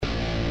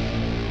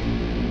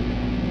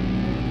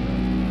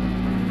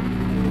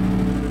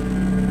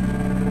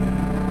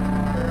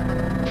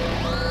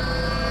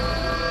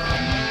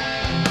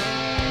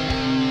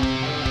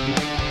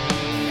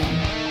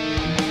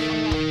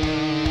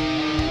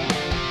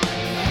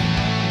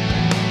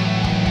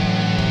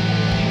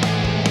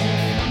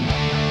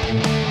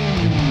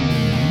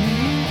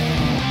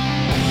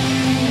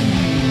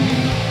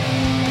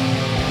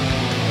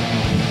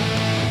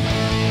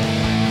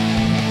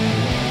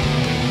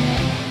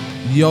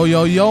Yo,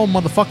 yo, yo,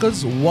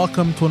 motherfuckers.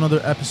 Welcome to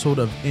another episode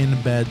of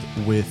In Bed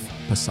with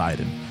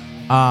Poseidon.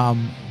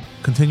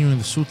 Continuing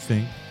the suit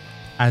thing,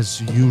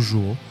 as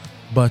usual.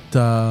 But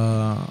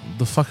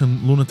the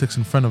fucking lunatics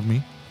in front of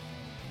me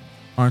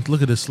aren't.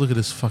 Look at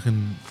this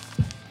fucking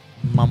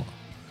mama.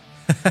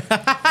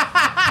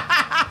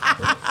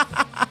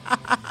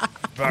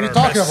 What are you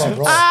talking about,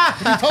 bro?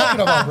 What are you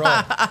talking about, bro?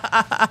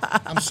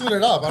 I'm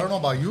suited up. I don't know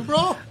about you,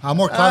 bro. I'm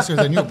more classier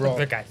than you, bro.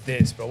 Look at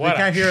this, bro. What They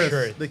can't a hear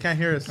shirt. us. They can't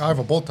hear us. I have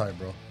a bow tie,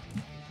 bro.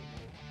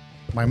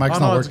 My mic's Oh,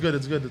 not no, it's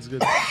working. good. It's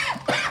good.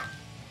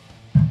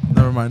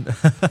 Never mind.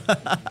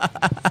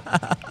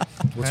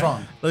 What's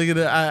wrong? Look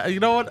at it. You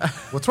know what?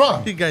 What's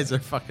wrong? You guys are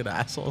fucking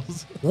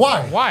assholes.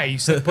 Why? Why? You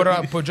said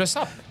put dress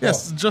up.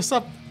 Yes, just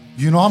up.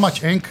 You know how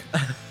much ink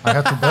I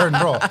had to burn,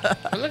 bro?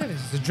 But look at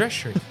this. It's a dress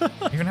shirt. You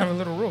even have a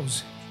little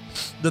rose.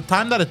 The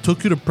time that it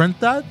took you to print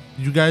that,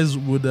 you guys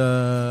would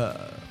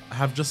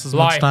have just as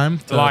much time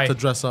to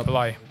dress up. A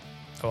lie.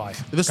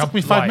 This took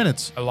me 5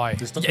 minutes. A lie.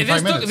 This took me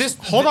 5 minutes.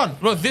 Hold on.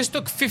 Bro, this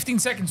took 15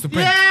 seconds to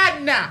print. Yeah,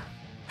 nah.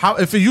 How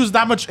if it used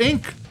that much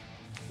ink?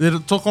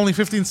 It took only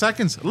 15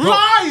 seconds.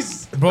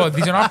 Lies! Bro,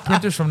 these are not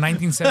printers from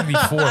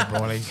 1974,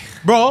 bro. Like,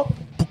 Bro,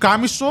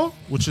 pukamiso,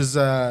 which is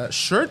a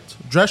shirt,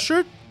 dress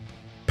shirt,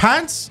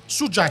 pants,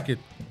 suit jacket.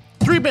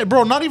 3 minutes,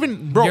 bro, not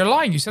even, bro. you're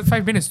lying. You said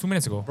 5 minutes 2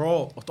 minutes ago.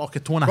 Bro,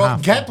 okay, 2.5. Bro,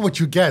 get what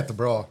you get,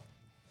 bro.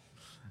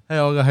 Hey,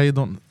 Olga, how you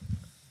doing?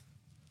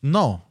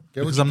 No,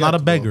 Get what because you I'm not a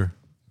get, bro. beggar.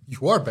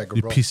 You are a beggar,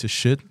 You bro. piece of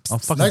shit. I'll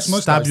fucking Nice stab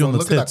mustache, you in though.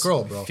 the Look at that tits.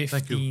 curl, bro.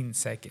 15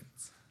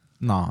 seconds.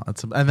 No,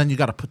 and then you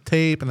gotta put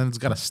tape, and then it's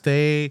gotta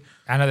stay.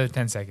 Another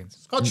 10 seconds.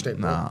 Scotch tape,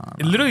 bro.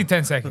 Literally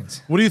 10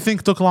 seconons. What do you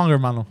think took longer,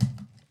 Mano?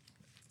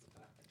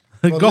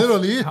 Bro,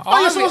 literally,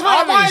 Obviously.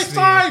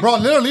 bro,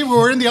 literally, we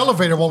were in the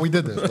elevator while we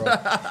did this, bro.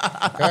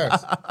 Okay.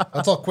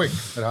 That's all quick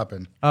it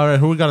happened. All right,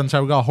 who we got in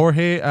chat? We got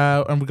Jorge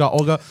and we got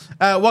Olga.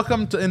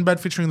 Welcome to In Bed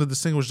featuring the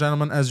distinguished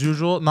gentleman, as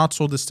usual. Not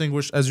so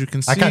distinguished as you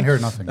can see. I can't hear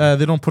nothing.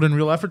 They don't put in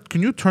real effort.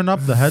 Can you turn up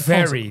the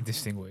headphones? Very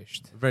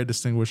distinguished. Very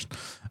distinguished,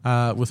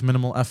 with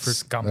minimal effort.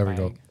 Scumbag. There we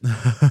go.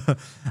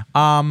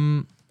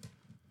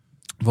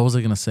 What was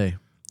I gonna say?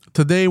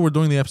 Today we're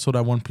doing the episode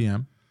at 1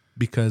 p.m.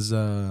 because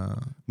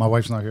My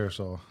wife's not here,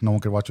 so no one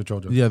could watch the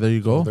children. yeah, there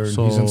you go. He's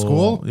in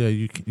school? Yeah,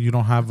 you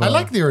don't have. I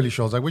like the early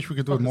shows. I wish we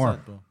could do it more.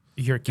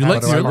 Your You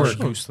like cats the are other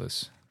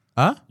useless.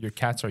 Huh? Your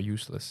cats are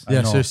useless.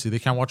 Yeah, know. seriously, they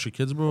can't watch your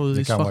kids, bro. They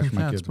These can't fucking watch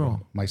my cats, kids, bro. bro.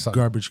 My son.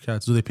 Garbage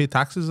cats. Do they pay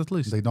taxes at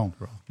least? They don't,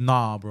 bro.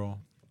 Nah, bro.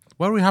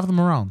 Why do we have them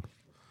around?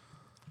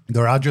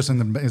 Their address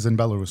is in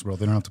Belarus, bro.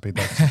 They don't have to pay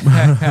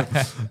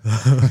tax.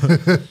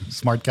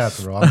 Smart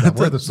cats, bro.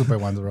 We're the stupid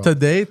ones, bro.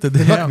 Today, Look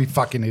at me,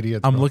 fucking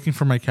idiots. I'm bro. looking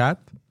for my cat.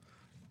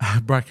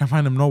 Bro, I can't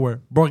find him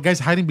nowhere. Bro, guy's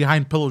hiding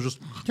behind pillows, just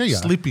Yeah.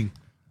 sleeping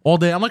all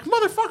day. I'm like,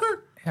 motherfucker,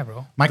 Yeah,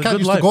 bro. My the cat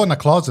good used life. to go in the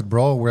closet,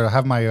 bro, where I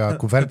have my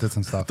cuvertes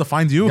and stuff. to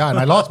find you. Yeah, and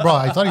I lost, bro.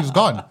 I thought he was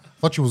gone.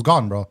 Thought she was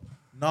gone, bro.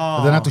 No.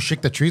 I then I had to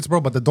shake the treats, bro,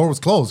 but the door was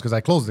closed because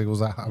I closed it. It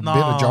was a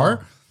bit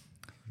ajar.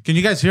 Can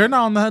you guys hear it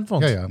now on the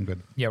headphones? Yeah, I'm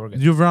good. Yeah, we're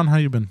good. You, Veron, how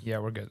you been? Yeah,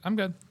 we're good. I'm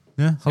good.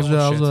 Yeah. How's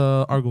old shit.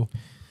 Argo?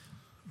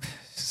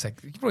 It's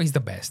like, bro, he's the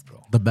best,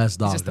 bro. The best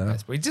dog. He's just the huh?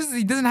 best, bro.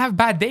 He doesn't have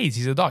bad days.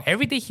 He's a dog.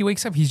 Every day he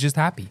wakes up, he's just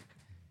happy.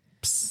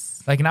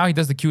 Like now he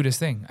does the cutest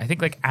thing. I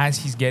think like as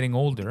he's getting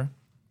older,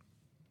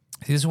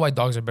 see, this is why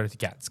dogs are better to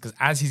cats. Because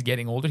as he's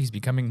getting older, he's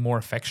becoming more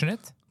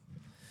affectionate.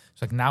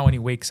 So like now when he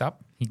wakes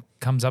up, he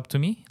comes up to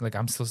me, like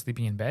I'm still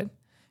sleeping in bed.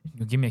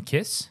 He'll give me a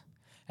kiss.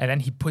 And then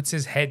he puts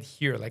his head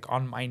here, like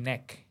on my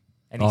neck.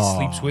 And he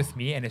sleeps with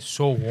me and it's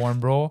so warm,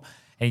 bro.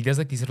 And he does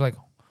like these little like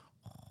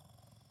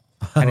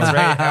and it's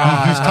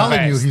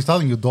very, He's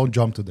telling you, don't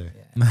jump today.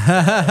 Don't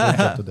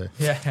jump today.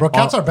 Yeah. Bro,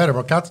 cats are better,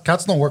 bro.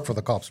 Cats don't work for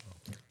the cops, bro.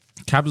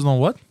 Cabs know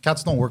what?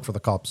 Cats don't work for the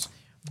cops.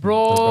 bro,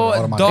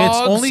 automatic. dogs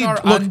It's only are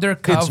look,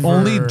 undercover. it's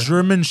only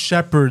German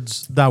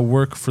shepherds that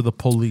work for the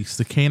police,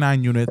 the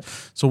canine unit.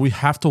 So we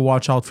have to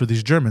watch out for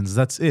these Germans.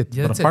 That's it.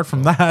 Yeah, but that's apart it,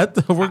 from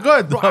that, we're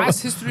good. Bro,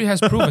 as history has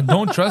proven,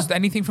 don't trust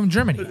anything from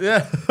Germany.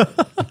 Yeah.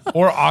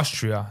 Or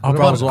Austria. Oh, What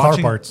bro, I about was car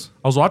watching. parts?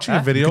 I was watching a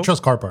You video. can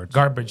trust car parts.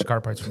 Garbage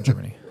car parts from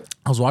Germany.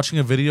 I was watching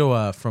a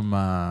video from.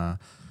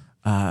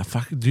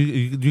 Do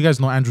you guys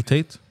know Andrew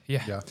Tate?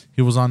 Yeah. Yeah.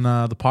 He was on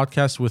the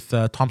podcast with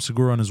Tom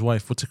Segura and his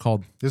wife. What's it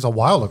called? This is a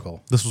while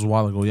ago. This was a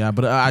while ago, yeah.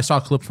 But I saw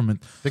a clip from it.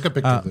 Take a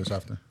picture of this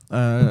after.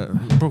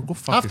 Bro, go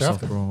fuck After, yourself,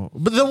 after. bro.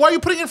 But then why are you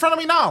putting it in front of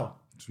me now?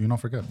 So you don't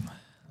forget.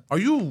 Are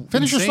you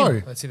Finish your insane?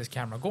 story. Let's see this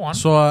camera. Go on.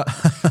 So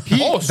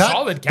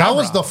solid That camera.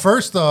 was the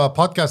first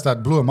podcast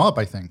that blew him up,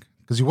 I think.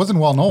 Because he wasn't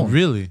well known.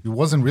 Really? He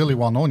wasn't really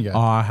well known yet.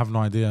 I have no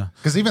idea.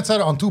 Because he even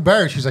said on Two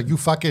Bears, she's like, you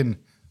fucking...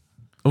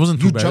 It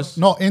wasn't You too bad. jumped,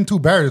 no, in Two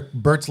Bears,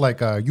 Bert's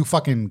like, you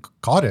fucking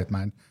caught it,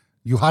 man.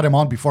 You had him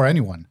on before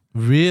anyone.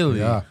 Really?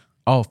 Yeah.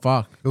 Oh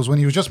fuck. It was when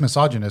he was just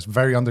misogynist,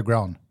 very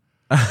underground.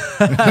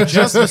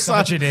 just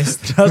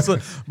misogynist.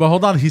 But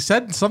hold on, he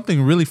said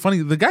something really funny.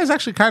 The guy's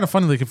actually kind of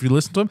funny. Like if you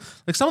listen to him,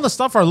 like some of the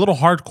stuff are a little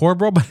hardcore,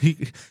 bro. But he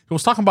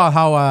was talking about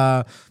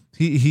how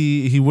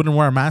he wouldn't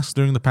wear a mask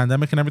during the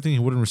pandemic and everything. He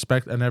wouldn't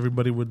respect, and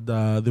everybody would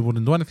they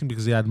wouldn't do anything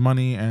because he had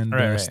money and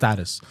Right.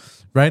 status.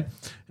 right?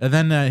 And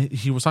then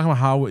he was talking about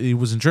how he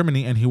was in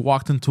Germany and he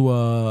walked into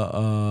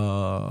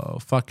a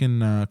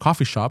fucking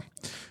coffee shop,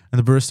 and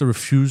the barista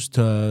refused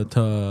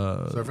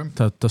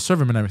to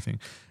serve him and everything.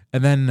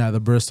 And then the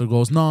barista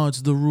goes, "No,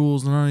 it's the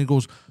rules." And then he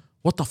goes,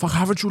 "What the fuck?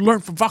 Haven't you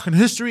learned from fucking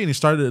history?" And he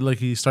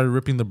started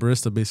ripping the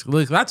barista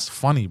basically. Like, that's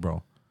funny,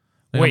 bro.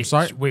 Like, I'm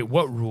sorry. Wait,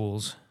 what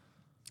rules?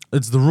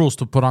 It's the rules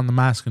to put on the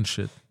mask and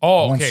shit.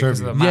 Oh, Won't okay, serve because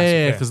of you. the mask. Yeah,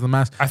 okay. because the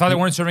mask. I thought they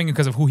weren't serving him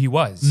because of who he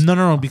was.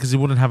 No, because he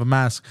wouldn't have a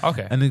mask.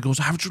 Okay. And he goes,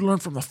 "Haven't you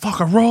learned from the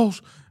fucking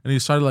rules?" And he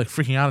started like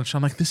freaking out and shit.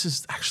 I'm like, this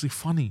is actually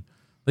funny.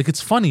 Like,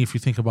 it's funny if you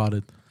think about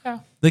it. Yeah.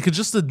 Like, it's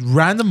just a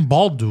random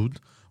bald dude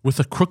with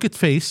a crooked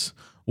face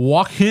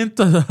walking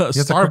into has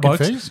a crooked Starbucks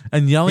face?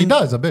 and yelling. He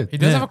does a bit. He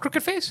does Yeah. have a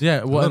crooked face? Yeah,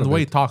 well, and little the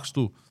way bit. he talks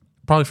too.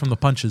 Probably from the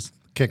punches.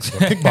 Kicks.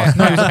 Kickboxer.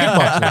 No, he's a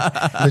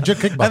kickboxer. Legit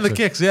kickboxer. And the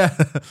kicks, yeah.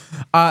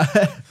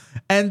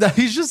 And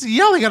he's just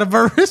yelling at a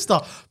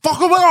barista. Fuck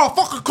him off,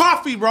 fucking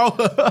coffee, bro.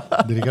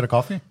 Did he get a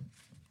coffee?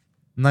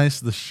 Nice,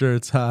 the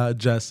shirts,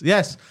 Jess.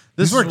 Yes.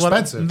 These were is what-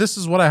 expensive. This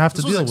is what I have to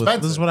This was deal with.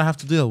 expensive. This is what I have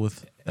to deal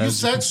with. You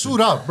said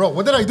suit up, bro.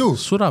 What did I do?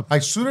 Suit up. I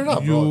suited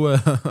up, bro. You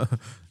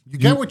You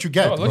get what you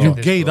get, Bro, bro. look you at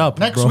this, gayed bro. up,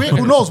 Next bro. week,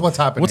 who knows what's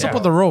happening? What's up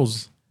with the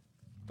rose?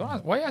 Why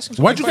are you asking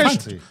so Why'd you many guys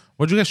questions?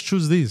 Why'd you guys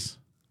choose these?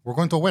 We're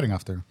going to a wedding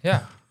after.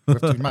 Yeah. We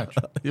have to match.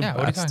 You Yeah,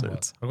 what are you talking about?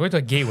 bastards. We're going to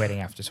a gay wedding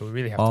after, so we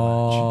really have to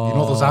Oh, You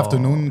know those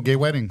afternoon gay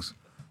weddings?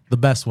 the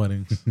best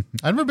weddings.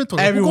 I've never been to.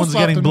 Everyone's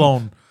getting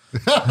blown.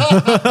 match.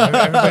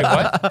 Everybody,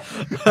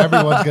 what?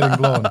 Everyone's getting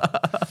blown.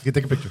 You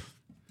take a picture.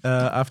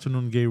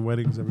 Afternoon gay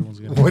weddings. Everyone's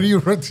getting. What do you?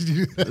 Did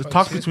you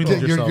Talk between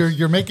yourselves.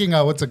 you're making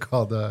what's it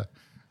called?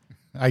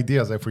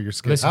 Ideas for your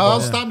skit. Listen,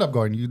 How's bro. stand up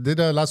going? You did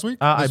last week.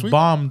 I This week?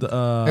 bombed.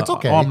 It's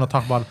okay. Oh, I'm gonna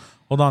talk about it.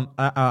 Hold on.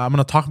 I'm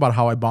gonna talk about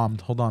how I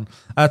bombed. Hold on.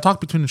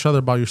 Talk between each other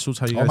about your suits.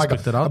 How you Oh guys my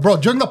picked god, it out. bro!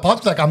 During the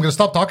podcast, like I'm gonna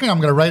stop talking.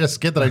 I'm gonna write a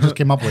skit that I just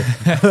came up with.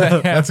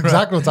 That's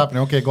exactly what's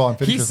happening. Okay, go on.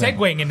 Finish He's your thing.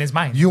 segueing in his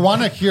mind. You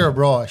want to hear,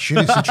 bro, a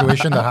shitty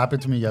situation that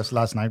happened to me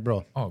last night,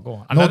 bro. Oh, go on.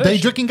 No Another day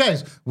sh- drinking,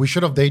 guys. We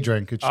should have day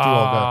drank. It's too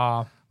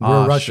Olga. We're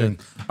Ah, rushing.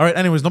 shit. All right.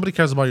 Anyways, nobody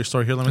cares about your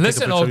story here. Let me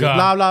Listen, take a picture. of you. Olga.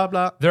 Blah blah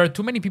blah. There are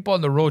too many people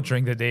on the road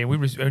during the day. We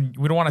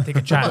don't want to take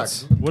a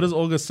chance. What is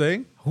Olga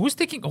saying? Who's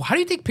taking? Oh, how do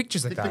you take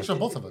pictures like Take that? a picture of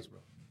both of us, bro.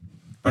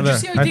 Did you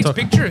see how he takes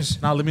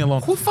pictures? Now leave me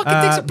alone. Who fucking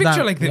takes a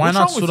picture like this? Why What's not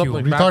wrong with suit up you?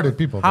 like Retarded that?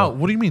 people, bro. How?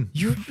 What do you mean?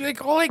 You're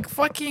like all like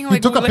fucking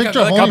like took a like picture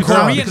of like only a girl.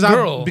 Korean because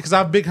girl. because I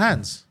have big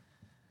hands.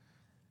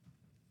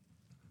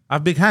 I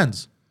have big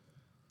hands.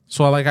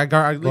 So like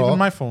I leave Bro. in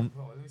my phone.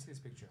 Let me see this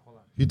picture. Hold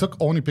on. He took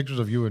only pictures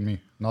of you and me,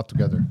 not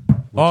together.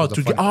 Oh, Which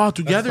is the funny-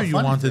 together That's the you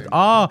funny wanted.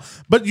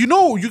 thing. But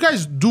you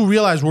guys do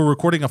realize we're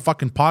recording a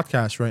fucking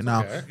podcast right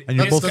now, and you're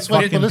That's- both that's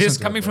why people fucking. listen This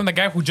to coming it, from the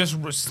guy who just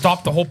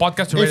stopped the whole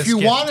podcast to write If a you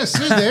skit. want to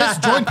see this,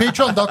 join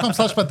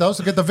patreon.com/Pantelis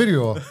to get the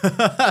video.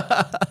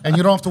 And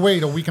you don't have to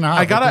wait a week and a half.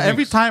 I or gotta 2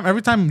 every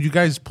weeks. time you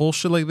guys pull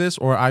shit like this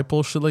or I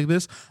pull shit like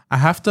this, I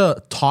have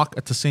to talk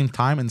at the same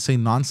time and say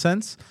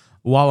nonsense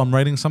while I'm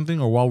writing something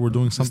or while we're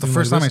doing something. the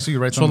first like time I this. see you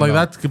write So something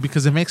like down. that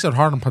because it makes it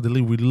hard on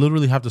Padeli. We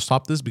literally have to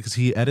stop this because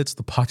he edits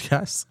the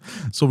podcast.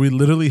 So we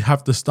literally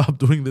have to stop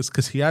doing this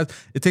because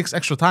it takes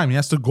extra time. He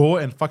has to go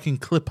and fucking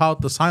clip out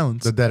the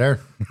silence, The dead air.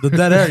 the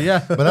dead air.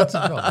 Yeah. But that's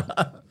a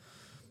job.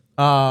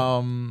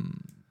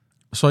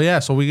 So yeah,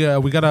 so we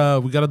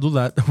gotta do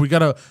that. We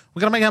gotta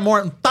make it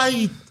more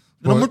tight.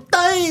 Well- More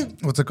tight.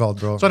 What's it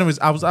called, bro? So, anyways,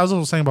 I was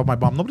also saying about my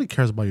bomb. Nobody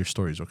cares about your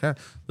stories, okay?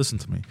 Listen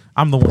to me.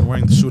 I'm the one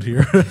wearing the suit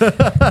here.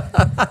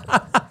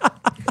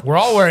 We're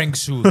all wearing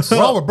suits. We're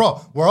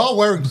all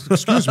wearing.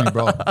 Excuse me,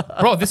 bro.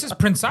 Bro, this is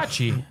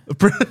Prinsachi.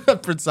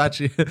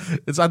 Prinsachi.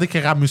 It's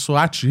Adekera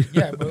Misuachi.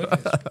 Yeah,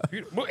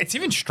 bro. It's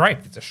even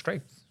striped. It's a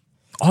stripe.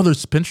 Oh,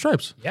 there's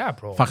pinstripes. Yeah,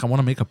 bro. Fuck, I want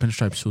to make a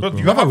pinstripe suit, bro. Do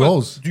You have a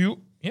rose. Do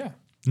you? Yeah.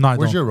 No, I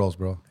Where's don't. your rose,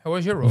 bro? How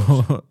was your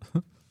rose?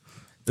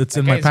 It's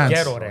in my guy's pants.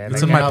 ghetto, man. It's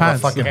That in guy my have a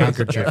pants. fucking Guy's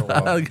handkerchief.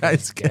 ghetto, bro. The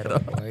guy's Ghetto.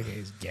 ghetto. That guy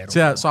is ghetto. So,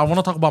 yeah, so I want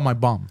to talk about my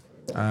bomb.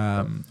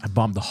 I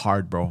bombed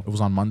hard, bro. It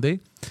was on Monday.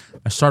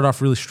 I started off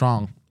really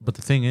strong, but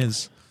the thing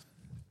is,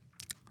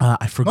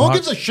 I forgot. No one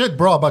gives a shit,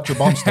 bro, about your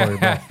bomb story,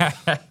 bro.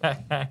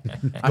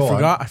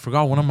 I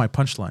forgot one of my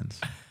punchlines.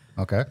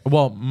 Okay.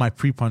 Well, my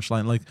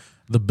pre-punchline, like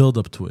the build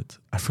up to it.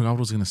 I forgot what I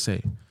was gonna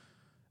say,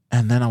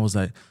 and then I was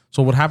like,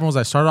 so what happened was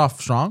I started off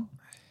strong,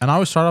 and I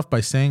always start off by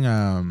saying,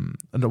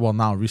 well,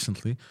 now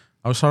recently,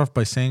 I always start off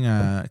by saying,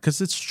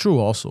 because it's true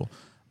also.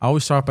 I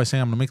always start off by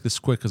saying I'm gonna make this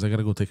quick because I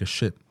gotta go take a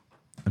shit,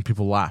 and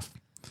people laugh,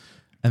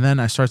 and then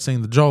I start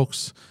saying the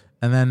jokes,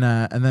 and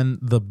then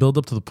the build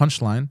up to the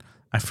punchline.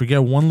 I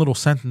forget one little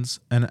sentence,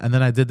 and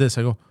then I did this.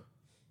 I go,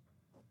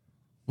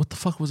 what the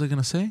fuck was I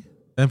gonna say?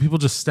 And people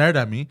just stared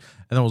at me,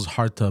 and it was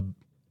hard to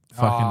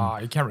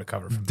fucking You can't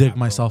recover from dig that,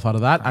 myself out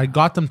of that. I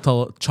got them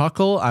to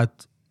chuckle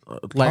at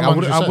like How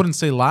long did you I say? wouldn't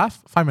say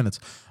laugh. 5 minutes.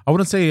 I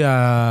wouldn't say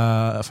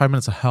 5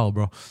 minutes of hell,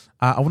 bro.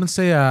 I wouldn't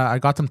say I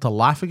got them to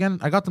laugh again.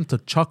 I got them to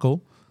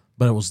chuckle,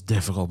 but it was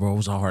difficult, bro. It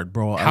was hard,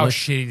 bro. How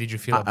shitty did you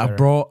feel up there?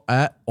 Bro,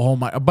 oh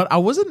my! But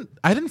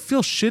I didn't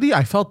feel shitty.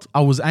 I felt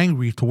I was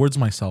angry towards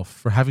myself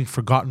for having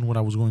forgotten what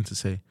I was going to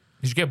say.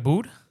 Did you get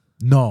booed?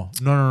 No.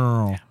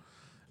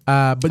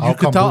 But you I'll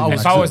could come tell boo I you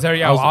was. If I was there,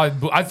 yeah, I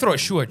was- I'd throw a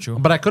shoe at you.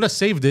 But I could have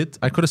saved it.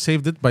 I could have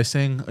saved it by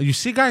saying, "You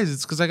see, guys,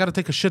 it's because I gotta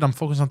take a shit. I'm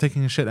focused on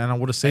taking a shit," and I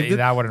would have saved it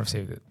That wouldn't have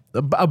saved it.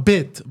 a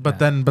bit.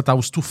 But I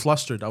was too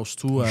flustered. I was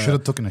too. Should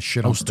have taken a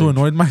shit I on was too stage.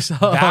 annoyed myself.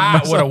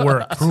 That would have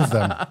worked. Prove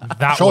them.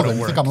 That Show would them. have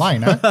You think worked. I'm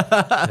lying, eh?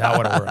 That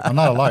would have worked. I'm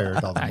not a liar.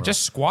 Tell them, bro.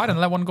 Just squat and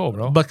let one go,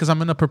 bro. But because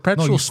I'm in a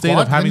perpetual no, you state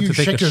squat, of having then to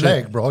you take a shake your shit.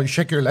 leg, bro. You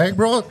shake your leg,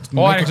 bro. Oh,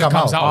 make and it just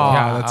comes out. Oh,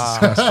 yeah. that's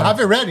disgusting. Have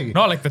it ready.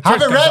 No, like the Have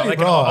turd it comes out. ready, Like,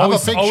 bro. Have a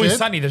always, fake always shit.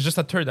 sunny. There's just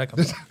a turd that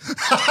comes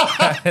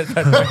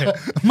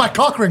out. My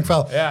cock ring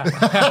fell. Yeah.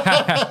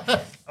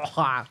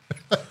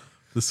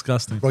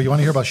 Disgusting. Bro, you want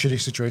to hear about shitty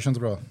situations,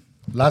 bro?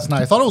 Last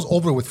night, I thought it was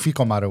over with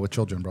fecal matter with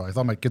children, bro. I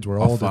thought my kids were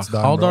old. It's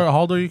done, How bro.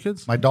 old are you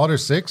kids? My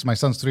daughter's 6, my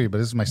son's 3, but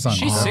this is my son.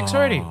 She's bro. 6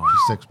 already.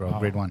 She's 6, bro.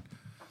 Grade 1.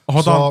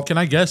 Hold So- on. Can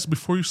I guess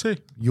before you say?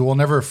 You will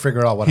never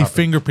figure out what He happened.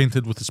 finger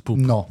painted with his poop.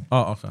 No.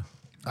 Oh, okay.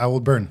 I will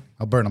burn.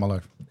 I'll burn him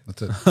alive.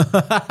 That's it.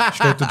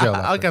 Straight to jail.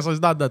 after. Okay, so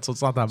it's not that. So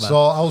it's not that bad. So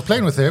I was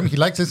playing with him. He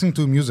likes listening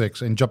to music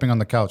and jumping on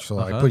the couch.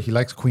 So he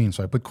likes Queen.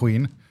 So I put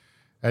Queen,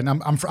 and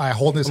I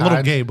hold his a little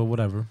hand. gay, but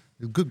whatever.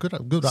 Good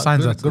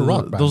Signs good, that- good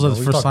rock. those are the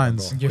band, bro. What first talking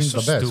signs. bro? You're Queen's so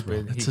the best,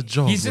 stupid. bro. It's a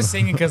joke, He's just bro.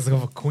 singing because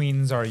of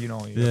Queens or,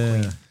 you're Yeah.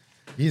 Queen.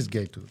 He's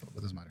gay too.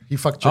 What doesn't matter. He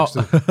fucked chicks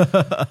Oh. too.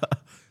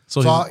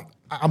 So, So he's-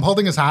 I'm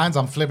holding his hands.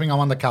 I'm flipping him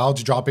on the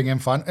couch, dropping him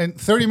fun. And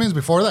 30 minutes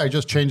before that, I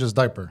just changed his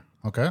diaper.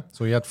 Okay,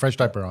 so he had fresh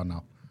diaper on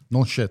now.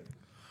 No shit.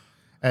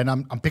 And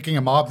I'm picking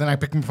him up. Then I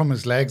pick him from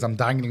his legs. I'm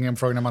dangling him,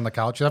 throwing him on the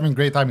couch. He's having a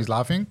great time. He's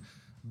laughing.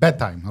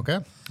 Bedtime. Okay.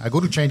 I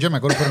go to change him. I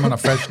go to put him on a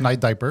fresh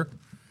night diaper,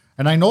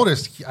 and I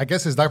noticed. I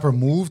guess his diaper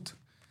moved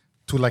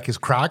to like his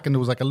crack, and there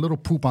was like a little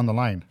poop on the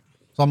line.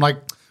 So I'm like,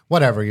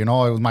 whatever. It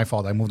was my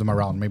fault. I moved him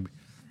around. Maybe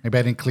I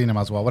didn't clean him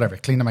as well. Whatever.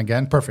 Clean him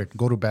again. Perfect.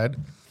 Go to bed.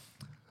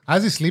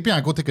 As he's sleeping, I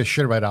go take a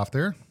shit right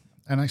after,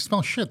 and I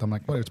smell shit. I'm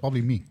like, well, it's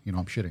probably me.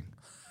 I'm shitting.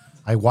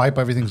 I wipe,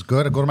 everything's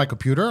good. I go to my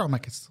computer. I'm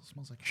like, it still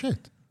smells like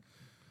shit.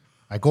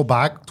 I go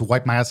back to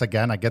wipe my ass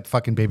again. I get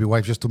fucking baby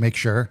wipes just to make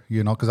sure,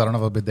 because I don't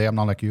have a bidet. I'm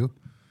not like you.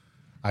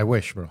 I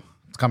wish, bro.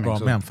 It's coming. bro,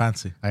 soon. man, I'm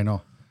fancy. I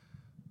know.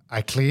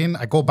 I clean.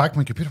 I go back to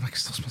my computer. I'm like, it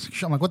still smells like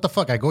shit. I'm like, what the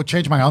fuck? I go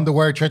change my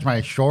underwear, change my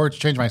shorts,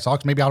 change my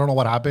socks. Maybe I don't know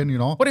what happened,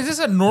 What, is this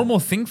a normal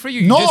thing for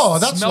you? You No,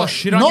 just that's smell why.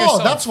 shit on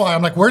yourself? That's why.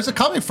 I'm like, where's it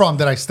coming from?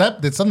 Did I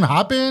step? Did something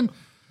happen?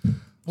 So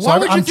Why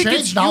would you I'm think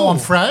changed it's now. you? I'm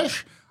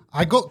fresh.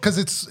 I go because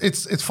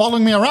it's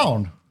following me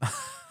around.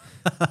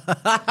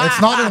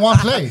 It's not in one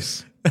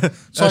place.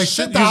 So I That sit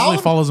shit down.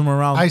 usually follows him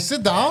around. I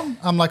sit down.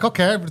 I'm like,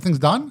 okay, everything's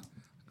done.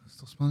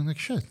 Still smelling like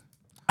shit.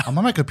 I'm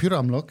on my computer.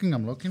 I'm looking,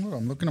 bro.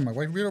 I'm looking at my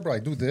white video, bro. I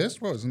do this,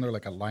 bro. Isn't there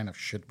like a line of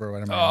shit, bro,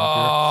 right in my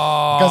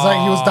mouth here?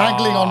 Because he was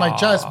dangling on my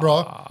chest,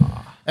 bro.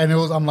 And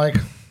I'm like,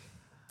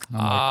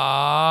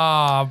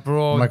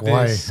 Bro, I'm like, why?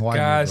 Why me,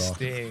 bro?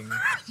 disgusting.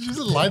 just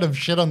a line of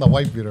shit on the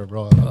white beater,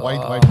 bro. The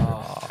white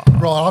beater.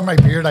 Bro, on my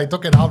beard, I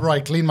took it out, bro.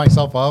 I cleaned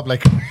myself up.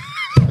 Like,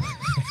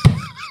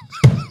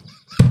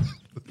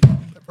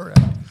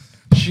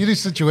 shitty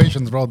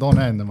situations, bro, don't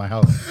end in my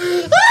house.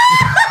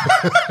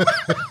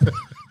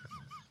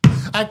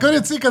 I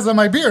couldn't see because of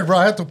my beard, bro.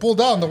 I had to pull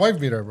down the white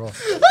beater, bro.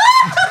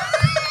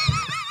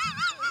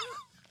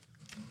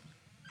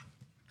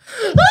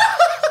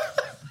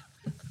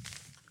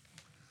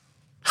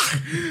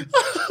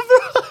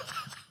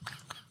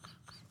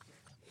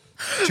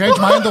 Change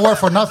my underwear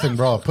for nothing,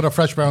 bro. Put a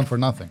fresh pair on for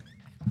nothing.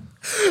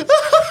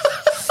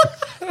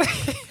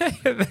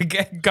 The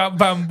guy got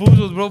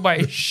bamboozled, bro,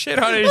 by shit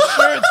on his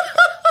shirt.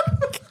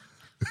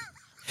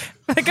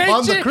 The guy's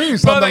On the cha-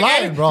 crease, bro, on the that guy-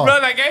 line, bro.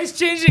 Bro, that guy's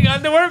changing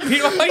underwear.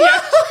 Meanwhile,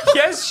 he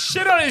has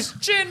shit on his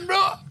chin,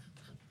 bro.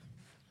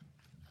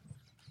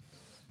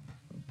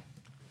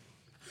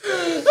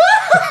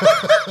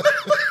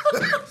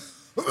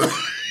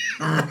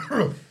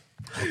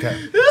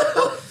 Okay.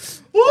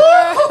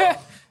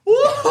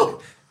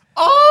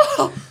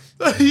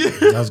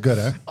 That was good,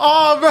 eh?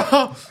 Oh,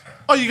 bro.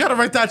 Oh, you gotta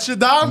write that shit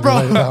down,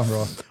 Write it bro. down,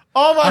 bro.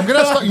 Oh my I'm gonna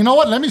god. start. You know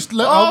what? I'm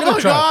Oh gonna my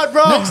try. God,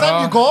 bro. Next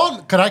time you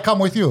go, can I come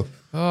with you?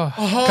 Can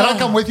I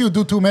come with you?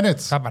 Do 2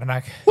 minutes.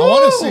 Tabarnak. I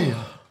want to see.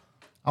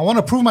 I want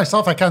to prove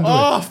myself I can do it.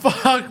 Oh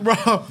fuck, bro.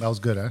 That was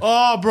good, eh?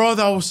 Oh, bro,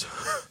 that was.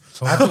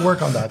 I have to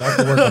work on that. I have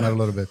to work on it a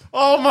little bit.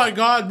 Oh my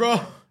god, bro.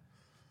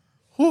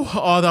 Whew.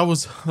 Oh, that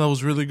was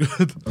really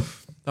good.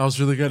 That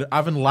was really good. I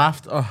haven't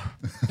laughed. Put her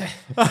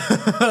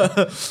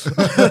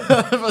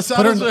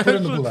in the gulag. Put her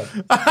in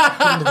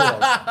the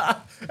gulag.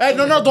 Hey,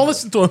 no, don't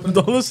listen to him.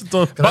 Don't listen to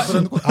him. Can I put her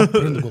in the gulag? I'll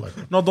put her in the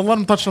gulag. No, don't let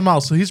him touch the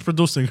mouse. So he's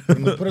producing. Put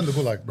her in the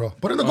gulag, bro.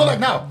 Put her in the gulag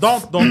now.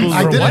 don't do this.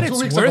 I bro. did What it 2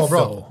 it's weeks worth, ago,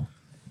 bro. though,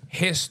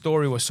 his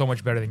story was so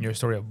much better than your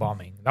story of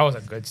bombing. That was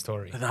a good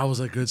story. That was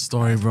a good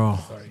story, bro.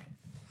 Sorry.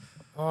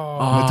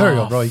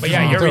 Material, bro. He But gives yeah,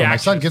 me your material. My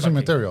reaction son is gives me fucking-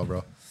 material,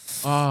 bro.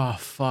 Oh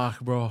fuck,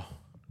 bro.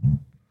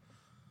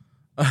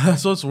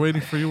 So it's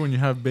waiting for you when you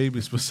have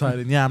babies,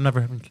 Poseidon. Yeah, I'm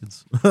never having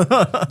kids.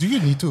 Do you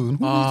need to? Who needs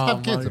to have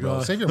my kids, bro?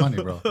 God. Save your money,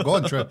 bro. Go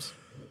on trips.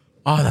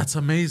 Oh, that's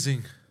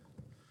amazing.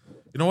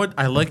 You know what?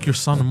 I like your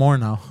son more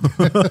now.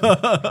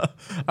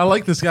 I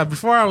like this guy.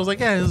 Before I was like,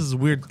 yeah, this is a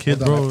weird kid,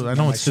 bro. I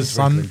know it's his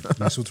son.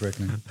 My suit's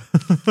wrinkling.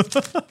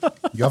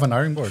 You have an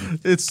iron board.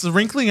 It's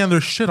wrinkling and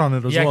there's shit on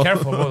it as Yeah, well.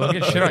 careful, bro. Don't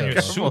get shit on your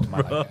Careful, suit,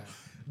 man.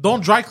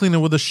 Don't dry clean it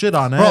with the shit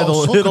on it. Bro,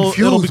 It'll, so it'll, confused,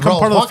 it'll become bro.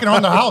 part of Walking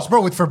around the house,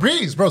 bro, with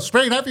Febreze, bro,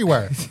 spraying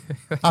everywhere.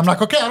 I'm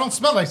like, okay, I don't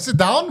smell. I sit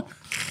down.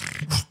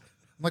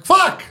 I'm like,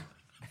 fuck.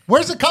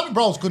 Where's it coming,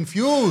 bro? I was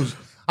confused.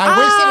 I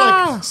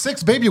wasted like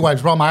 6 baby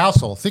wipes, bro, on my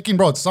asshole, thinking,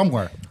 bro, it's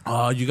somewhere.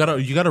 You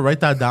gotta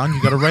write that down.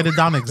 You gotta write it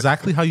down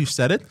exactly how you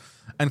said it,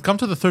 and come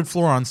to the 3rd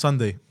floor on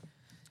Sunday.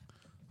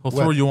 He'll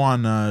throw When? you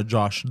on,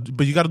 Josh.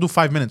 But you gotta do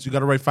 5 minutes. You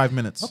gotta write 5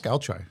 minutes. Okay, I'll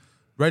try.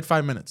 Write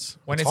 5 minutes.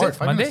 When It's is hard, it?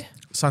 5 Monday? minutes.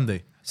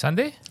 Sunday.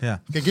 Sunday? Yeah.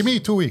 Okay, give me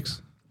 2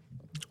 weeks.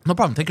 No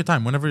problem. Take your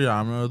time. Whenever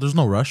you, there's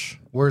no rush.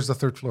 Where's the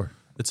 3rd floor?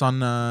 It's on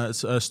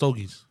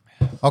Stogie's.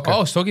 Okay.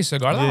 Oh, Stogie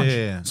Cigar Yeah, Lounge. yeah,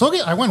 yeah. So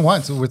okay, I went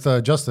once with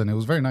Justin. It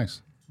was very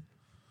nice.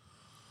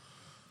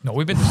 No,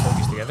 we've been to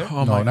Stogie's together.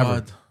 Oh No, my never.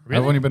 god.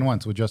 Really? I've only been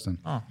once with Justin.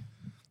 Oh.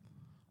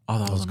 Oh,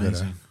 that was good,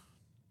 amazing.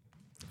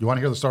 You want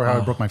to hear the story how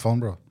I broke my phone,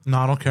 bro? No,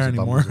 I don't care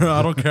anymore.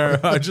 I don't care.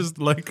 I just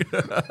like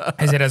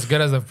Is it as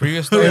good as the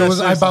previous story? It was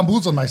I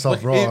bamboozled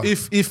myself, bro.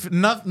 if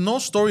not, no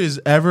story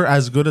is ever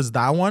as good as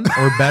that one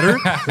or better,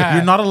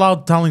 you're not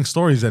allowed telling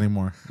stories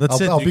anymore. That's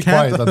it. I'll You be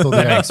can't- quiet until the The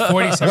end. next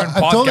 47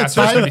 Until podcasts it's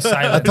are going to time, be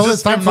silent. until it's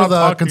Just time him for not the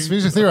talking.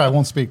 conspiracy theory, I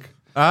won't speak.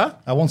 Huh?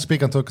 I won't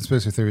speak until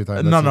conspiracy theory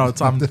time. No, That's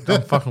no, it.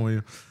 I'm fucking with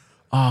you.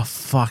 Oh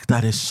fuck,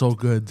 that is so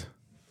good.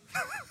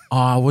 Oh,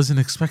 I wasn't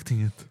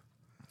expecting it.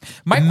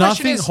 My question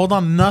Nothing. is, Hold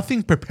on,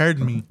 nothing prepared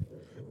me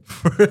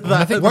for that.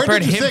 nothing Where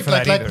prepared did you him think? for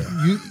Like, that like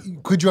either.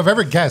 could you have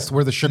ever guessed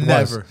where the shit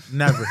was?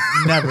 Never.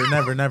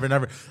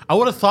 I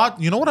would have thought.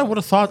 You know what I would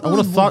have thought? I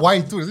would have thought.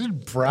 white too. This is a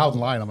brown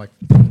line. I'm like,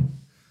 and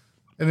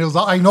it was.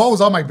 I know it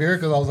was on my beard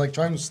because I was like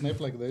trying to sniff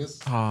like this.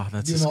 Ah,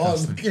 that's You know, I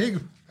was disgusting.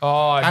 looking.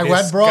 oh, I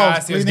went, bro, I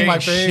was disgusting. He was cleaning getting my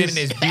shit in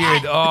face. his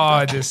beard.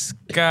 Oh,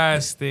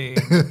 disgusting.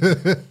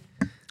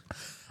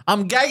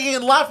 I'm gagging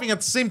and laughing at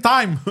the same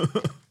time.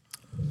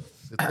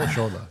 It's for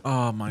shoulder.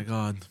 Oh my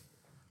god.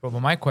 But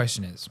my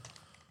question is,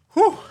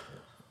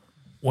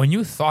 when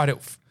you thought it,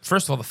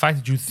 first of all, the fact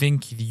that you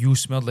think you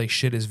smelled like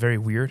shit is very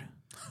weird.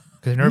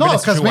 Because No,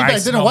 because maybe I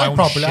didn't wipe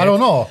properly. I don't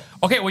know.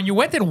 Okay, when you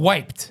went and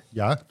wiped,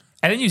 Yeah.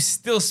 and then you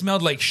still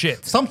smelled like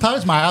shit.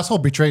 Sometimes my asshole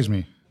betrays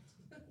me.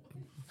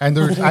 And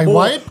there's I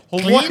wipe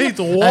clean, Wait, and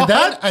then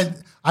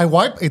what? I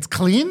wipe, it's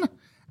clean,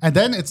 and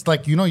then it's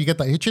like, you know, you get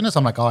the itchiness.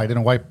 I'm like, oh, I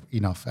didn't wipe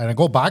enough. And I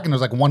go back and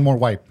there's like one more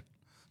wipe.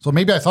 So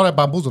maybe I thought I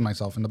bamboozled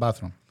myself in the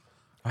bathroom.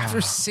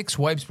 After 6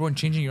 wipes, bro, and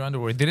changing your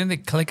underwear, didn't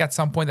it click at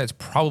some point that's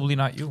probably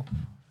not you?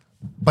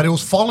 But it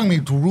was following me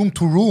to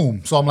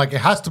room. So I'm like, it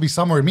has to be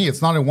somewhere in me.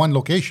 It's not in one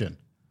location.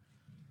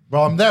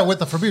 Bro, I'm there with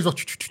the Febreze.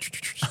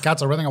 Bro.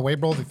 Cats are running away,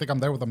 bro. They think I'm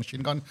there with a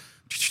machine gun.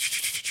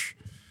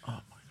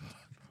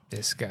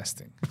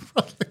 Disgusting.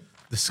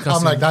 Disgusting.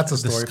 I'm like, that's a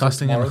story.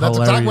 Disgusting for and tomorrow. That's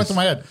hilarious. exactly what went to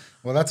my head.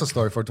 Well, that's a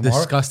story for tomorrow.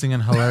 Disgusting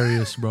and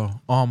hilarious, bro.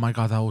 Oh my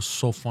god, that was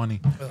so funny.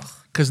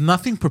 Because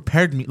nothing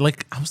prepared me.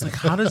 Like I was like,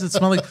 how does it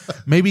smell like?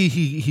 Maybe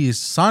his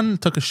son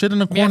took a shit in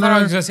the Yeah, I corner, thought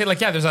I was gonna say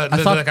like, yeah, there's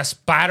thought- like a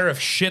splatter of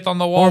shit on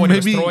the wall or when he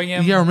maybe was throwing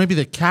him. or maybe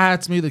the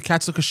cats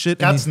took a shit.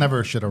 Cats and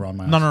never shit around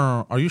my house.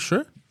 no. Are you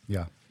sure?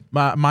 Yeah.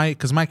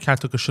 Because my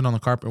cat took a shit on the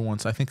carpet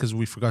once. I think because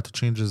we forgot to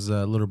change his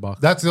litter box.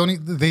 That's the only.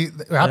 It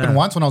happened Yeah.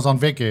 once when I was on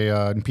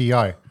vacay in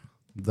PEI.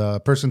 The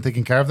person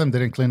taking care of them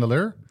didn't clean the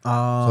litter,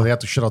 so they had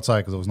to shit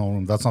outside because there was no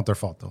room. That's not their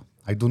fault, though.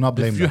 I do not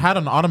blame If you them. had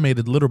an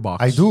automated litter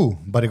box, I do,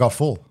 but it got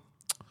full.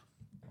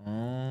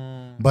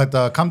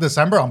 But come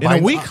December, I'm in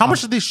buying a week. How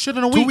much did they shit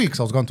in a 2 week? weeks.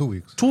 I was gone 2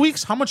 weeks. 2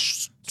 weeks. How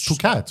much? 2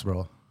 cats,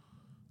 bro.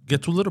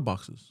 Get 2 litter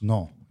boxes.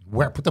 No,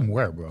 where? Put them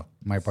where, bro?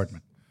 In my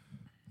apartment.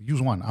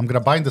 Use one. I'm gonna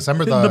buy in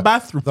December In the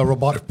bathroom. the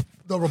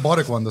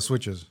robotic one, the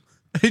switches.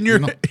 In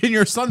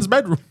your son's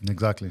bedroom.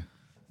 Exactly.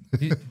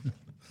 I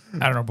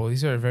don't know, bro.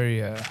 These are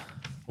very.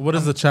 What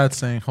is the chat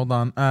saying? Hold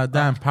on.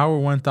 Damn, power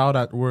went out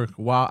at work.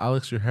 Wow,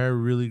 Alex, your hair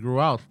really grew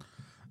out.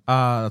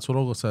 That's what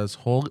Olga says.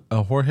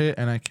 Jorge,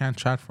 and I can't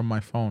chat from my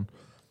phone.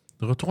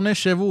 Retournez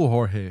chez vous,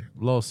 Jorge.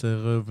 Là, c'est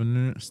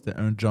revenu. C'était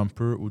un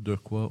jumper ou de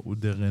quoi ou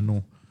de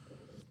Renault.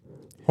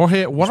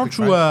 Jorge, why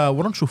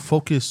don't you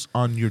focus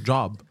on your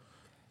job,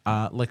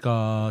 like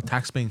a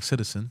tax-paying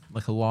citizen,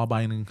 like a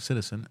law-abiding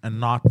citizen, and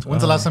not.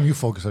 When's the last time you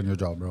focused on your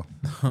job, bro?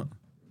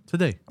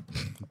 Today?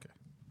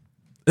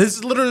 This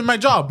is literally my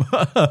job.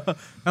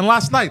 And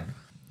last night.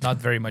 Not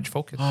very much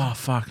focus. Oh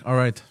fuck! All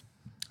right.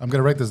 I'm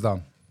gonna write this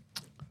down.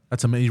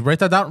 That's amazing. Write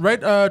that down.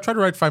 Try to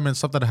write 5 minutes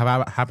stuff that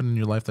have happened in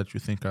your life that you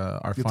think are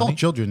It's funny. all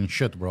children and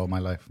shit, bro. My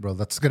life, bro.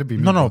 That's gonna be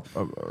me. No.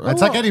 bro.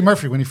 It's like Eddie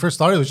Murphy when he first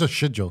started. It was just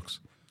shit jokes.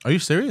 Are you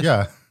serious?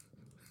 Yeah,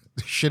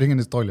 shitting in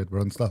his toilet,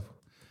 bro, and stuff.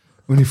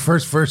 When he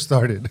first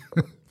started,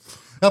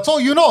 that's all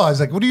you know. I was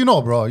like, what do you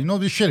know, bro? You know,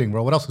 just shitting,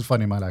 bro. What else is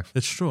funny in my life?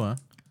 It's true, huh?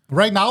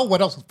 Right now,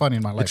 what else is funny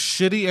in my life? It's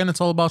shitty and it's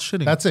all about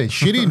shitting. That's it.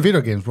 Shitty in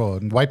video games, bro,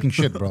 and wiping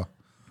shit, bro.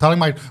 Telling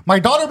my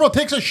daughter, bro,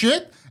 takes a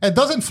shit and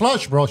doesn't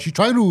flush, bro. She's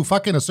trying to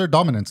fucking assert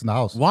dominance in the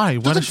house. Why?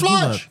 Why Doesn't does she do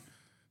flush.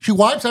 She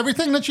wipes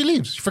everything, then she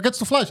leaves. She forgets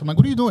to flush. I'm like,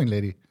 what are you doing,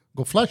 lady?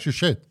 Go flush your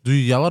shit. Do you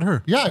yell at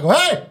her? Yeah, I go,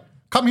 hey,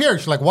 come here.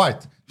 She's like,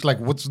 what? She's like,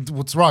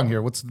 what's wrong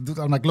here?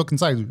 I'm like, look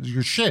inside.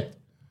 Your shit.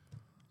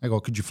 I go,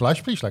 could you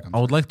flush, please? Like, I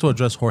would like to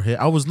address Jorge.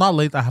 I was not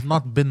late. I have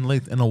not been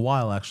late in a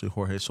while, actually,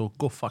 Jorge. So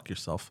go fuck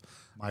yourself.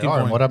 my Keep arm.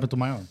 going. What happened to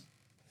my arm?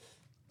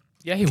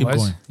 Yeah, he Keep was.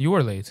 going. You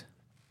were late.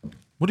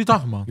 What are you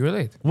talking about? You were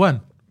late. When?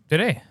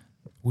 Today.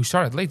 We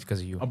started late because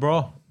of you.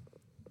 Bro.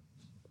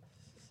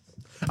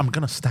 I'm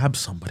gonna stab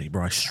somebody,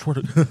 bro. I swear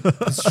to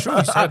It's true.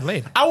 You started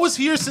late. I was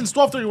here since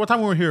 12:30. What time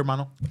we were here,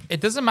 mano? It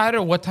doesn't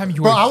matter what time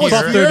you Bro, were I was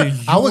here. here. You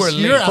I was were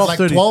here late. at like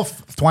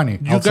 12:30.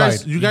 12:20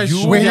 outside. You guys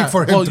waiting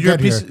for him to you're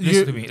get a piece- here.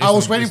 Listen to me. I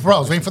was waiting for. I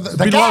was waiting for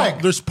the guy.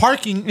 There's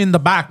parking in the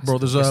back, bro.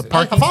 There's a Listen,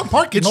 parking. I found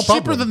parking, It's no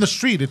cheaper problem. than the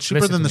street. It's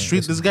cheaper Listen than to the me, street.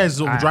 listen This guy's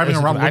driving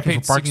listen around to me. looking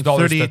I for paid parking. $6 to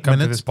 38 come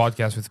minutes. to this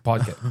podcast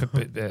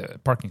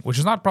with parking, which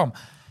is not a problem.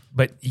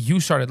 But you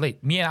started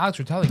late. Me and Alex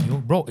were telling you,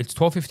 bro, it's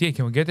 12:58.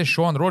 Can we get this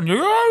show on the road? And you're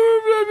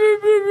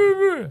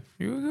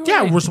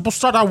Yeah, late. we're supposed to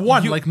start at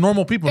 1 You- like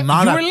normal people, Yeah,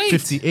 not you at were late.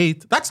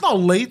 58. That's not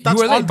late. You That's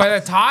were on late. By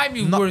the time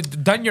you were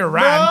done your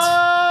rant,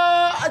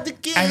 and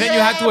then you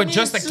had to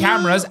adjust the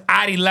cameras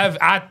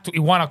at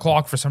 1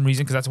 o'clock for some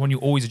reason, because that's when you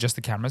always adjust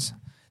the cameras.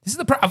 This is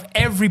the of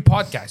every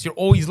podcast. You're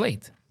always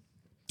late.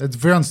 It's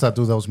Viren's that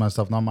do those messed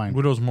up, not mine.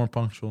 Widow's more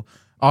punctual.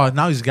 Oh,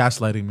 now he's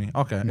gaslighting me.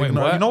 Okay. Wait,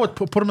 Ignore- what? You know what?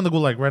 Put him in the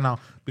gulag right now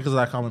because of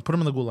that comment. Put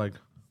him in the gulag.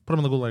 Put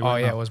him in the gulag. Oh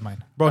right yeah, now. it was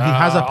mine. Bro, he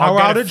has a I'll power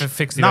get it outage.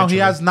 fixed Now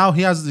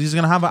eventually. he's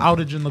gonna have an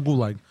outage in the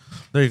gulag.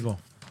 There you go.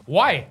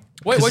 Why? Wait,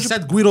 Because what he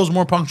said Guido's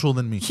more punctual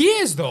than me. He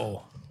is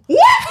though.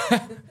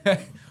 What?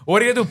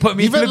 What are you gonna do? Put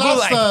me Even in the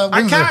last, gulag?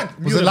 when was can't. it?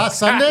 Was it last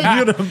Sunday?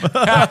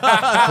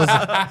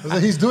 Was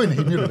it, he's doing it.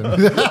 He muted him.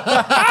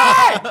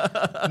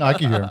 No, I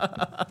can hear him.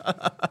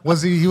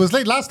 Was he? He was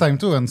late last time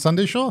too on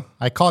Sunday show.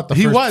 I caught the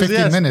He first was 15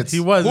 yes. minutes. He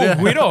was. Who, Yeah.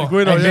 Guido?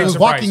 Guido. And He Yeah. was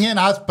surprise. walking in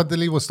as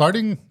Padeli was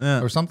starting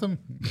Yeah. or something.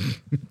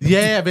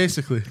 Yeah,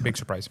 basically. Big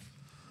surprise.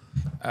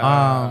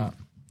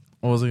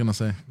 What was I gonna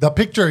say? The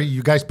picture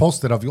you guys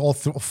posted of you all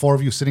four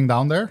of you sitting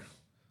down there.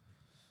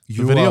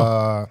 You,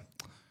 video?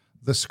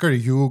 The security,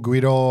 you,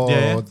 Guido,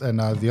 Yeah, and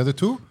the other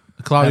two.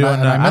 Claudio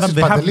and, I Adam. messaged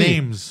They have Padeli.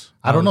 names.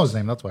 I don't know his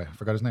name. That's why I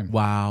forgot his name.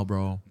 Wow,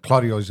 bro.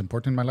 Claudio is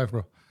important in my life,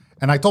 bro.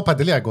 And I told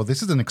Padeli, I go,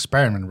 this is an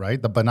experiment, right?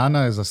 The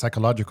banana is a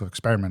psychological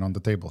experiment on the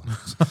table.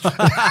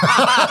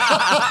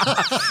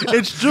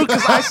 It's true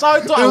because I saw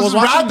it too. It was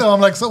watching. random.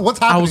 I'm like, so what's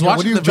happening? I was here? What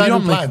watching are you the video. trying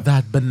I'm to like,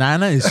 plan? that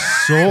banana is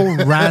so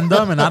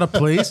random and out of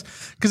place.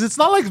 Because it's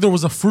not like there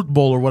was a fruit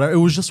bowl or whatever. It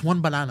was just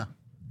one banana.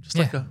 Just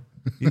like Yeah.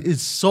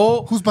 it's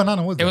so. Whose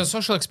banana was It it? was a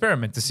social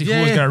experiment to see Yeah,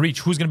 who was yeah. gonna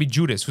reach, who's gonna be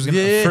Judas, who's gonna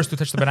be Yeah. first to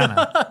touch the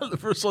banana. the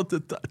first one to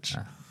touch.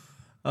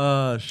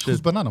 Shit.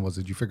 Whose banana was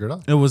it? You figured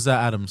out? It was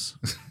Adams.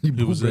 Who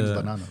He was, brings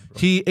banana, bro?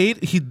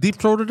 He deep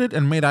throated it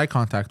and made eye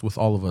contact with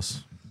all of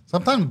us.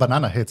 Sometimes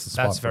banana hits the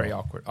spot. That's very bro.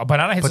 awkward. A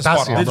banana hits the spot.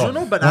 Potassium. Did bro. you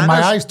know When my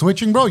bananas- eyes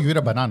twitching, bro, you eat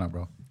a banana,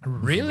 bro.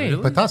 Really?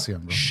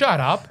 Potassium, bro. Shut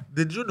up.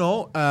 Did you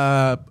know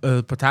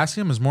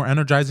potassium is more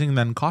energizing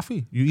than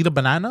coffee? You eat a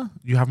banana,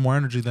 you have more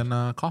energy than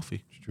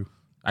coffee. It's true.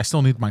 I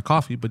still need my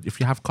coffee, but if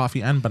you have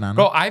coffee and banana,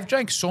 Bro, I've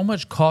drank so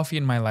much coffee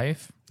in my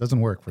life Doesn't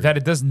work for you. that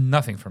it does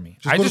nothing for me.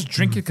 I go just to-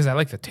 drink it because I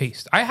like the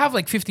taste. I have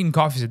like 15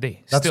 coffees a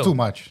day. That's still. too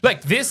much.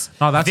 Like this.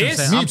 No, that's this,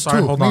 insane. I'm Needs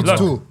sorry, two. hold on. Needs Look,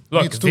 two.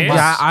 look, Needs two. this- much.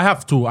 yeah, I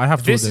have two. I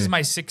have two. This a day. is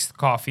my 6th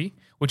coffee,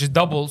 which is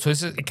double. So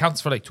it counts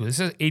for like 2. This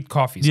is 8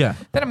 coffees. Yeah.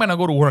 Then I'm gonna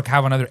go to work,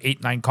 have another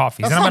 8, 9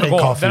 coffees. That's then I'm not gonna 8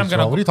 go. coffees, then I'm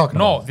gonna. bro. What are you talking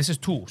no, about? this is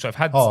 2. So I've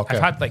had okay.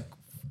 I've had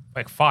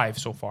like 5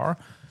 so far.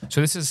 So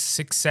this is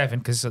 6, 7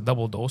 because it's a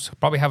double dose.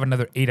 Probably have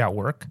another 8 at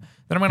work.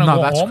 Then I'm gonna No,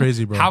 go that's home,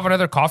 crazy, bro. have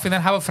another coffee,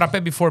 then have a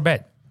frappe before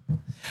bed.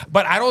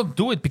 But I don't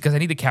do it because I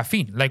need the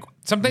caffeine. Like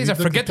some days I need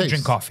the forget to taste.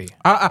 drink coffee.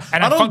 I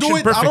And don't do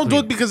function it. I don't do perfectly.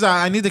 it because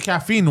I need the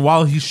caffeine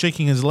while he's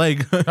shaking his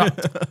leg.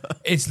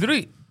 It's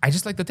literally I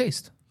just like the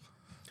taste.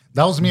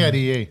 That was me at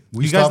EA. We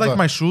You used to guys have like a-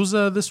 my shoes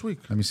this week?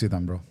 Let me see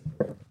them, bro.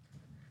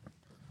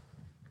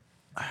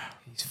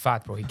 He's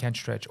fat, bro. He can't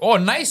stretch. Oh,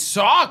 nice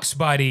socks,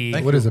 buddy.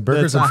 What is it?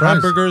 Burgers It's, and fries?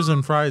 Hamburgers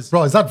and fries.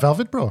 Bro, is that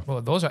velvet, bro?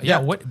 Bro, those are Yeah.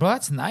 What, bro?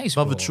 That's nice,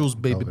 Velvet bro. shoes,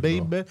 baby, Velvet, baby.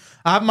 bro.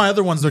 I have my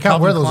other ones. They're You can't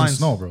Calvin wear those Klein's. in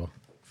snow, bro.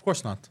 Of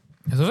course not.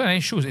 Those are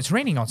nice shoes. It's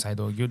raining outside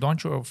though. You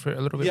don't you feel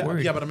a little bit Yeah,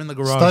 worried? yeah, but I'm in the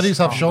garage. Studies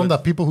have I'm shown good.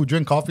 that people who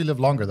drink coffee live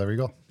longer. There we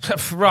go.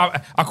 Bro,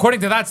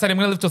 according to that study, I'm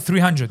gonna live till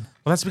 300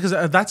 Well, that's because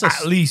that's a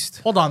at least.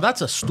 Hold on,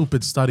 that's a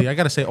stupid study. I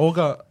gotta say,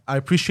 Olga, I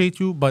appreciate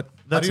you, but How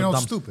that's do you a know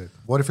dumb. it's stupid?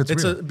 What if it's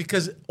It's real?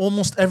 because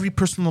almost every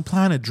person on the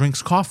planet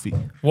drinks coffee.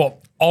 Well,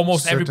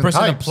 almost every Certain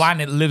person on the types.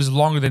 planet lives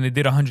longer than they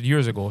did 100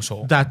 years ago.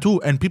 So That too,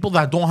 and people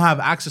that don't have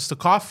access to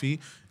coffee,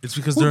 it's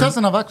because Who they're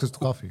doesn't have access to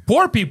coffee?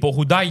 poor people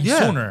who die Yeah.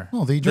 sooner.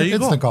 No, they There drink you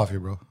go. instant coffee,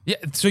 bro. Yeah.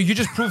 So you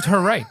just proved her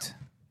right.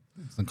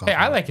 Instant coffee. Hey,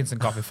 I like instant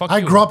coffee. Fuck I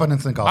you. grew up on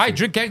instant coffee. I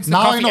drink instant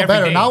now coffee I know every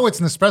better. day. Now it's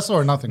Nespresso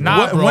or nothing.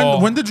 Nah. bro. bro.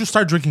 when did you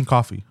start drinking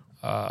coffee?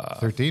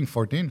 13,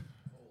 14.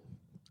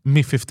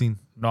 Me 15.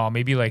 No,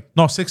 maybe like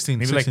No, 16.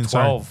 maybe 16, like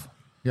sorry. 12.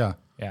 Yeah.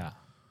 Yeah.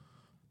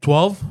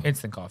 12?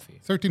 Instant coffee.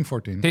 13,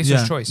 14.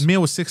 Taster's choice. Me, I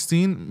was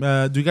 16.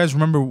 Do you guys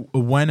remember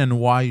when and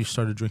why you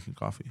started drinking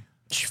coffee?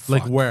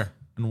 Like where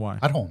and why?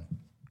 At home.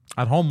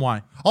 At home,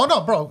 why? Oh,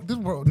 no, bro. This,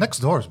 bro. Next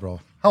doors, bro.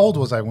 How old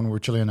was I when we were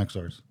chilling next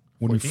doors?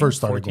 when we 14? first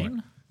started 14?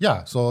 going.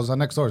 Yeah, so it was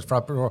next door. It's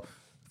frapper,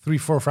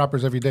 3-4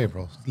 frappers every day,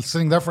 bro.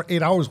 Sitting there for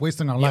 8 hours,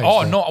 wasting our lives.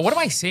 Oh bro. no! What am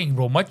I saying,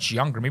 bro? Much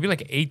younger, maybe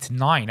like 8,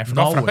 9. I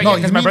forgot No frappe. way. No,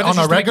 because you my mean brothers on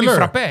a used to make me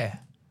regular? frappe.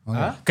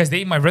 Because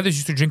my brothers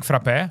used to drink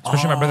frappe,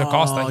 especially my brother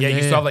Costa. Yeah, he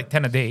used to yeah. have like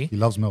 10 a day. He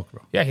loves milk,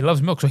 bro. Yeah, he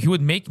loves milk, so he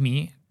would make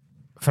me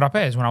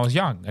frappes when I was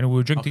young, and we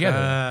would drink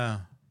together.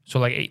 So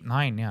like 8,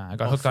 9. Yeah, I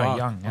got hooked on it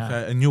young. Yeah.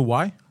 Okay, and you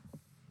why?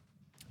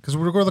 Because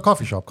we would go to the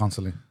coffee shop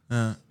constantly.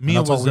 Mia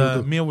that's all we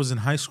would do. Mia was in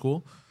high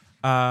school.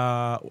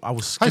 I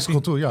was skipping, High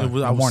school too, yeah, I in the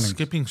was mornings.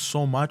 skipping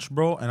so much,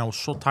 bro, and I was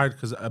so tired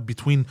because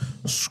between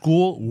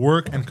school,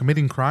 work, and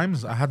committing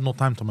crimes, I had no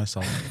time to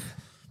myself.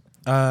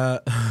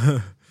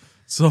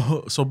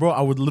 So, bro,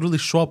 I would literally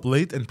show up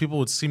late, and people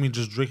would see me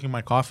just drinking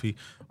my coffee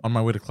on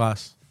my way to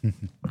class.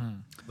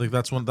 Like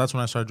that's when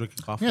I started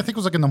drinking coffee. Yeah, I think it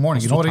was like in the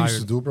morning. I'm You so know what I used to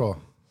tired. do, bro?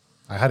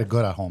 I had it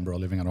good at home, bro,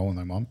 living at home with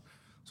my mom.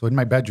 So in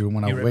my bedroom,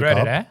 when I You would wake regret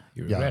up, it, eh?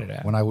 You regret it, eh?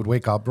 when I would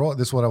wake up, bro,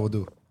 this is what I would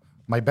do.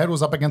 My bed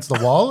was up against the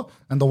wall,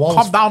 and the wall Calm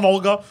was down,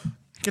 Olga.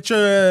 Get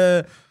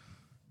your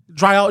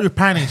dry out your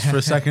panties for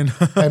a second.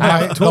 and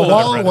my, two the older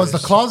wall was brothers. the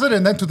closet,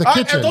 and then to the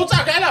kitchen. Don't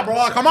talk like that, bro.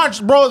 Come on,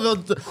 bro.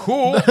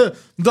 The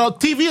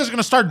TV is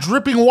gonna start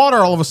dripping water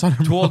all of a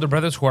sudden, Two older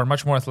brothers who are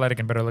much more athletic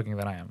and better looking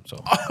than I am. So,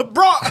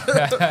 bro.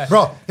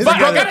 Bro, his but I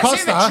brother gotta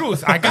say the Costa,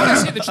 truth. I gotta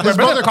say the truth. My his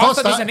brother brother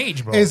Costa Costa doesn't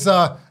age, bro. is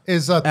a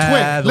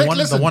twig. The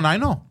Listen. one I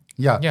know.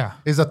 Yeah,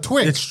 is a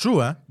twig. It's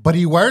true, eh? But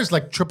he wears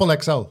like triple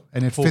XL,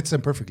 and it fits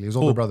him perfectly. His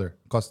older Who? brother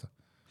Costa.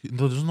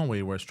 There's no way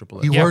he wears triple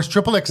X. He wears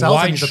triple XLs, and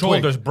Wide he's a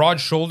shoulders, twig. broad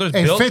shoulders,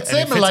 It built, fits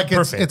and him like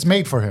perfect. it's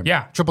made for him.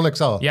 Yeah. Triple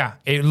XL. Yeah,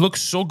 it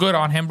looks so good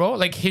on him, bro.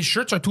 Like his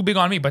shirts are too big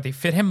on me, but they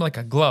fit him like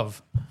a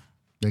glove.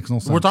 Makes no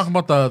sense. We're talking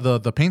about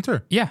the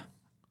painter. Yeah.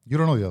 You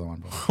don't know the other one,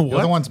 bro. The What?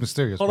 other one's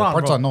mysterious. Hold bro. on,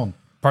 Parts bro. unknown.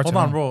 Parts Hold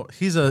of on, him. bro.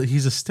 He's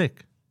a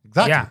stick.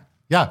 Exactly. Yeah.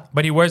 Yeah.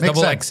 But he wears Makes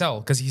double sense. XL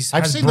because he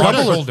I've has seen broad the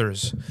others.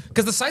 shoulders.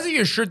 Because the size of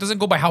your shirt doesn't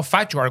go by how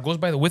fat you are; it goes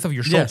by the width of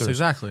your Yes, shoulders.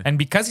 exactly. And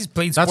because he's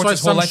played That's sports why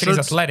his whole some life and he's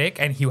shirts- athletic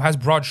and he has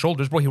broad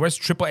shoulders, bro. He wears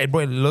triple A, bro.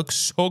 It looks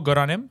so good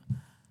on him.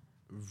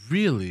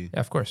 Really?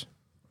 Yeah, of course.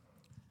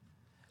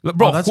 Look,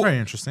 bro, That's very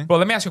interesting. Bro,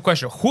 let me ask you a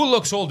question: who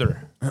looks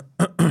older?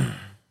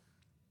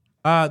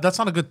 That's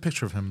not a good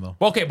picture of him, though.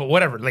 Well, okay, but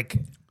whatever. Like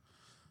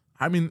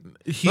I mean,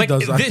 he like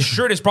does. this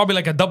shirt is probably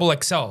like a double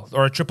XL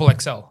or a triple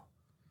XL.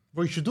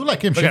 Bro, you should do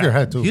like him. Shave at your him.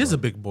 head too. He bro. is a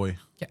big boy.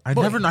 Yeah, I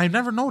bro,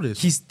 never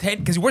noticed. He's 10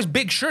 because he wears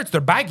big shirts.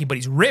 They're baggy, but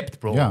he's ripped,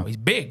 bro. Yeah. He's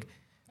big,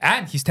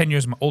 and he's 10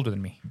 years older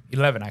than me.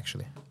 11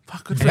 actually.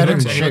 Fuck, good He for Better him.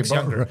 looks- in he shape, looks bro.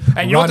 younger.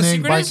 And you know what the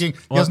Running, secret is?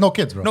 biking. He has no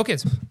kids, bro. No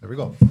kids. There we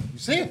go. You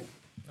see?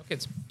 No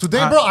kids.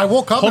 Today, bro, I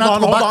woke up Hold and I had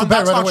on, to go hold back on. to bed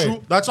That's right not away.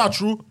 true. That's not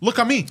true. Look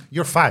at me.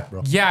 You're fat,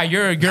 bro. Yeah,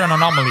 you're an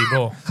anomaly,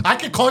 bro. I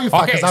can call you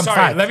fat Okay, because I'm sorry.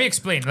 fat. Let me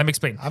explain.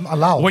 I'm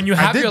allowed. When you I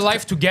have did- your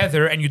life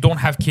together and you don't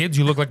have kids,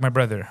 you look like my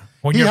brother.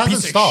 When He you're a hasn't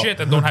piece of stopped. shit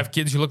and don't have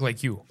kids, you look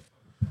like you.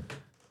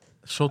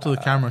 Show to the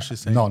camera. She's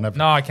saying. No, never.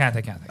 No, I can't.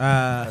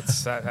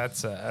 That's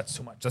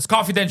too much. That's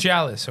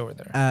confidentialis over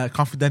there.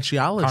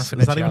 Confidentialis.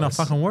 Is that even a Confidentialis.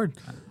 fucking word?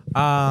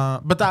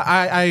 But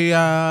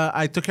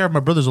I took care of my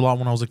brothers a lot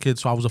when I was a kid,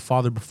 so I was a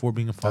father before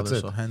being a father. That's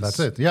it. So hence, That's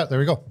it. Yeah, there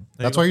we go.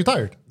 That's go. why you're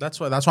tired. That's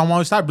why I'm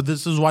always tired. But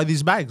this is why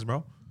these bags,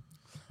 bro.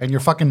 And your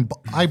fucking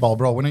eyeball,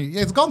 bro.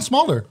 It's gone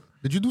smaller.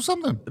 Did you do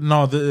something?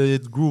 No,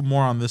 it grew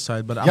more on this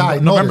side. But Yeah, I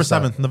November noticed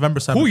that. 7th. November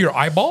 7th. Who, your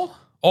eyeball?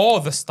 Oh,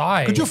 the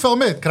sty. Could you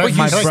film it? Can Wait,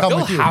 I you come still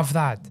with you? have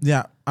that?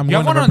 Yeah, I'm You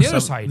have going one on November the other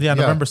 7th. side. Yeah, Yeah.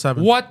 November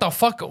 7th. What the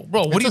fuck,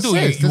 bro? What do you It's do? a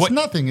cyst. You, It's what,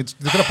 nothing.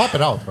 They're gonna pop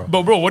it out,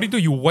 bro. bro, what do you do?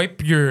 You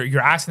wipe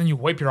your ass and then you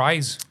wipe your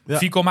eyes. Yeah.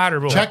 Fecal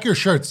matter, bro. Check your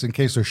shirts in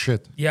case there's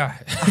shit. Yeah.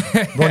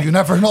 Bro, you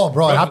never know,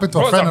 bro. It happened to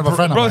a Bro, friend there's of a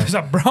friend of Bro, mine. there's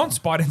a brown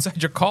spot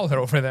inside your collar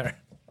over there.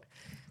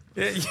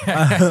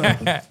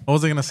 Yeah. What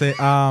was I gonna say?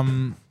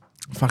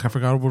 Fuck, I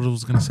forgot what I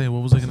was gonna say.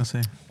 What was I gonna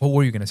say? What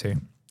were you gonna say?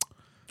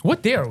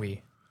 What day are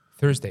we?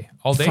 Thursday.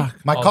 All day?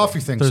 Fuck. My All coffee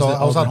day. thing. Thursday, So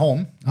I was all at day.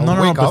 home. I No, would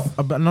no, wake no,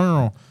 up.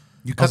 no.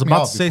 You I was cut me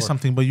about off to say before.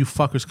 something, but you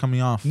fuckers cut me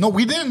off. No,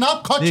 we did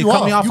not cut Yeah, you you off.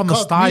 cut me off You on the cut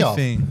me sty off.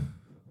 thing.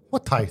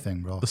 What tie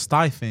thing, bro? The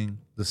sty thing.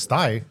 The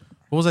sty.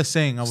 What was I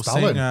saying? I was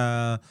Stalin.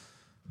 saying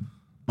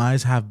my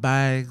eyes have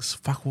bags.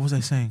 Fuck, what was I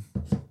saying?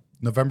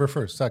 November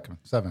 1st, 2nd,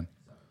 7. And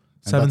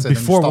 7 that's it. Then you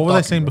before. stop What was I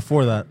talking, saying bro.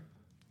 before that?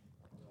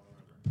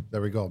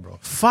 There we go, bro.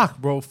 Fuck,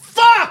 bro.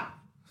 Fuck!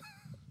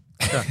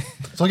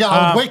 So yeah,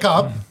 I would wake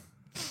up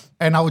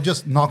and I would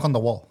just knock on the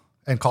wall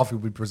and coffee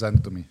would be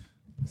presented to me.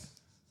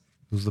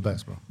 It was the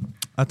best, bro.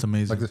 That's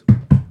amazing. Like this.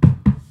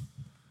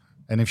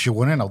 And if she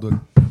wouldn't, I'll do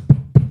it.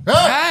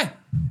 Hey!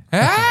 Hey!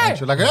 Hey!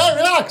 She's like, hey,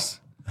 relax.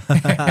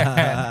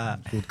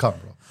 She would come,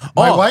 bro.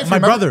 My remember-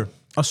 brother.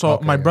 So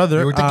Okay, my yeah. brother.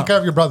 You were taking care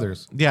of your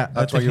brothers. yeah,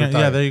 That's why taking you were care-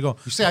 yeah, tired. there you go.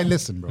 You say I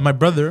listen, bro. My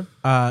brother,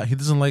 he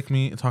doesn't like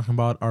me talking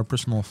about our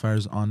personal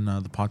affairs on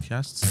the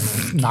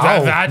podcasts.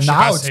 now that ship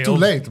now has it's too sailed.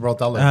 late, bro.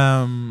 Tell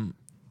him.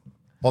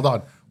 Hold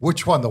on.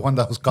 Which one? The one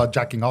that was caught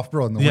jacking off,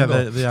 bro, in the Yeah,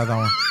 window? that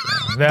one.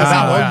 Does he know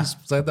Yeah. you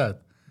said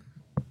that?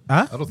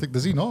 Huh? I don't think,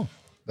 does he know?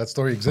 That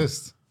story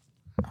exists.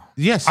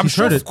 Yes, I'm he's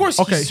sure, heard of it. course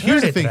Okay, he's here's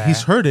heard the it, thing. man.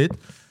 He's heard it.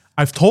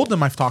 I've told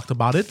him I've talked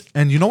about it,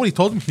 and you know what he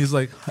told me? He's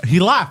like,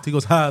 he laughed. He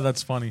goes, "Ha,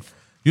 that's funny.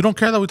 You don't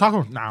care that we talk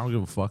about?" Nah, I don't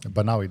give a fuck.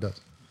 But now he does.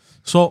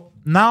 So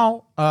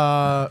now,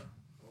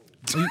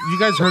 you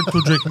guys heard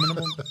 2 drink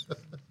minimum.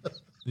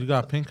 You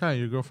got pink eye.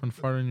 Your girlfriend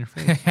farted in your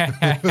face. Yeah,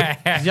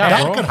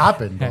 That bro. could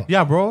happen, bro.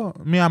 Yeah, bro.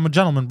 Me, I'm a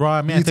gentleman, bro.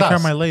 I mean, I take care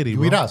of my lady, You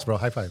bro. eat ass, bro.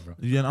 High five, bro.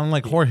 Yeah,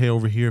 unlike Jorge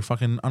over here,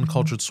 fucking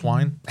uncultured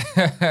swine.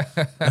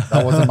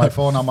 That wasn't my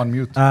phone. I'm on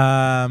mute.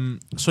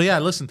 So yeah,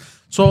 listen.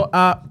 So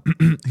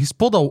he's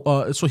pulled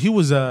a. So he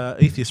was a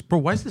atheist, bro.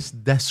 Why is this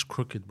desk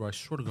crooked, bro? I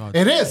swear to God.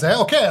 It is, eh?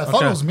 Okay, I thought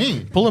Okay. it was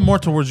me. Pull it more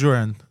towards your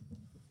end.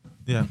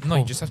 Yeah. No,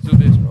 you just have to do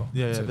this, bro.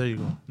 Yeah, That's yeah. it. There you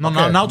go. No,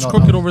 Okay, now it's no,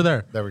 crooked no. over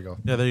there. There we go.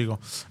 Yeah, there you go.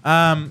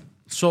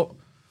 So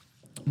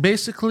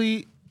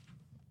basically,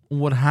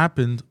 what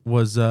happened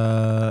was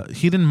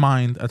he didn't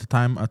mind at the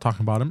time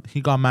talking about him. He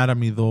got mad at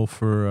me though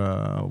for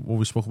what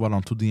we spoke about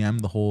on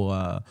 2DM, the whole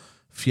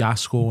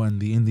fiasco and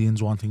the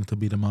Indians wanting to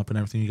beat him up and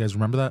everything. You guys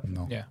remember that?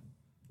 No. Yeah.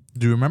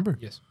 Do you remember?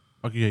 Yes.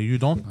 Okay, yeah, you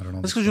don't. I don't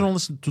know That's this because you don't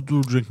listen to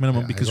Do Drink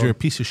Minimum Yeah, I because don't. you're a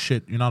piece of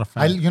shit. You're not a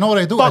fan. You know what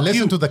I do? I Fuck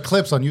listen you. to the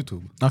clips on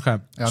YouTube. Okay.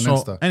 On So,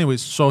 Insta.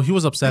 anyways, so he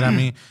was upset at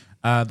me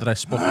that I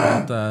spoke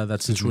about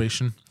that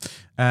situation.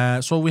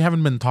 So we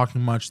haven't been talking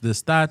much.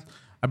 This, that.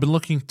 I've been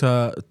looking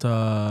to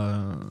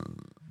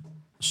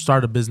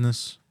start a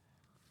business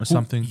or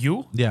something.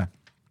 You? Yeah.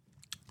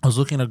 I was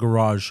looking at a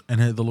garage,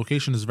 and the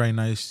location is very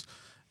nice,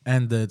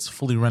 and it's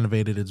fully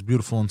renovated. It's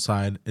beautiful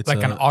inside. It's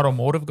Like an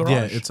automotive garage?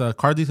 yeah, it's a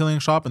car detailing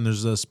shop, and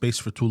there's a space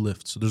for 2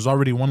 lifts. So there's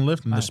already 1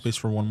 lift, and there's space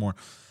for 1 more.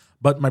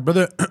 But my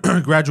brother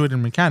graduated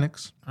in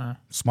mechanics.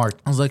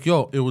 Smart. I was like,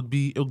 yo, it would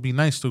be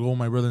nice to go with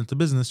my brother into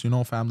business,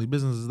 family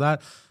business is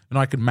that.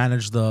 I could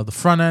manage the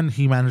front end,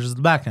 he manages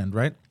the back end,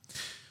 right?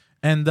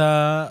 And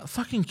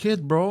fucking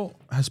kid, bro,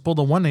 has pulled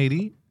a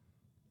 180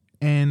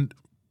 and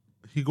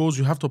he goes,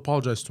 you have to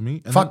apologize to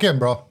me. And Fuck then him,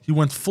 bro. he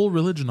went full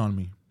religion on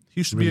me.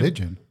 He used to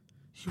Religion.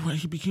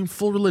 he became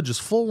full religious,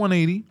 full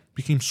 180,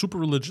 became super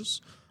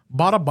religious,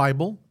 bought a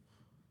Bible,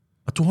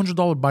 a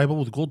 $200 Bible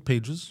with gold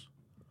pages,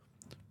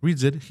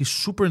 reads it. He's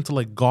super into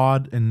like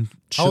God and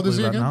shit How old is like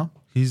he that again? now.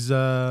 He's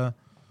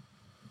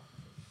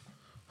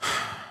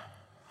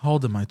how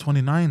old am I?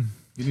 29.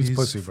 He needs He's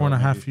pussy, bro,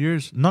 4.5 maybe.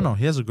 years. No,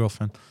 he has a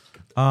girlfriend.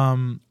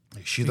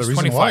 Is she the He's reason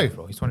 25, why?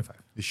 bro. He's 25.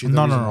 Is she the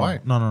No, reason why?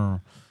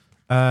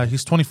 no.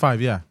 He's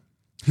 25. Yeah,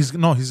 he's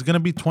gonna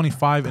be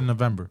 25 in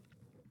November.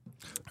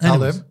 Tell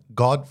Anyways. him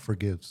God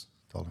forgives.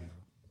 Tell him.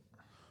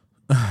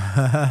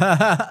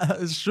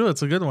 It's true.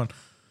 It's a good one.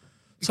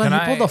 So Can he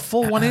pulled I- a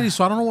full 180.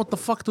 So I don't know what the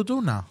fuck to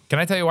do now. Can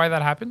I tell you why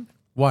that happened?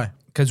 Why?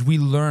 Because we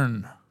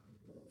learn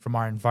from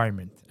our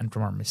environment and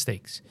from our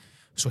mistakes.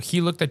 So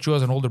he looked at you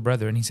as an older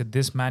brother and he said,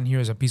 this man here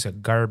is a piece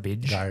of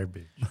garbage.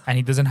 Garbage. And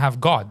he doesn't have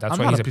God. That's I'm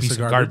why not he's a a piece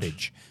of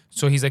garbage.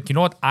 So he's like, you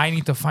know what? I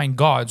need to find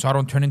God so I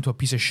don't turn into a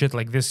piece of shit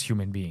like this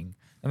human being.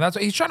 And that's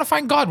why he's trying to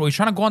find God, bro. He's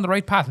trying to go on the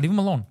right path. Leave him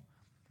alone.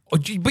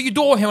 But you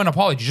do owe him an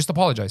apology. Just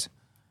apologize.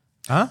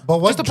 Huh? But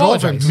what Just drove him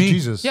apologize. to Me?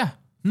 Jesus? Yeah.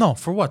 No,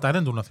 for what? I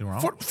didn't do nothing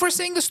wrong. For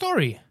saying the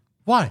story.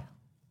 Why?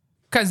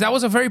 Because that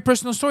was a very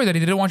personal story that he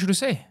didn't want you to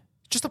say.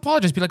 Just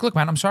apologize. Be like, look,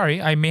 man, I'm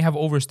sorry. I may have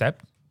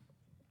overstepped.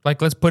 Like,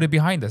 let's put it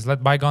behind us.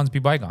 Let bygones be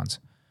bygones.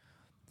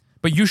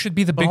 But you should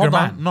be the But bigger hold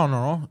on. man.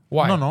 No.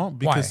 Why? No,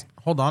 because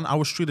Why? hold on, I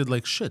was treated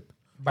like shit.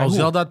 By I was who?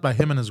 yelled at by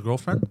him and his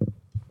girlfriend.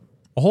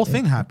 A whole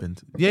thing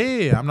happened.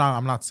 Yeah.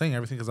 I'm not saying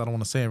everything because I don't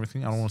want to say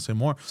everything. I don't want to say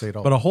more. Say it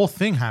all. But a whole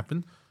thing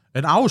happened,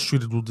 and I was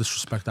treated with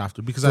disrespect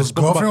after because I His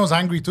spoke girlfriend about. was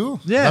angry too?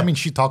 Yeah. That means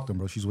she talked to him,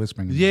 bro. She's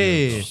whispering. in his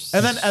ear. Yeah.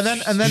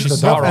 And then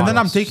She's the devil.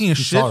 I'm taking a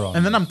She shit, saw it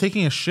and then on I'm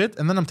taking a shit,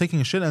 and then I'm taking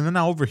a shit, and then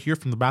I overhear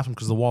from the bathroom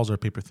because the walls are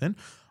paper thin.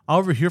 I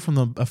overhear from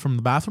the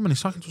bathroom, and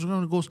he's talking to his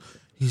girlfriend and goes,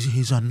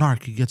 "He's a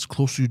narc. He gets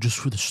close to you just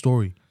for the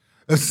story."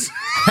 He's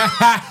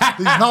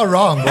not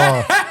wrong,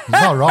 bro. He's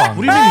not wrong. What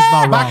do you mean he's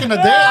not wrong? Back in the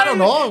day, I don't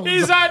know.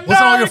 He's a Wasn't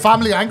all your narc.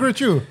 family angry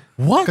at you?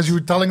 What? Because you were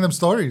telling them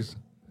stories.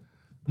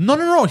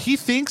 No. He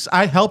thinks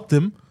I helped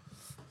him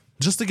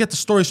just to get the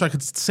story so I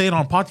could say it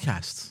on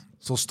podcasts.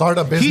 So start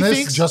a He business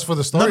thinks just for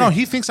the story. No.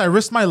 He thinks I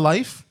risked my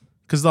life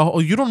because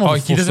you don't know. Oh, the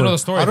he full doesn't know the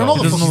story. I don't though.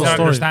 know He the doesn't full know the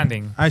story.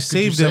 understanding. I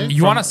saved say? him.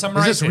 You want to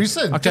summarize Is this it?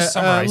 recent? Okay, Just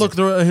summarize look, it.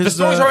 The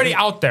story's already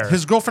out there.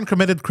 His girlfriend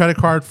committed credit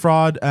card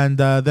fraud, and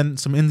then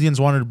some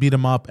Indians wanted to beat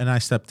him up, and I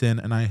stepped in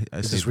and I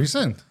Is saved this him.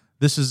 recent?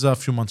 This is a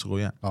few months ago,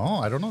 yeah. Oh,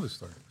 I don't know this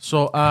story.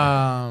 So,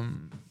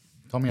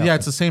 Tell me. yeah, after.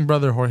 it's the same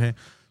brother, Jorge.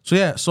 So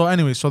yeah, so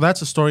anyway, so that's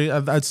the story.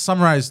 It's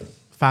summarized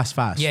fast,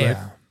 Yeah, right?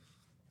 yeah.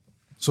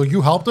 So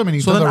you helped him and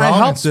he So turned then I around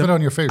and helped spit him.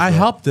 on your face. I bro.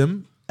 helped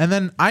him, and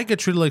then I get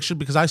treated like shit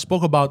because I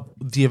spoke about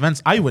the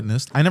events I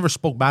witnessed. I never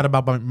spoke bad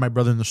about my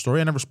brother in the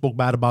story. I never spoke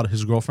bad about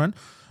his girlfriend.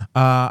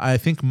 I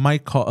think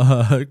Mike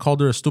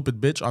called her a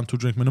stupid bitch on 2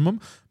 Drink Minimum,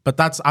 but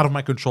that's out of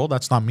my control.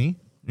 That's not me,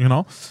 you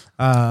know.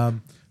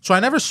 So I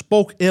never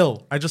spoke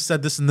ill. I just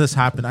said this and this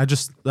happened. I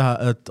just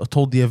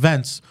told the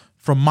events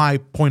from my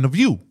point of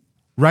view,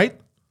 right?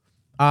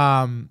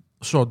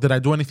 So did I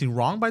do anything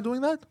wrong by doing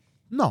that?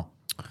 No.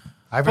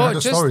 I haven't Bro, heard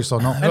the just- story, so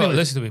no. Bro,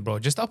 listen to me, bro.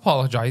 Just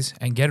apologize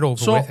and get it over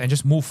So- with and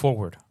just move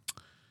forward.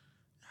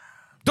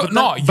 But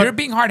No, then- you're but-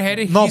 being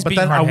hard-headed. No, He's but being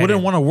then I hard-headed.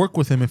 wouldn't want to work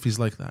with him if he's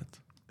like that.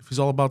 If he's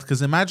all about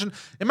because imagine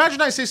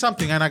I say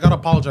something and I gotta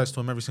apologize to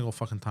him every single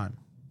fucking time.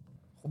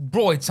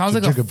 Bro, it sounds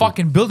like a Jigaboo.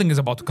 fucking building is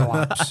about to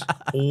collapse.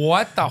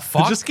 What the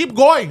fuck? Just keep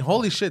going.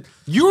 Holy shit.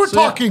 You were So,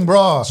 yeah. talking,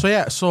 bro. So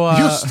yeah, so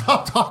You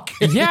stop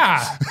talking.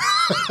 yeah.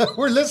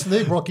 We're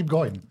listening, bro. Keep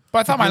going. But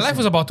I thought my life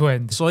was about to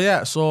end. so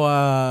yeah, so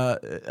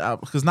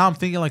because now I'm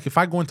thinking like if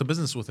I go into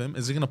business with him,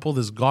 is he gonna pull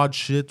this God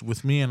shit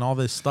with me and all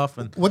this stuff?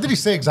 And What did he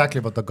say exactly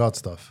about the God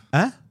stuff?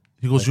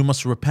 he goes, you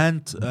must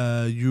repent.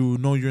 You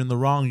know you're in the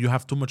wrong. You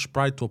have too much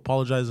pride to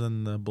apologize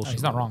and bullshit.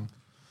 He's not wrong.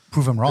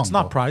 Prove him wrong. It's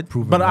not bro. pride,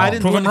 Prove him but I wrong.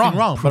 didn't Prove do him anything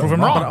wrong. wrong. Prove But, him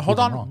but wrong. hold Prove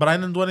him on, wrong. but I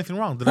didn't do anything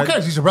wrong. Did Who I?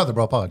 cares? He's your brother,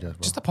 bro. Apologize,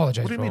 bro. Just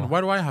apologize. What do you mean? Why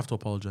do I have to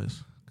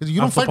apologize? Because you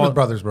don't fight with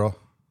brothers, bro.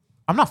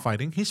 I'm not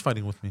fighting. He's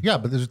fighting with me. Yeah,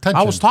 but there's tension.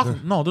 I was talking.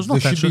 No, there's no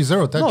there tension. should be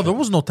zero tension. No, there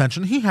was no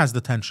tension. He has the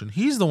tension.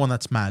 He's the one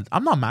that's mad.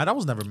 I'm not mad. I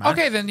was never mad.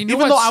 Okay, then you know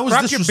Even what? though I was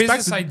Scrap your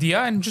business disrespected.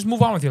 idea and just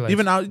move on with your life.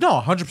 Even I, no,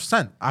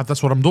 100%.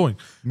 That's what I'm doing.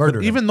 Murder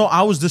But him. even though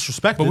I was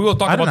disrespected, but we will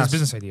talk I about didn't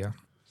this ask- business idea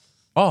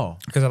Oh,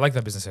 because I like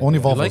that business idea. Only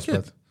you Volvo like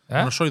split. it? I'm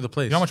gonna show you the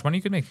place. You know how much money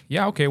you could make?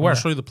 Yeah, okay. Where?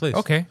 show you the place.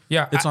 Okay,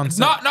 yeah. It's on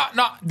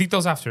No,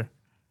 details after.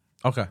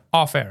 Okay.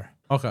 Off air.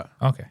 Okay.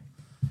 Okay.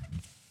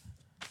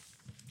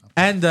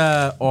 And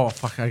oh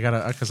fuck, I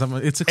gotta because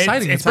it's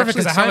exciting. It's perfect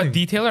actually because I have a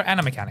exciting. detailer and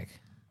a mechanic.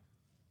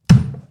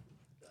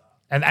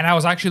 And I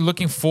was actually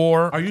looking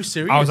for. Are you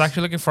serious? I was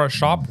actually looking for a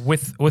shop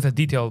with a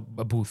detail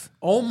booth.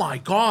 Oh my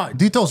god.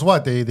 Details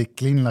what? They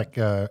clean like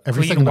everything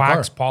Clean, in the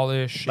wax, car.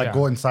 polish. Like yeah.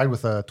 go inside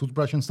with a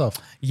toothbrush and stuff.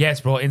 Yes,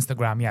 bro.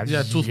 Instagram. Yeah.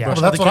 Yeah, toothbrush. Well,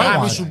 that's They what I can't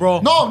want. issue,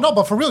 bro. No,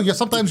 but for real,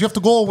 sometimes you have to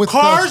go with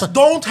Cars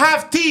don't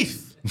have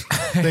teeth.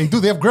 They do.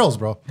 They have grills,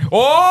 bro.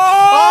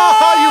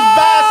 Oh,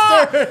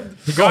 you bastard!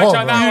 He got on, you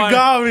on bro. that You one.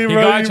 got me, He bro,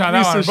 got you you on that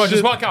piece one. of Bro, just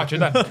shit. walk out. You're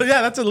done.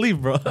 Yeah, that's a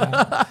leave, bro.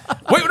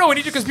 Wait, no, we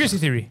need your conspiracy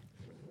theory.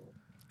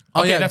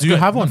 Oh yeah, that's do you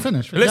good. have one?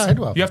 Finish. Listen, Yeah, I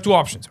do have. you have two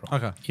options, bro.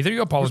 Okay. Either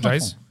you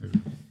apologize,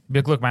 be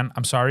like, look, man,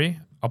 I'm sorry.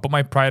 I'll put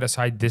my pride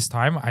aside this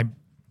time.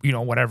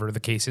 Whatever the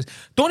case is.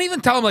 Don't even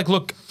tell him, like,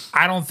 look,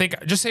 I don't think,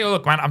 just say, oh,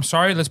 look, man, I'm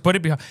sorry. Let's put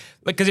it behind.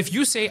 Like, because if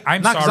you say,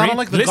 I'm Nah, 'cause I sorry. don't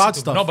like the listen God to-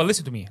 stuff. No, but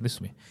listen to me.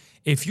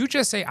 If you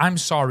just say, I'm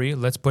sorry,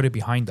 let's put it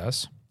behind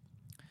us,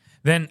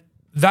 then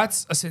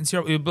that's a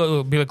sincere,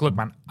 it'll be like, look,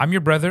 man, I'm your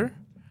brother.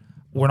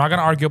 We're not going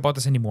to argue about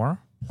this anymore.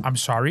 I'm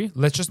sorry.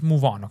 Let's just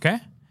move on, okay?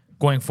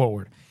 Going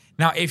forward.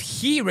 Now, if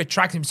he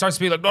retracts him, starts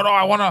to be like, no,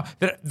 I want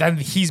to, then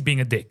he's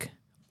being a dick.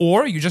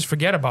 Or you just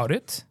forget about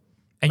it.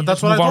 And you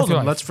That's just what I move on told with your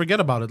him. life. Let's forget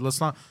about it. Let's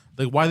not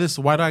like why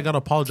do I gotta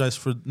apologize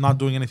for not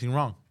doing anything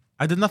wrong?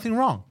 I did nothing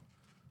wrong.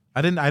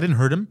 I didn't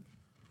hurt him.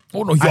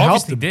 Oh, no, you I helped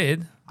obviously him.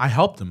 did. I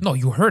helped him. No,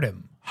 you hurt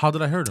him How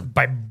did I hurt him?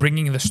 by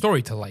bringing the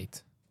story to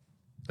light.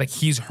 Like,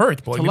 he's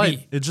hurt, boy. To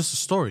light. It's just a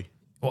story.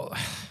 Well,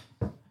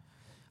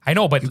 I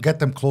know, but You get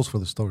them close for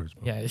the stories,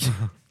 bro. yeah,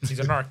 he's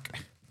a narc.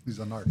 He's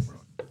an art, bro.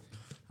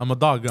 I'm a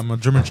dog. I'm a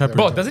German Shepherd.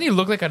 Bro, doesn't he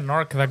look like a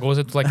narc that goes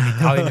into like an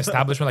Italian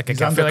establishment, like a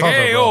cafe, like, undercover,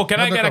 hey, bro. oh, can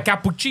I get a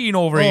Undercover. cappuccino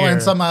over Oh, here?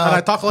 and some. and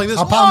I talk like this.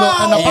 A pound of,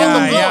 and a pound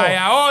yeah, of blow.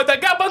 yeah. Oh, the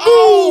gabagoo.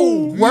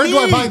 Oh, Where do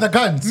I me. buy the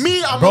guns?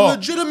 Me, I'm Bro. a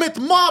legitimate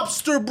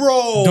mobster,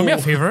 bro. Do me a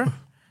favor.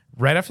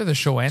 Right after the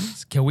show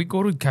ends, can we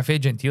go to Cafe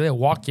Gentile,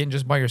 walk in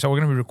just by yourself? We're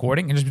gonna be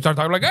recording and just start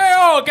talking like, hey,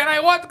 oh, can I?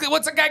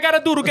 What's the guy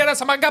gotta do to get us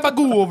some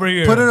gabagoo over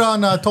here? Put it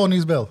on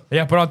Tony's bill.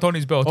 Yeah, put on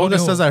Tony's bill. Olga Tony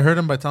says I heard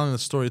him by telling the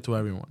story to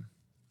everyone.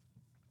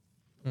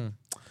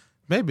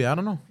 Maybe, I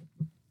don't know.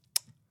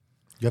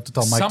 You have to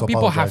tell Mike some to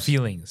people apologize. have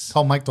feelings.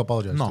 Tell Mike to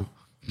apologize. No.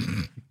 too.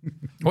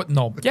 What?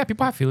 No. Yeah,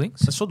 people have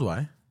feelings. So do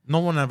I. No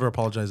one ever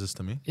apologizes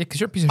to me. Yeah,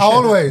 because you're a piece of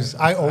shit.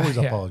 I always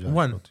Yeah. apologize.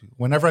 When?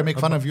 Whenever I make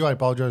fun of you, I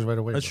apologize right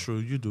away. That's bro.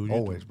 true. You do. You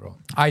Always, do. bro.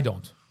 I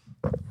don't.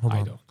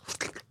 I don't.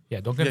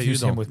 Yeah, don't you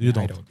confuse him don't. with You me.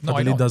 don't. I don't. No,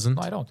 I Adeli don't. doesn't.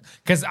 No, I don't.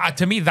 Because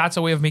to me, that's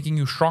a way of making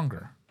you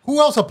stronger. Who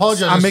else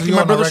apologizes I'm to making you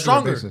my on a brother regular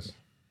stronger. basis?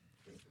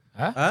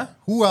 Huh?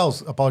 Who else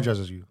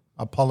apologizes you?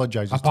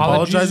 Apologizes to you.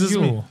 Apologizes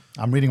you. me.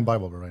 I'm reading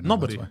Bible right now.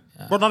 Nobody. that's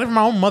why. Bro, not even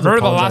my own mother.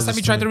 Remember the last apologizes time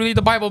you to tried me. to read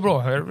the Bible, bro?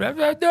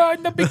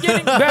 In the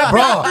beginning,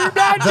 Bro,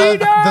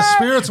 the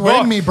spirits were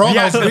in me, bro. and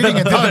I was reading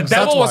in the tongues.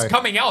 devil that's was why.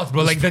 coming out,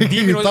 bro. Like the Speaking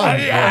demon in was.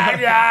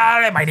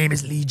 tongues, My name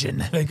is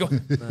Legion. Like,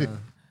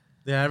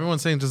 Yeah,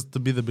 everyone's saying just to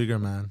be the bigger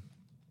man.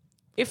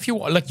 if you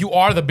you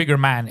are the bigger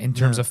man in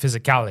terms of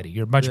physicality,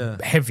 you're much Yeah.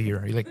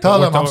 heavier. You're like,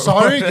 Tell him, I'm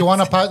sorry. You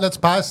want to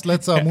pass?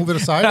 Let's move it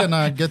aside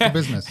and get to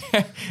business.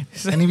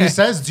 And if he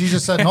says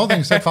Jesus said no, then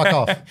you said fuck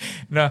off.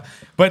 No,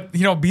 but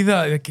be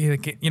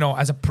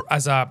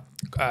as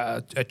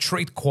a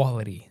trait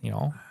quality.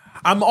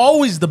 I'm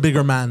always the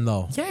bigger man,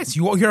 though. Yes,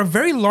 you're a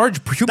very large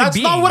human That's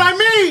being. not what I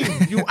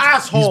mean, you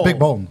asshole. He's big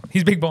bone.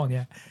 He's big bone,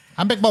 yeah.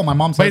 I'm big bone. My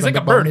mom But says he's I'm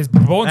like a big bone. bird. His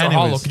bones are Anyways.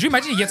 hollow. Could you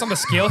imagine he gets on the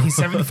scale? He's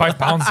 75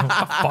 pounds. What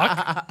the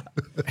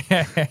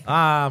fuck?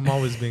 I'm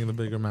always being the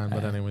bigger man,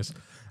 but anyways.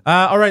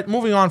 All right,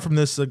 moving on from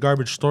this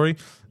garbage story.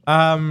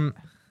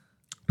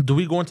 Do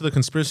we go into the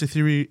conspiracy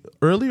theory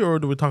early or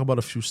do we talk about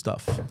a few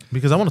stuff?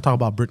 Because I want to talk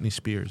about Britney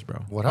Spears, bro.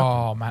 What happened?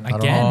 Oh, man. don't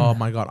Again. Oh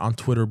my God, on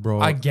Twitter,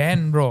 bro.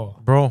 Again, bro.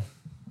 Bro,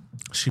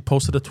 she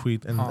posted a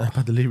tweet and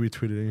Padeli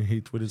retweeted it and he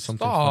tweeted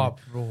something Stop,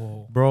 funny.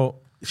 bro. Bro,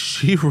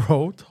 she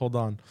wrote, hold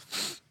on.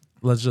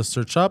 Let's just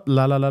search up.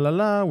 La la la la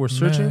la. We're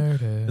searching.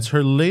 Murder. It's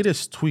her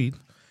latest tweet.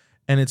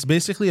 and it's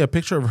basically a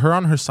picture of her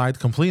on her side,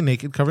 completely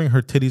naked, covering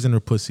her titties and her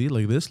pussy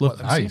like this.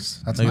 Look,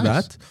 Nice. That's like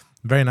nice. that.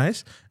 Very nice.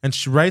 And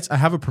she writes, "I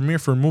have a premiere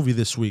for a movie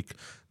this week.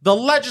 The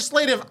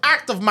legislative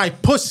act of my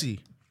pussy."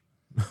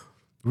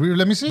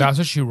 Let me see. That's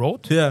what she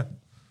wrote. Yeah.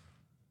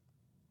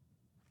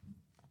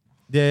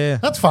 Yeah.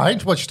 That's fine.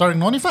 What, she's starting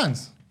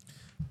OnlyFans?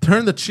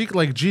 Turn the cheek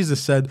like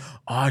Jesus said.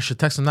 Oh, I should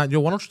text him that. Yo,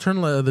 why don't you turn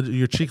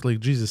your cheek like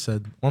Jesus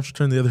said? Why don't you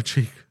turn the other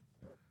cheek?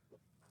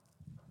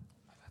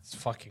 It's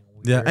fucking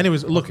weird. Yeah.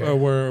 Anyways, look,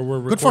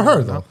 we're Good for her,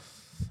 recording though. now.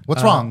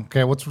 What's wrong?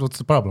 Okay, what's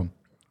the problem?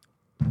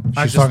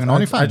 I She's just- starting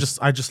OnlyFans.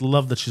 I just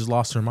love that she's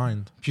lost her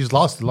mind. She's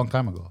lost a long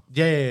time ago.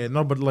 Yeah.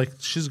 No, but like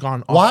she's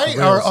gone. Off Why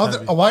the are rails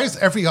heavy. why is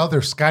every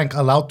other skank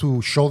allowed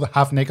to show the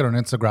half naked on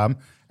Instagram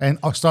and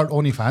start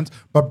OnlyFans,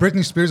 but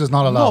Britney Spears is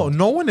not No, allowed?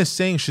 no one is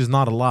saying she's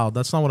not allowed.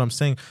 That's not what I'm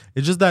saying.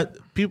 It's just that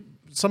people,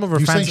 some of her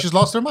You fans. saying she's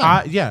lost her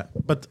mind? Yeah,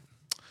 but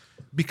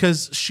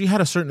because she had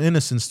a certain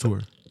innocence to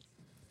her.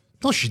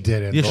 No, she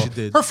didn't. Yes, bro. she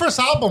did. Her first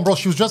album, bro,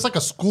 she was just like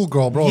a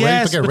schoolgirl, bro, ready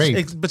Yes, to get but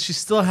raped. but she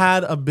still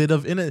had a bit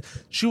of in it.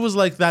 She was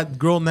like that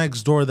girl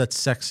next door that's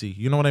sexy.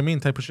 You know what I mean?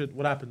 Type of shit.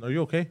 What happened? Are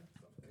you okay?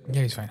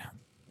 Yeah, he's fine.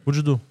 What'd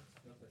you do?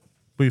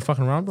 Were you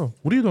fucking around, bro?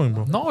 What are you doing,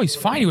 bro? No, he's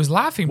fine. He was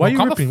laughing, bro. Why are you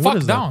Calm ripping? the What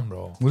fuck is that? down,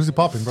 bro. What is he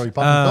popping, bro? You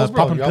popping pills, bro?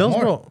 Popping You have pills,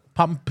 more? bro.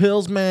 Popping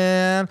pills,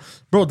 man.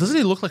 Bro, doesn't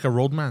he look like a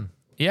road man?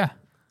 Yeah.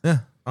 Yeah.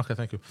 Okay,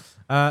 thank you.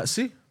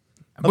 See?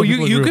 But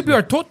you could be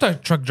our tow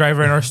truck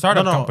driver in our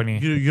startup company.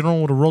 You don't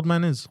know what a road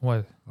man is?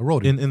 What? A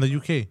roadie. In the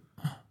UK.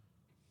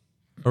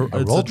 It's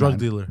a road drug man?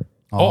 dealer.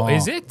 Oh,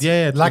 is it?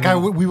 Yeah, it's Like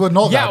we would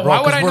know Yeah, that, bro. why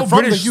would 'cause I we're know from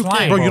British the UK,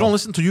 slang? Bro, bro. you don't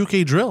listen to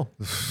UK drill.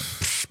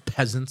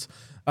 Peasants.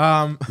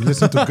 You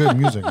listen to good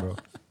music, bro.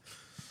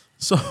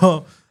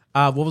 So,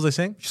 what was I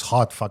saying? She's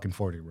hot fucking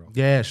 40, bro.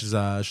 Yeah, she's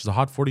a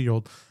hot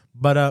 40-year-old.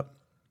 But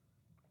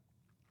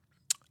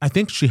I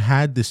think she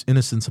had this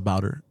innocence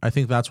about her. I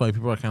think that's why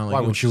people are kind of like, Why,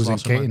 yo, when she was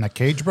lost her mind. in a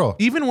cage, bro?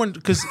 Even when,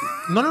 because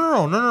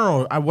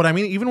no. What I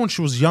mean, even when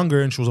she was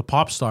younger and she was a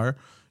pop star,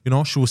 you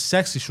know, she was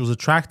sexy, she was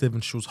attractive,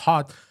 and she was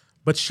hot,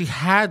 but she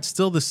had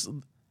still this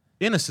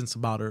innocence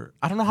about her.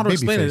 I don't know how to Baby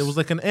explain it. face. It was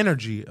like an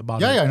energy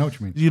about her. Yeah, I know what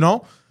you mean. You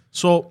know,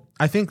 so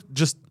I think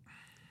just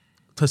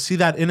to see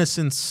that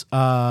innocence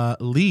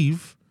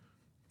leave,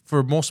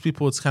 for most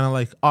people, it's kind of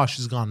like, oh,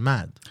 she's gone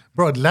mad.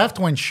 Bro, it left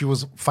when she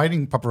was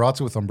fighting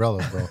paparazzi with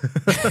umbrellas, bro.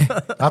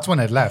 That's when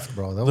it left,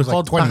 bro. That was like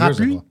called 20 years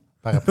parapluie?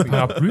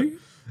 ago.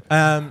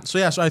 Parapluie.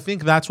 So I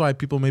think that's why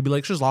people may be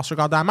like, she's lost her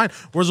goddamn mind.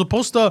 Whereas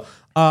opposed to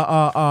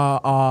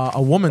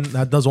a woman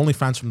that does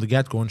OnlyFans from the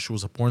get go, and she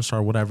was a porn star,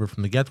 or whatever,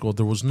 from the get go,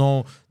 there was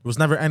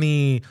never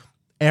any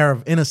air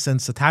of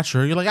innocence attached to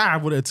her. You're like,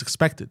 it's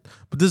expected,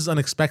 but this is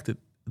unexpected.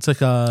 It's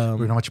like You know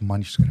how much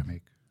money she's gonna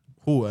make?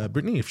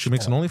 Britney, if she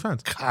makes an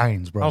OnlyFans.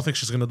 Kinds, I bro. don't think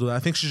she's gonna do that. I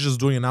think she's just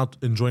doing it out,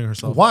 enjoying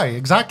herself. Why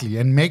exactly?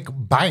 And make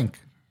bank.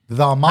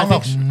 The amount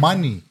think of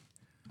money,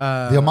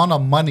 the amount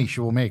of money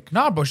she will make.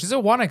 No, bro, she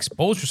doesn't want to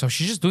expose herself.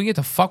 She's just doing it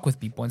to fuck with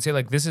people and say,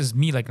 like, this is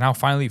me, like, now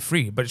finally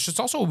free. But it's just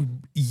also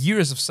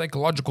years of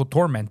psychological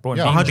torment, bro. And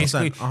Yeah, being 100%,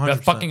 basically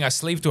 100%. fucking a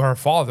slave to her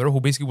father, who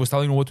basically was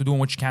telling her what to do and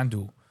what she can't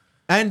do.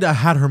 And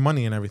had her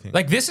money and everything.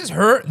 Like, this is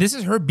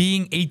her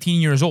being 18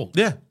 years old.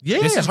 Yeah.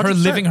 This is her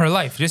 100%. living her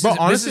life. This Bro, is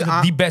honestly,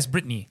 the best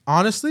Britney.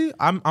 Honestly,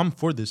 I'm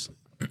for this.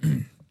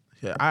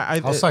 Yeah,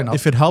 I'll sign up.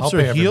 If it helps I'll her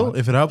pay every heal, month.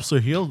 if it helps her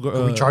heal,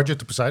 Can we charge it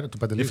to Poseidon to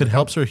pay the if it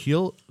helps her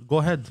heal, go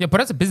ahead. Yeah, but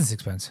that's a business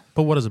expense.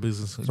 But what is a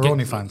business? Her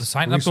OnlyFans.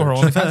 Sign up to her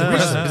Research. OnlyFans. But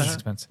that's a business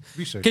expense.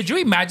 Research. Could you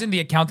imagine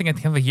the accounting at the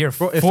end of the year? if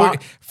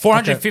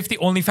 450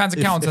 OnlyFans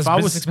accounts as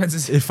business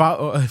expenses. if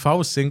I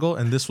was single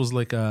and this was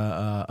like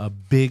a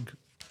big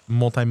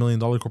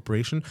multi-million-dollar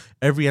corporation,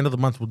 every end of the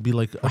month would be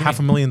like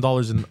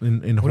 $500,000 in What do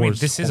you mean? whores.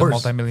 This is Whores. a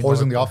multi-million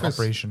Whores in dollar the office?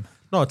 corporation.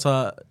 No, it's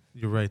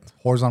you're right.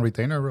 Whores on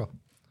retainer, bro.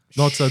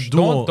 No, it's a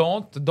dual.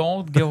 Don't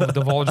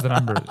divulge the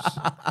numbers,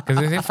 because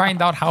if they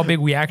find out how big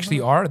we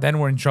actually are, then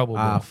we're in trouble.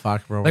 Bro.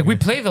 Fuck, bro. Like we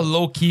play the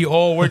low key.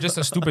 Oh, we're just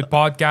a stupid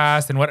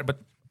podcast and what? But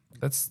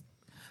let's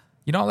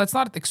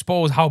not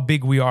expose how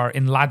big we are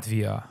in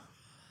Latvia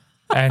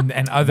and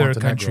other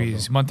Montenegro,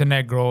 countries,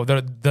 Montenegro,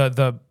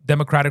 the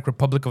Democratic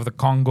Republic of the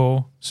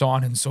Congo, so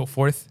on and so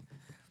forth.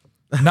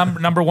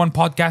 Number one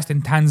podcast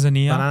in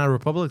Tanzania. Banana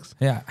Republics.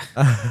 Yeah.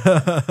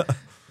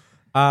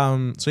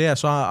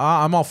 So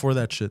I'm all for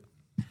that shit.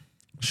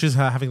 She's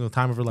having the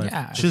time of her life.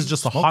 Yeah. She's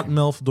just a hot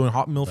MILF doing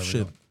hot MILF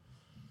shit.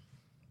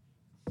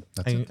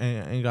 That's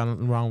Ain't got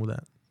nothing wrong with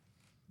that.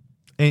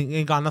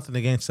 Ain't got nothing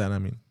against that. I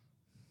mean,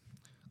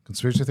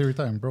 Conspiracy theory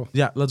time, bro.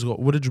 yeah, let's go.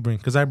 What did you bring?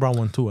 Because I brought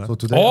one too. So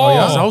today, Oh.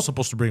 Because I yeah. was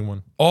supposed to bring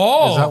one.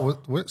 Oh. Is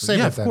that what? Save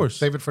Yeah, it of then. course.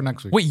 Save it for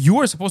next week. Wait, you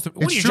were supposed to.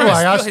 What, It's you true. trying to I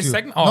steal asked his you.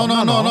 segment?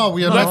 No.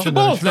 We had Let's do mentioned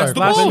both. it. Let's do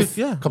Last both. week.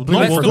 Yeah,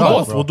 Completely Let's do forgot,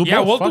 both. bro. We'll do Yeah,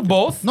 both. we'll Fuck do it.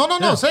 both.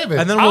 No. Save it.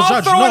 And then I'll we'll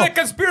judge. throw in No. a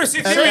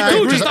conspiracy theory I too,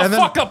 agree. just to And then-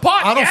 fuck a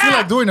pot. I don't feel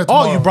like doing it. Oh,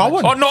 Tomorrow. you brought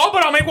one? Oh no,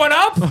 but I'll make one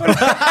up.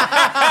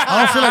 I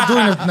don't feel like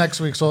doing it next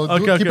week, so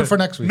keep okay. it for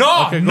next week.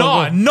 No, Okay,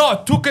 go.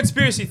 no. Two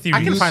conspiracy theories.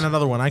 I can find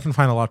another one. I can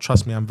find a lot.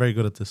 Trust me, I'm very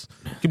good at this.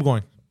 Keep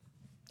going.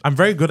 I'm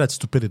very good at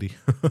stupidity.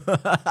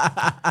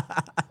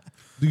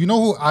 Do you know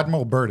who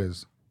Admiral Byrd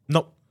is?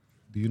 Nope.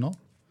 Do you know?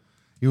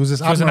 He was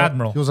was an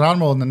admiral. He was an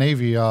admiral in the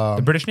Navy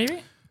The British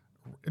Navy?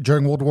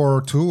 during World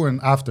War II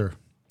and after.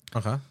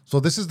 Okay. So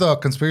this is the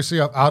conspiracy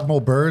of Admiral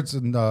Byrd's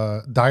and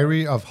the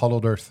Diary of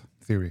Hollowed Earth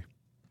theory.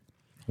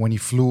 When he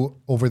flew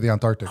over the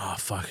Antarctic. Oh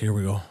fuck! Here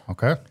we go.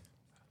 Okay.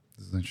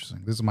 This is interesting.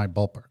 This is my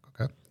ballpark.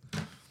 Okay.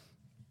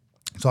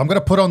 So I'm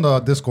gonna put on the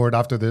Discord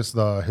after this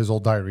his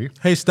old diary.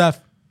 Hey, Steph.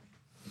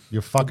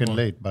 You're fucking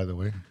late, by the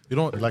way. You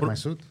don't like put, my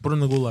suit? Put it in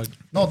the gulag.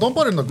 No, don't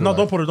put it in the. No, gulag.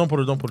 don't put it. Don't put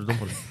it. Don't put it. Don't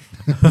put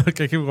it.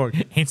 Okay, keep going.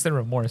 Instant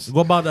remorse. Go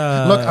about.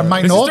 Look,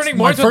 my this is notes. turning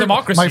more into a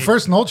democracy. My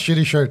first note,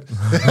 shitty shirt.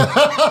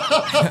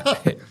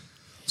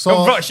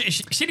 So Bro,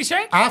 shitty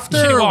shirt? after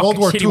Shitty walk, World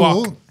War shitty II,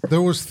 walk.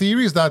 there was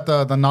theories that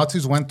the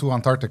Nazis went to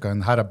Antarctica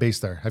and had a base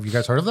there. Have you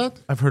guys heard of that?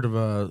 I've heard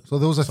of So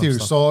there was a theory.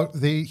 stuff. So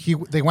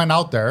they went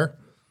out there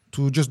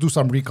to just do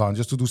some recon,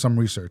 just to do some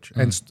research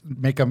and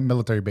make a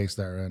military base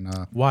there.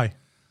 And why?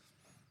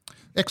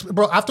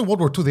 bro, after World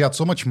War II, they had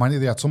so much money,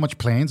 they had so much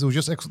planes. It was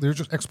just they were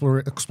just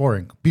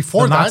exploring.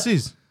 Before The that,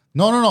 Nazis?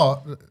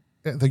 No.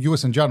 The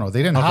U.S. in general,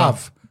 they didn't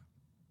have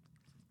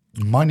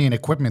money and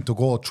equipment to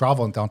go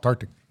travel into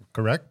Antarctic.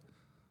 Correct.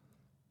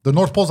 The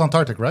North Pole's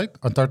Antarctic, right?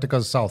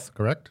 Antarctica's south,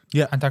 correct?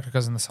 Yeah.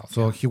 Antarctica's in the south.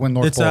 So he went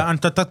North It's Pole.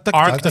 Antarctic.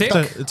 Arctic.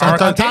 It's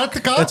Arctic.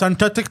 Antarctica. It's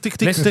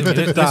Antarctic. Listen to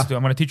me.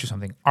 I'm going to teach you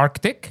something.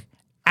 Arctic,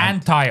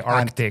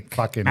 anti-Arctic,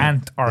 Fucking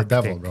Antarctic.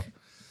 the devil, bro.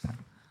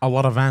 A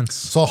lot of ants.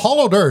 So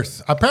Hollowed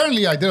Earth.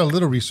 Apparently, I did a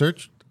little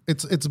research.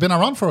 It's been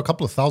around for a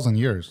couple of thousand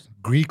years.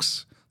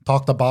 Greeks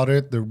talked about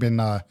it. There've been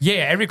Yeah,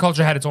 every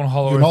culture had its own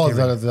hollow you earth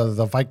know theory.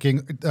 the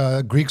Viking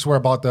Greeks were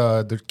about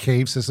the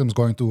cave systems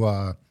going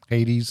to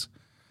Hades.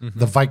 Mm-hmm.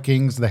 The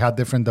Vikings, they had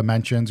different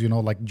dimensions. You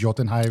know, like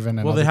Jotunheim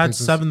and Well, they other had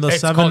places. seven. The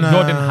It's seven. called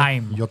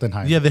Jotunheim.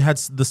 Jotunheim. Yeah, they had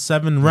the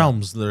seven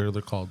realms. They're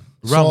called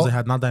realms. So- They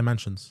had not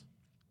dimensions.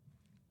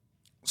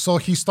 So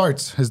he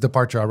starts his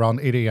departure around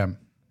 8 a.m.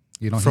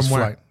 You know, From his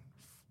where? flight.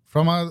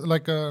 From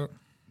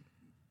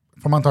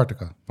from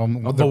Antarctica.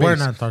 From But their where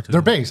base. in Antarctica?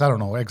 Their base. I don't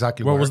know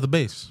exactly Where where. was the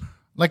base?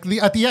 like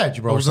at the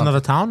edge, bro. or Was it something.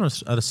 another town or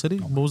at a city?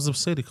 What was the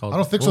city called? I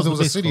don't think What so. There was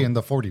a base city called? in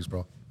the 40s,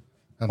 bro.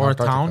 In or a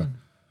Antarctica. town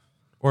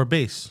or a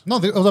base. No,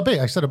 it was a base.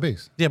 I said a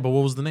base. Yeah, but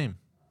what was the name?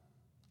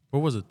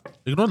 Where was it?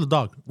 Ignore the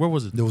dog. Where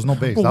was it? There was no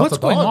base. Well, That's what's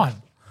a going dog. on?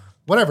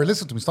 Whatever.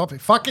 Listen to me. Stop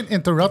fucking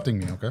interrupting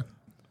me, okay?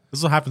 This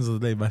is what happens in the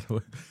day, by the way.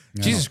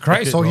 Jesus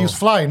Christ. So bro. he's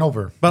flying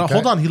over. But okay?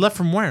 hold on, he left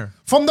from where?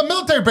 From the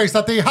military base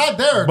that they had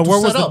there. But to where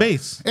set was the up.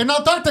 base? In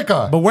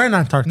Antarctica. But where in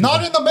Antarctica?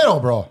 Not in the middle,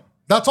 bro.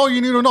 That's all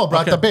you need to know, bro.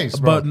 Okay, At the base,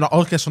 bro. But no,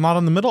 okay, so not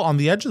on the middle, on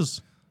the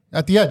edges.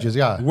 At the edges,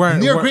 yeah. Where-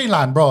 Near where-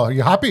 Greenland, bro. Are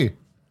you happy?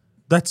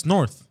 That's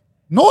north.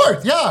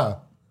 North, yeah.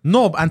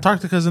 No,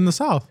 Antarctica is in the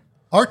south.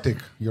 Arctic.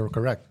 You're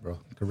correct, bro.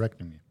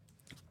 Correcting me.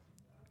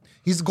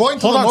 He's going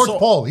to Hold the on, North so-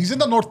 Pole. He's in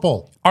the North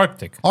Pole.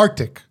 Arctic.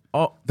 Arctic.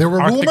 Oh, There were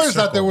Arctic rumors that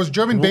Circle. there was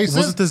German bases.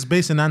 wasn't this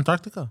base in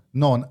Antarctica?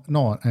 No.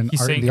 And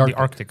He's saying the the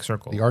Arctic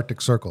Circle. The Arctic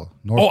Circle.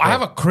 North Oh, I Pole.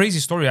 have a crazy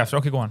story after.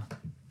 Okay, go on.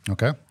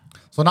 Okay.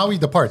 So now we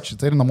depart.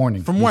 It's 8 in the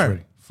morning. From He's where?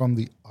 ready. From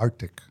the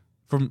Arctic.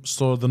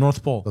 So the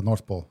North Pole. The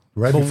NorthOle.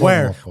 Right But before where?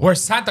 the North Pole. Where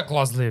Santa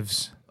Claus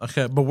lives.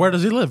 Okay, but where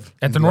does he live?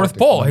 At the the North Arctic.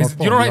 Pole. The His, North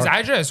Pole, you know the his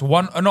Arctic. address?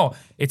 No,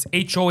 it's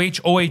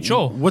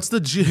HOHOHO. What's the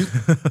G?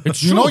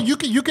 It's You true. know, you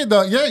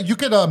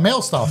could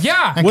mail stuff.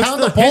 Yeah. And What's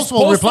Canada the- Post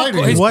will reply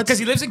to you. What? Because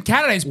he lives in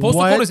Canada. His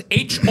postal What? code is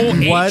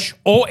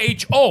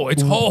HOHOHO.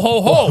 It's ho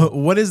ho ho.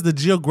 What is the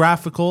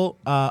geographical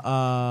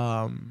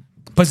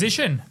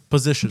Position.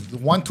 position?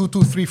 1, 2,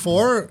 2, 3,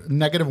 4,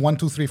 negative 1,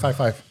 2, 3, 5,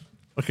 5.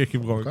 Okay,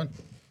 keep going. Good.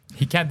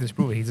 He can't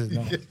disprove it. He says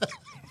no.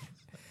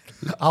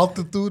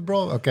 Altitude,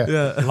 bro. Okay.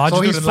 Yeah. So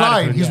Longitude he's and flying.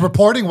 latitude, He's yeah.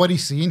 reporting what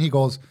he's seen. He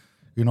goes,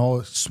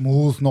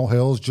 smooth, no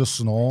hills, just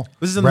snow.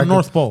 This is in the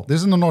North Pole. This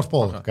is in the North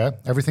Pole. Okay.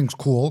 Everything's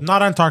cool.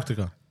 Not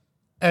Antarctica.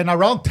 And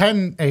around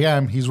 10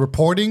 a.m., he's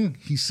reporting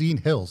he's seen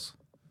hills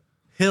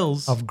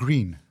Hills of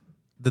green,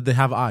 that they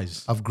have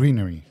eyes. of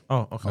greenery.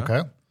 Oh, okay.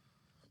 Okay.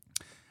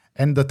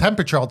 And the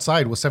temperature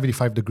outside was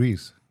 75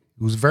 degrees.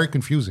 It was very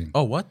confusing.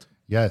 Oh, what?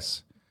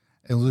 Yes.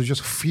 It was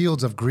just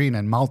fields of green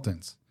and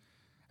mountains.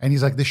 And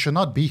he's like, this should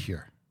not be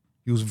here.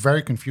 He was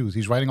very confused.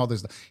 He's writing all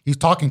this. He's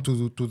talking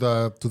to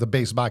the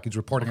base back. He's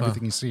reporting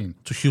everything he's seen.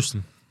 To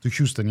Houston. To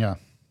Houston, yeah.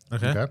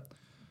 Okay.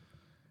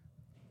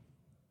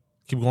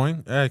 Keep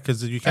going. Yeah,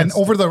 because you can't.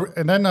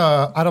 And then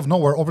out of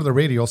nowhere, over the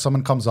radio,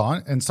 someone comes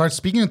on and starts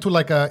speaking into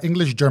like a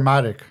English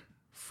dramatic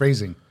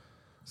phrasing,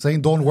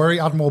 saying, "Don't worry,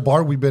 Admiral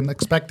Bard, we've been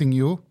expecting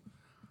you.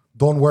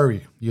 Don't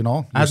worry, you're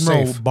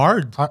Admiral safe."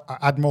 Bard?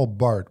 Admiral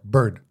Bird,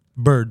 Bird.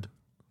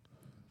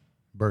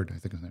 I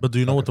think his name. But do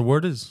you know what the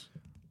word is?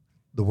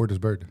 The word is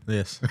bird.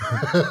 Yes.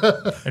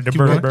 And the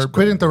bird.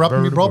 Quit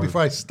interrupting me, bro,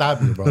 before I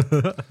stab you, bro.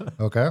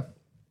 Okay.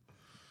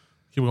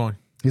 Keep going.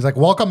 He's like,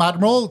 "Welcome,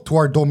 Admiral, to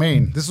our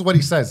domain." This is what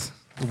he says.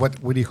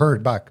 What he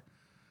heard back.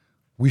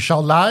 "We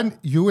shall land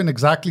you in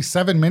exactly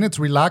 7 minutes.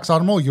 Relax,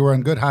 Admiral. You are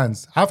in good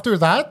hands." After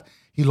that,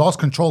 he lost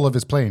control of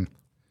his plane.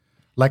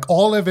 Like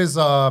all of his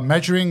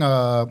measuring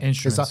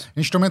Instruments.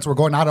 instruments were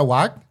going out of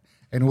whack,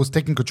 and it was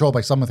taken control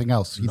by something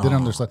else. He didn't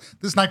understand.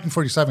 This is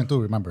 1947 too.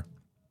 Remember?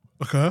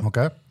 Okay.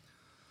 Okay.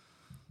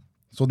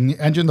 So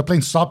the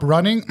plane stopped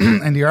running,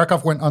 and the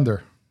aircraft went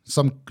under.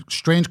 some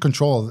strange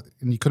control,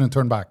 and he couldn't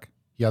turn back.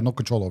 He had no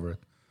control over it.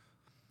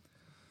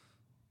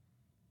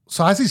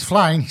 So as he's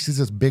flying, he sees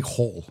this big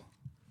hole.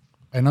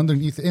 And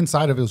underneath,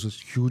 inside of it was this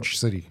huge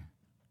city.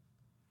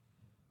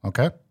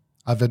 Okay?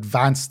 Of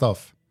advanced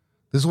stuff.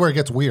 This is where it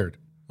gets weird.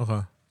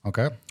 Okay.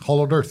 Okay?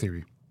 Hollow Earth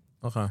theory.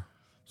 Okay.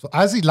 So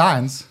as he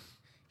lands,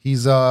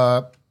 he's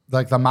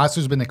like the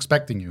master's been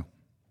expecting you,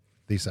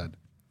 they said.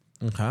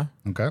 Okay.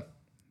 Okay?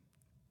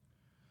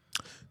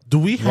 Do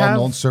we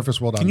Well-known have?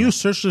 surface world Can you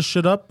search this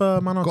shit up,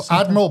 Mano? Go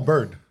Admiral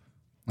Byrd.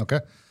 Okay?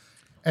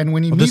 And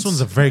when he Oh, meets... this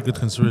one's a very good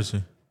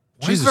conspiracy.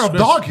 Why is there a Christ.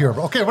 dog here,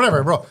 bro? Okay,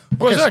 whatever, bro.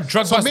 Bro, Okay, is there a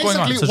drug bust going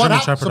on? It's a what Jimmy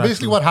hap- Shepherd, so basically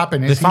actually. what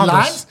happened They is he found us.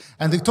 lands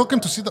and they took him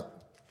to see the...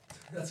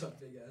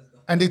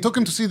 And they took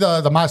him to see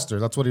the master.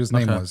 That's what his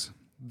name Okay. was.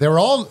 They were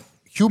all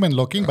human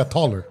looking, but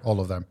taller, all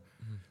of them.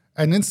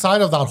 And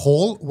inside of that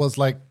hole was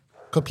like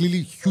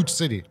completely huge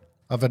city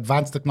of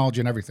advanced technology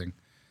and everything.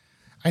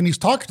 And he's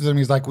talking to them.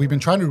 He's like, we've been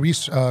trying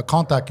to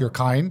contact your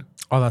kind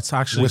Oh, that's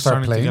actually With our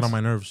starting to get planes? on my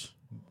nerves.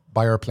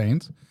 by our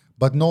planes,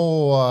 but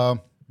no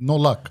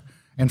luck.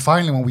 And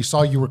finally, when we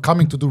saw you were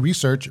coming to do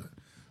research,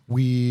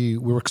 we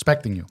were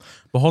expecting you.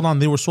 But hold on,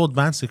 they were so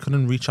advanced they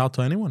couldn't reach out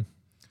to anyone.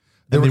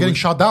 They And were getting would-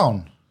 shot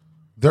down.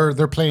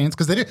 Their planes,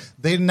 because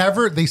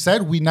they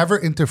said we never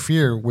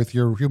interfere with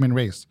your human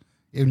race.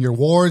 In your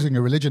wars, in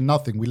your religion,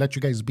 nothing. We let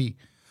you guys be.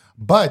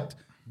 But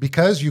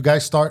because you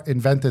guys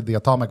invented the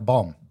atomic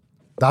bomb,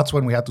 that's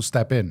when we had to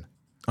step in.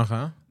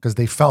 Okay. Because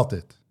they felt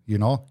it, you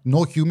know?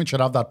 No human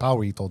should have that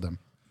power, he told them.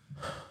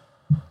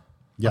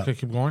 Yeah. Okay,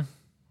 keep going.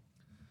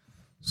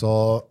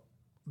 So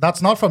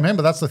that's not from him,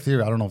 but that's the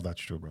theory. I don't know if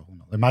that's true, bro.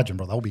 Imagine,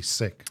 bro. That would be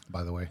sick,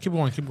 by the way. Keep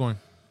going. Keep going.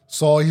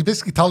 So he's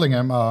basically telling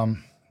him,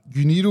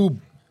 you need to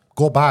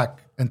go back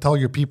and tell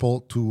your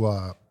people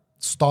to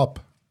stop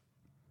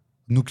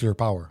nuclear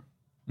power.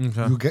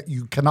 Okay.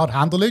 You cannot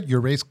handle it. Your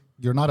race,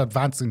 you're not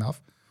advanced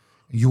enough.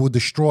 You will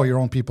destroy your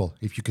own people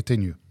if you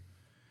continue.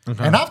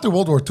 Okay. And after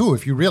World War II,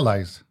 if you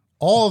realize,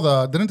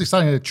 didn't they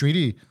sign a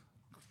treaty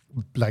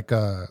like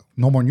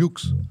no more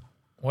nukes?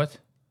 What?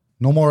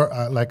 No more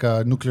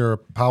nuclear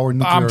power,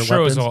 nuclear I'm sure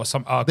weapons. it was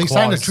some. They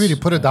signed a clause treaty,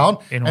 put it down.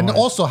 in And one.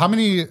 also, how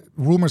many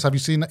rumors have you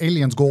seen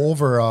aliens go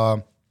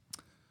over,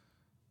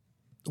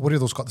 what are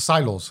those called?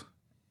 Silos.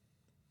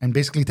 And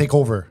basically take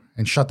over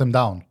and shut them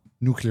down.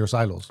 Nuclear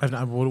silos. What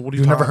are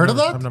You've never heard of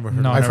that? I've never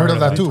heard No, of I've that. heard of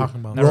that What are too. you talking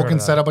about? Never heard Rogan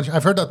of said a bunch.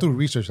 I've heard that too.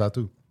 Research that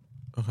too.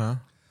 Okay.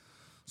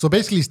 So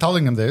basically, he's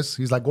telling him this.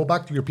 He's like, go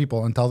back to your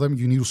people and tell them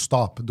you need to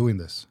stop doing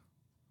this,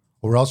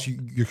 or else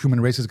your human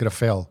race is gonna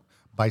fail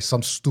by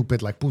some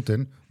stupid like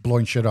Putin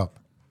blowing shit up.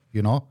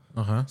 You know,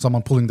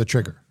 someone pulling the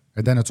trigger,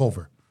 and then it's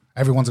over.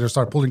 Everyone's gonna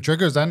start pulling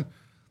triggers. Then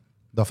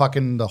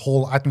the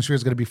whole atmosphere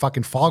is gonna be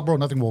fucking fog, bro.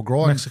 Nothing will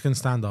grow. Mexican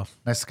standoff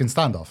Mexican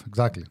standoff,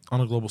 exactly.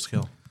 on a global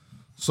scale.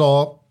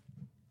 So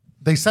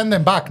they send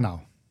him back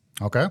now,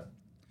 okay?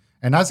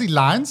 And as he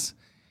lands,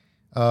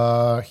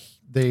 the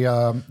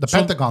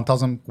Pentagon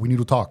tells him we need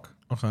to talk.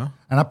 Okay.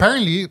 And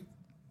apparently,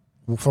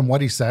 from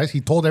what he says, he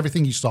told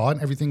everything he saw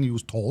and everything he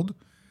was told,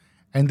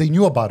 and they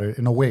knew about it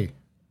in a way.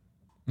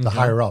 The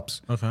higher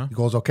ups. Okay. He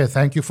goes, okay,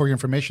 thank you for your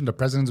information. The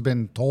president's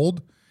been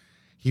told.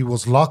 He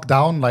was locked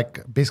down,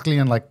 like basically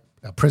in like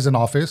a prison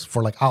office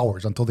for like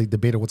hours until they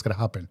debated what's gonna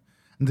happen.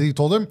 And then he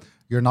told him,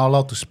 you're not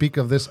allowed to speak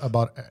of this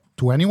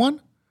to anyone.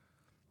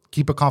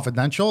 Keep it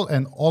confidential.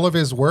 And all of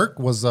his work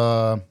was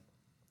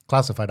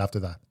classified after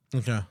that.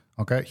 Okay.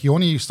 Okay. He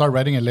only started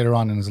writing it later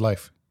on in his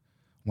life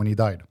when he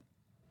died.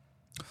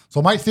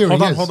 So my theory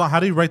is Hold on. How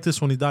did he write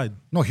this when he died?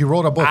 no, he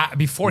wrote a book.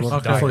 Before he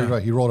wrote, died. before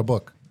he wrote a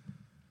book.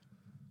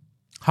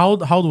 How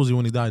old was he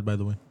when he died, by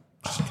the way?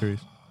 Just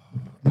curious.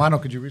 Mano,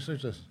 could you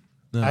research this?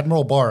 Yeah.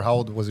 Admiral Barr, how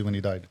old was he when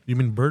he died? You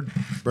mean Bird?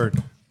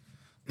 Bird.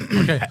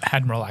 Okay.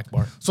 Admiral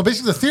Akbar. So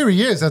basically, the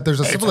theory is that there's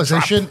a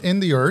civilization in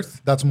the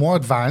Earth that's more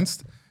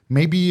advanced.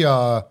 Maybe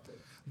the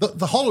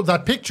whole of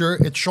that picture,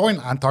 it's showing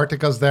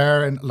Antarctica's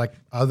there and like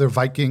other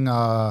Viking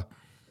The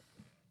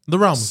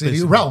realms. city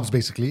basically. realms,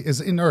 basically,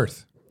 is in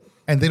Earth,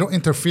 and they don't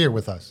interfere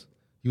with us.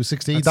 He was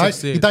 60. He At died.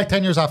 68. He died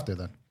 10 years after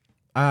then.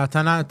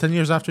 10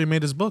 years after he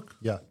made his book.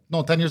 Yeah,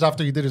 no, 10 years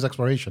after he did his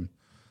exploration.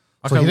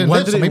 So Okay, he didn't when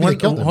live. did So he- maybe when- they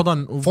killed him. hold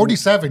on.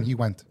 47. He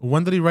went.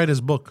 When did he write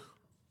his book?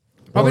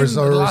 Probably Or in is-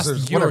 the or is- last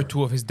is- year or whatever.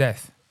 two of his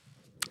death.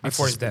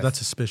 Before his death. That's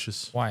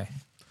suspicious. Why?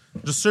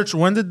 Just search.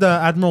 When did the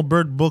Admiral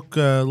Bird book,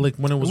 like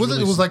when it was It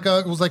released?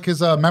 was like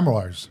his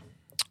memoirs.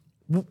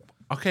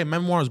 Okay,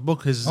 memoirs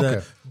book, his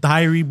Okay.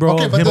 diary, bro.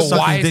 Okay, of but him the- But sucking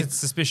why is dick. it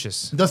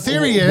suspicious? The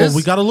theory Well, is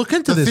we gotta look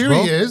into the this, theory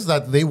bro. is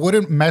that they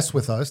wouldn't mess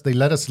with us. They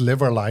let us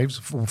live our lives,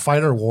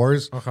 fight our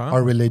wars,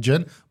 our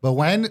religion. But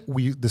when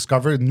we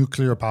discovered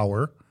nuclear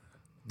power,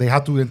 they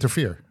had to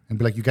interfere and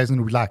be like, "You guys need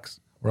to relax,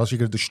 or else you're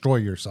gonna destroy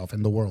yourself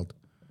in the world,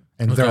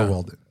 in their Okay.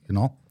 world." You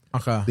know,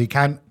 Okay. they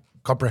can't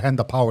comprehend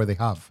the power they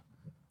have.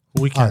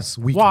 We can. us,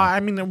 we well, can. I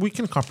mean, we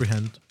can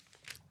comprehend.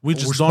 We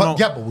just We're don't know.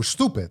 yeah, but we're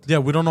stupid. Yeah,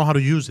 we don't know how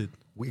to use it.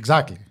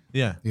 Exactly.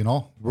 Yeah. You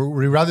know,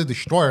 we rather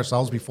destroy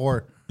ourselves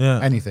before Yeah.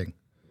 anything.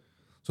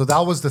 So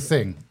that was the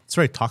thing. It's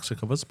very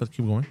toxic of us, but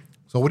keep going.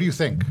 So what do you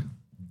think?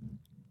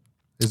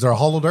 Is there a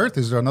hollowed Earth?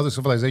 Is there another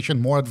civilization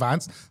more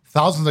advanced,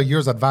 thousands of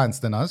years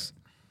advanced than us?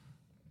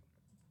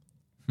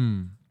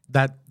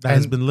 That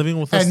has been living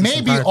with us. And this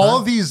maybe entire all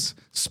time? these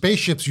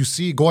spaceships you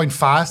see going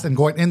fast and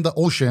going in the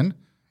ocean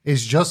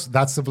is just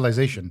that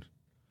civilization.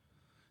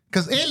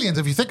 Because aliens,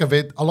 if you think of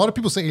it, a lot of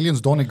people say aliens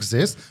don't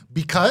exist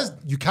because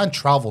you can't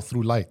travel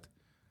through light.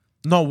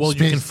 No, well, you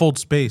Space. can fold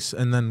space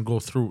and then go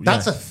through.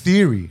 That's a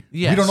theory.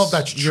 We don't know if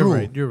that's Yes, you're true.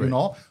 right, you're right. You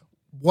know,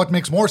 what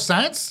makes more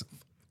sense?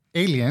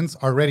 Aliens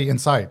are already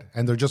inside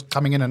and they're just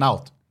coming in and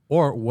out.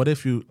 Or what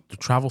if you to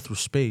travel through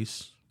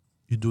space,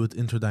 you do it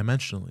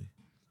interdimensionally?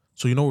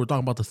 So you know we're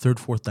talking about the third,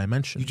 fourth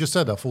dimension. You just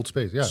said that full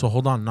space, yeah. So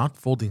hold on, not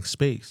folding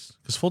space,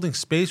 because folding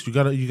space you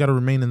gotta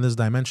remain in this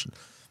dimension.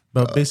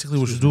 But basically,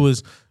 what you do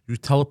is you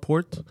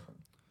teleport.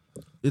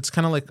 It's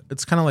kind of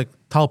like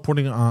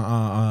teleporting,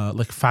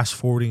 like fast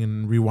forwarding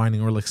and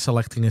rewinding, or like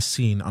selecting a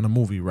scene on a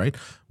movie, right?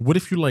 What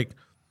if you like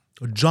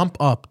jump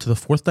up to the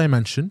fourth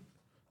dimension,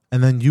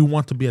 and then you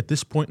want to be at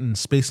this point in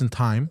space and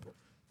time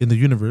in the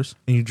universe,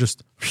 and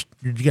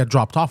you get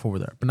dropped off over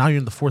there. But now you're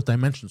in the fourth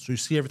dimension, so you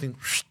see everything.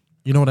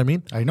 You know what I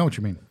mean? I know what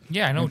you mean.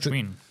 Yeah, I know what you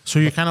mean. So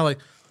you're kind of like,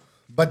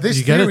 But this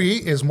You get it? theory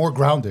is more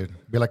grounded.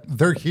 Be like,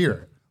 they're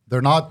here.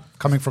 They're not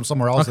coming from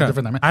somewhere else, a okay.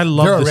 different dimension. I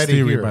love They're this already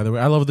theory, here. by the way.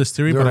 I love this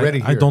theory, They're but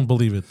already I here. don't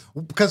believe it.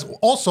 Because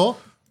also,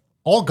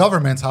 all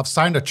governments have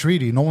signed a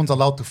treaty. No one's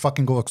allowed to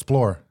fucking go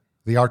explore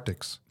the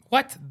Arctics.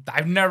 What?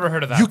 I've never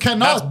heard of that. You That's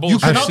cannot. You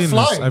bullshit. cannot I've seen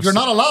fly. this. I've You're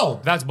seen- not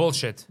allowed. That's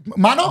bullshit.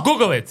 Mano,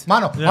 Google it.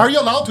 Mano, are you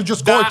allowed to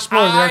just go That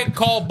explore the I Arctic?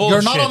 call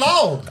bullshit. You're not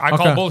allowed. I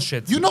call Okay.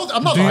 bullshit. You know,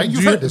 I'm not Do you- lying.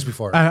 You've do you- heard this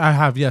before. I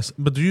have, yes.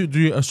 But do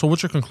you? So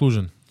what's your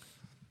conclusion?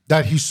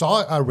 That he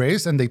saw a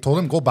race and they told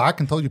him, go back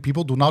and tell you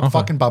people, do not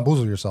fucking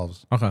bamboozle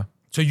yourselves. Okay.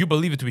 So you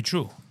believe it to be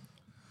true?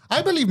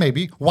 I believe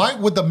maybe. Why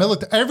would the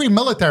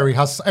military?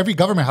 Every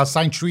government has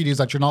signed treaties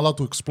that you're not allowed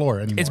to explore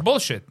anymore. It's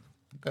bullshit.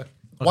 Okay.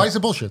 Why is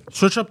it bullshit?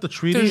 Search up the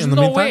treaty There's in the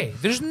no meantime. way.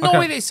 There's no Okay.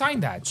 way they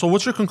signed that. So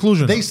what's your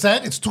conclusion? They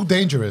said it's too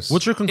dangerous.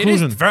 What's your It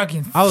conclusion? is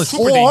fucking Alex,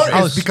 super or dangerous. it's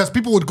Alice. because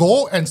people would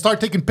go and start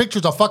taking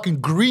pictures of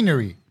fucking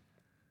greenery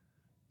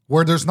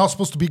where there's not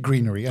supposed to be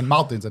greenery and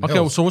mountains and Okay,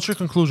 hills. so what's your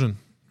conclusion?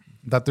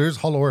 That there's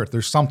hollow earth.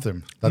 There's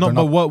something. That No, they're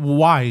but not, what?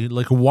 Why?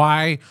 Like,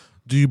 why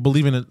do you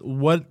believe in it?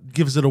 What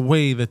gives it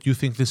away that you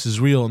think this is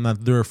real and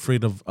that they're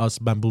afraid of us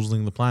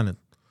bamboozling the planet?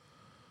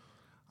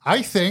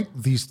 I think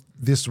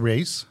this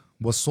race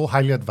was so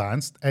highly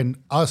advanced, and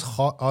us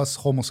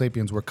Homo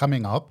sapiens were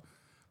coming up.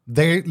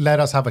 They let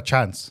us have a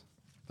chance.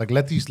 Like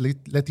let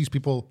these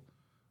people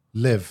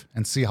live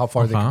and see how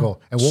far they can go,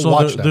 and we'll so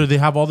watch they're- them. they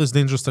have all this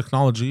dangerous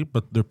technology,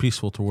 but they're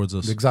peaceful towards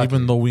us, Exactly.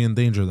 even though we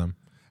endanger them.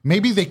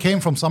 Maybe they came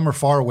from somewhere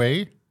far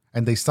away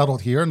and they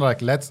settled here, and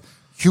like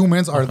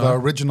humans are the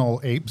original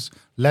apes.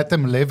 Let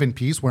them live in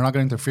peace. We're not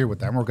going to interfere with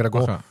them. We're gonna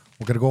go. Okay.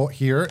 We're gonna go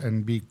here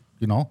and be.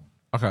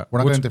 Okay, We're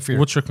not going to interfere.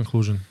 What's your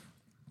conclusion?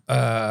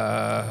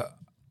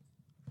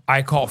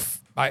 I call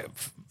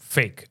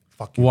fake.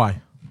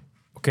 Why?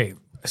 Okay,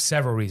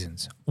 several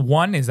reasons.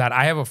 One is that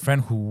I have a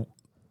friend who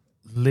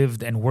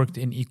lived and worked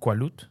in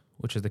Iqaluit,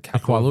 which is the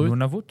capital of Iqaluit?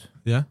 Nunavut.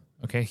 Yeah,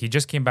 Okay, he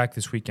just came back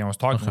this weekend. I was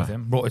talking with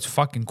him. Bro, it's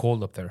fucking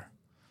cold up there.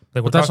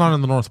 Like, but that's not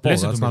in the North Pole.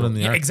 That's not in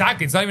the Arctic. Arctic.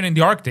 Exactly. It's not even in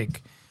the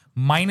Arctic.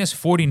 Minus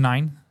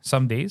 49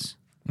 some days.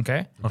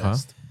 Okay. Okay.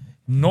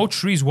 No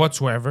trees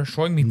whatsoever.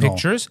 Showing me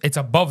pictures. It's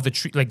above the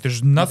tree. Like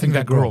there's nothing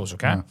that grows.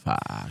 Okay. Yeah.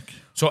 Fuck.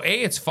 So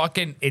it's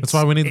fucking. That's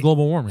why we need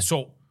global warming.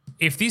 So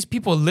if these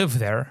people live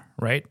there,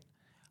 right?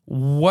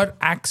 What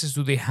access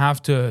do they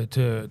have to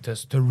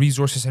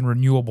resources and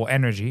renewable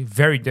energy?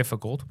 Very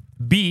difficult.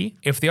 B,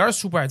 if they are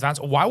super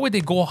advanced, why would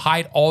they go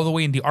hide all the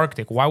way in the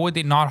Arctic? Why would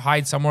they not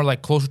hide somewhere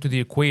like closer to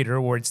the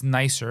equator where it's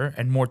nicer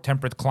and more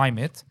temperate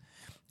climate?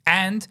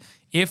 And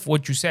if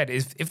what you said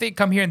is if they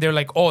come here and they're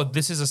like, oh,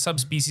 this is a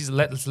subspecies,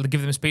 let's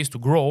give them space to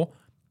grow.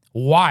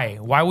 Why?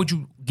 Why would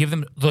you give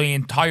them the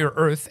entire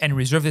Earth and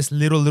reserve this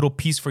little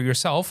piece for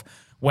yourself?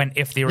 When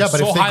if they were Yeah, but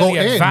so if they go highly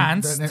in,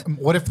 advanced, then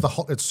what if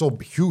it's so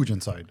huge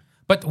inside?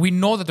 but we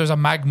know that there's a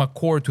magma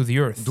core to the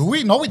Earth. Do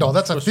we? No, we don't.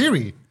 That's a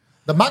theory.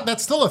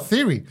 That's still a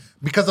theory.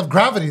 Because of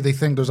gravity, they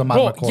think there's a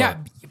magma Bro, core. yeah,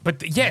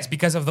 but yes,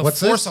 because of the What's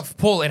force this? of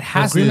pull, it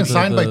has Agreement to.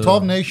 signed by the-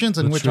 12 nations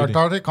in the which treaty.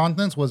 Antarctic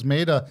continents was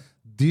made a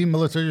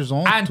demilitarized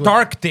zone.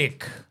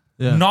 Antarctic,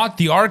 Yeah. not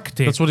the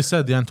Arctic. That's what he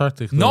said. The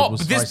Antarctic. no,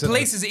 was- but I this said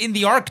place is in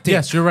the Arctic.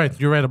 Yes, you're right.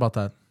 You're right about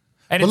that.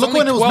 and But it's look only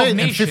when it was 12 made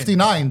nations. in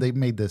 59. They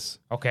made this.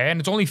 Okay, and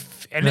it's only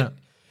Yeah.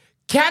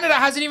 Canada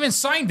hasn't even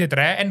signed it,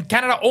 right? And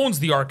Canada owns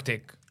the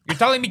Arctic. You're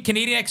telling me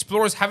Canadian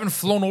explorers haven't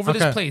flown over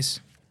this Okay.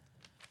 place?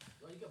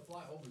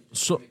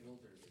 So,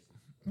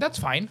 That's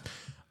fine.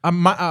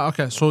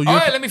 okay. So you. All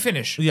right, let me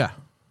finish. Yeah.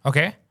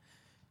 Okay.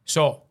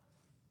 So,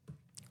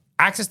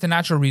 access to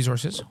natural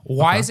resources.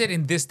 Why is it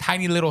in this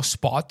tiny little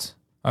spot,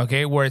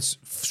 okay, where it's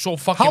so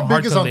fucking How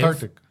hard big is to live?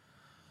 Antarctic?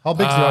 How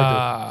big is the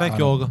Arctic? Thank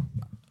you, Olga.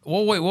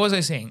 Well, wait, what was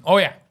I saying? Oh,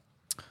 yeah.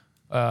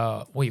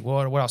 Wait,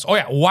 what else? Oh,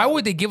 yeah. Why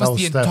would they give That us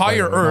was the Steph,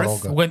 entire by the way, not Earth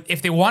Olga. when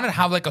if they wanted to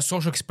have like a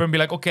social experiment, be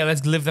like, okay,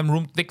 let's give them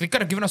room. They could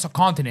have given us a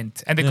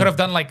continent and they could have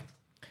done like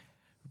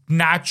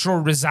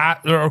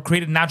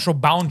created natural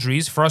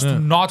boundaries for us to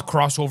not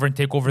cross over and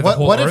take over the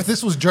whole What Earth. if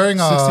this was during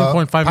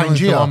 16.5 million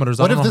Pangea? kilometers.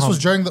 I What don't if know this was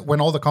how- during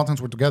when all the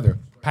continents were together?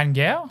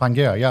 Pangea?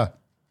 Pangea, yeah.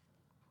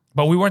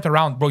 But we weren't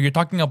around, bro. You're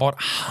talking about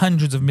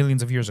hundreds of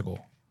millions of years ago.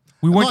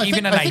 We weren't No,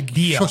 even an I think,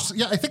 idea.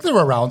 Yeah, I think they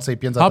were around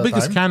sapiens at How that big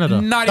is time.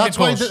 Canada? Not That's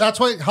even why. close. That's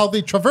why how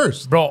they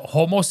traversed. Bro,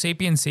 Homo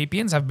sapiens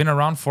have been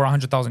around for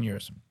 100,000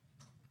 years.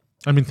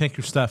 I mean, thank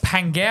you, Steph.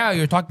 Pangea,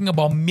 you're talking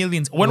about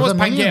millions. When was it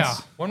Pangea?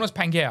 millions? When was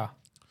Pangea?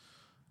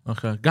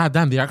 Okay. God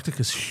damn, the Arctic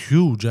is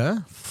huge, eh?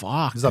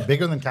 Fuck. Is that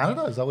bigger than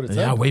Canada? Is that what it said?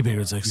 Yeah, way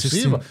bigger. It's like You see,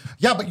 16. bro?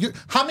 Yeah, but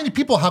how many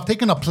people have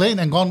taken a plane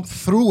and gone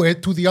through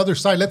it to the other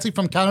side? Let's say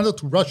from Canada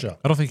to Russia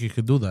I don't think you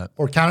could do that.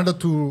 or Canada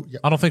to. Yeah.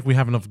 I don't think we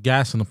have enough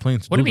gas in the plane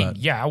to What do do you mean?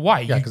 that. Yeah, why?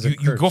 Yeah, 'cause you,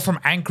 it you go curves. from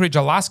Anchorage,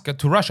 Alaska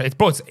to Russia.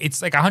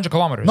 It's like 100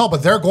 kilometers. No,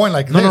 but they're going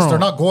like No, this. no. They're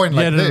not going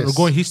like Yeah, they're this.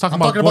 going- he's talking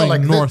I'm about going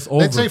like north this.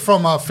 Let's over. say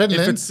from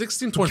Finland. If it's to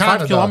 16.5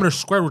 Canada. kilometers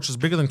square, which is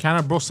bigger than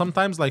Canada, bro,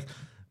 sometimes like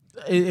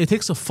it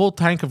takes a full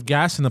tank of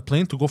gas in a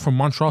plane to go from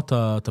Montreal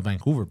to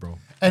Vancouver, bro.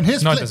 And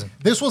his No, it pla- doesn't.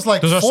 this was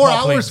like Those are 4 small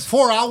hours. planes.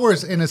 4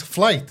 hours in his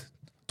flight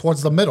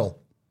towards the middle,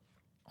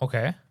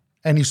 Okay.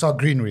 and he saw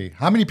greenery.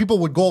 How many people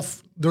would go?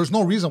 There's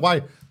no reason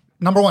why.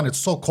 Number one, it's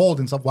so cold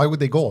and stuff. Why would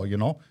they go? You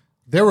know,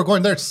 they were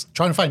going there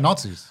trying to find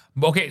Nazis.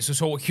 Okay,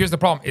 so here's the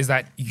problem: is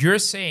that you're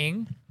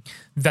saying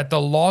that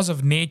the laws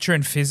of nature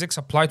and physics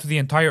apply to the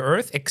entire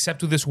Earth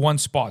except to this one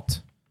spot.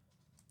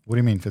 What do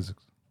you mean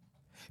physics?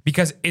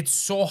 Because it's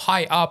so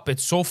high up,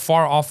 it's so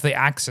far off the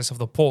axis of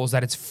the poles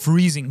that it's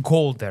freezing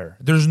cold there.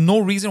 There's no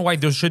reason why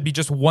there should be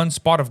just one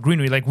spot of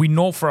greenery. Like we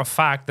know for a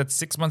fact that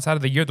 6 months out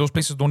of the year, those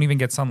places don't even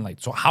get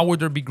sunlight. So how would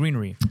there be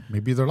greenery?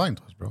 Maybe they're lying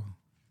to us, bro.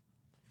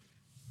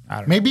 I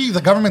don't know. Maybe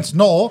the governments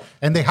know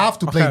and they have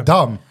to play Okay.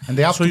 dumb and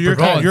they have So to your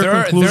progress.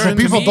 your conclusion-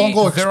 to People me, don't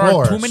go There are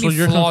explore. too many So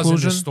your flaws in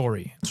conclusion- the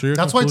story. So your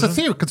That's why it's a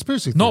conclusion? theory,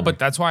 conspiracy theory. No, but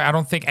that's why I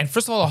don't think. And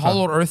first of all, the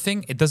hollow Earth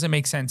thing, it doesn't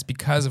make sense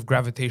because of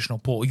gravitational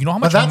pull. You know how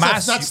But much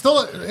that's mass?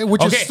 still,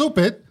 which is Okay,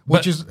 stupid,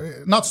 which is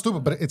not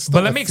stupid, but it's still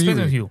But let a me explain it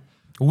theory. to you.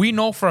 We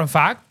know for a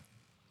fact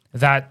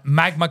that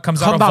magma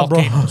comes Calm out of down,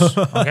 bro. volcanoes.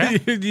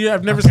 Okay? Yeah,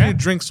 I've never seen you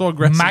drink so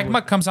aggressively.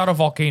 Magma comes out of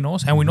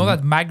volcanoes, and we know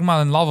that magma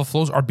and lava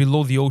flows are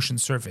below the ocean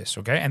surface,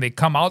 okay? And they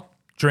come out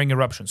during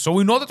eruptions. So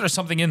we know that there's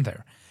something in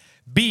there.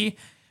 B,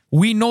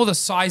 we know the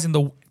size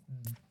and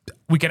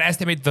we can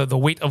estimate the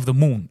weight of the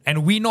moon.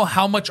 And we know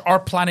how much our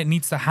planet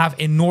needs to have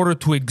in order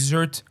to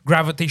exert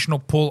gravitational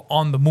pull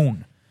on the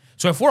moon.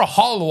 So if we're a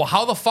hollow,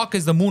 how the fuck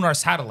is the moon our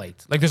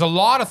satellite? Like there's a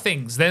lot of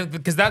things.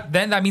 Because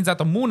that means that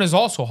the moon is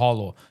also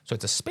hollow. So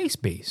it's a space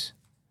base.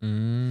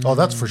 Oh,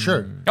 that's for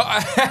sure. No,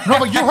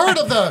 but you heard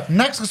of the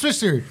next conspiracy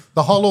theory,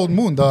 the hollowed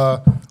moon,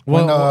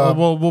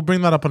 We'll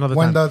bring that up another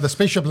when time. the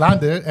spaceship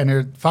landed and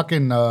it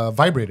fucking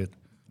vibrated,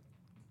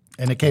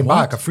 and it came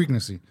back a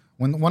frequency.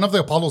 When one of the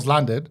Apollos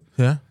landed,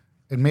 Yeah.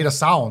 it made a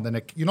sound,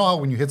 and you know how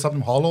when you hit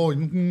something hollow,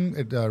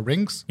 it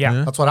rings. Yeah.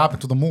 Yeah. That's what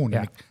happened to the moon.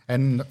 Yeah.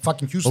 And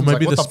fucking Or Houston's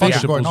maybe like, what the the fuck is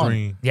spaceship going was on?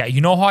 ringing. Yeah,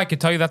 you know how I could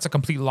tell you that's a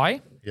complete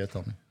lie? Yeah,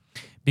 tell me.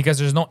 Because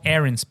there's no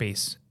air in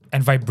space.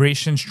 And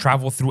vibrations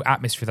travel through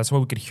atmosphere. That's why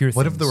we could hear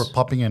What things. if they were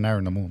popping in air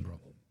in the moon, bro?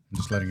 I'm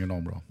just letting you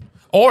know, bro.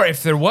 Or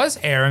if there was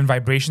air and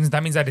vibrations,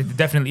 that means that it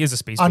definitely is a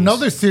space base.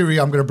 Another theory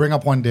I'm going to bring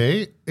up one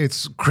day.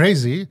 It's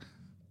crazy,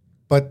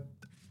 but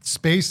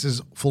space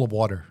is full of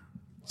water.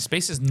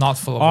 Space is not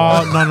full of Oh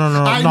water.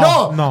 no! I no,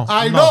 know, No!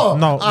 I no, know,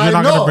 No! I You're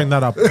not know. gonna bring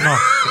that up.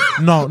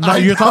 No!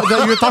 You're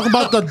talking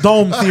about the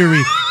dome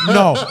theory.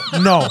 No!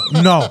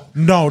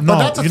 But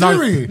that's a You're not-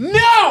 theory.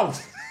 No!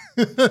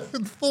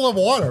 It's full of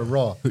water,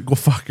 bro. Go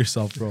fuck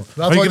yourself, bro. That's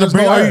Are why you, gonna there's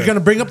bring, no are air. you gonna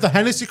bring up the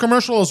Hennessy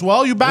commercial as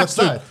well? You What's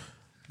bastard!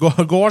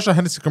 that? Go watch the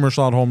Hennessy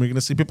commercial at home. You're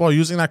gonna see people are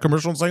using that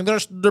commercial and saying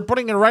they're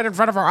putting it right in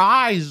front of our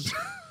eyes.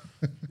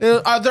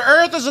 The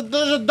Earth there's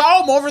a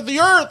dome over the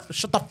Earth.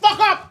 Shut the fuck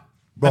up.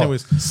 Bro,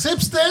 Anyways,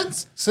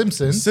 Simpsons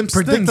Simpsons.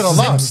 predicted a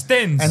lot.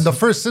 Simpsons. And the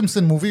first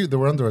Simpson movie, they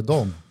were under a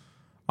dome.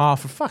 for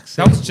fuck's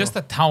sake. That was just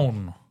a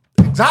town.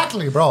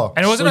 Exactly, bro.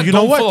 And it wasn't So a you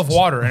know dome what? full of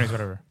water. Anyways,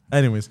 whatever.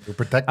 Anyways,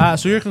 protected.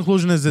 so your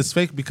conclusion is it's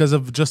fake because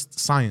of just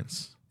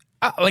science.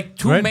 Like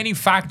too Right? many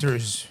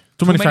factors.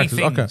 Too many factors.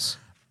 Things. Okay.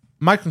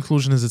 My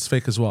conclusion is it's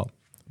fake as well.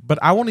 But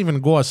I won't even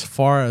go as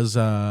far as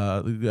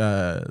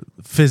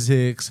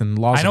physics and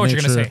laws I know of what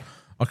you're nature. gonna say.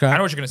 Okay. I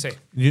know what you're going to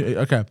say.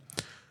 Okay.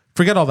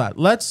 Forget all that.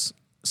 Let's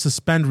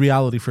suspend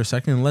reality for a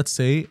second and let's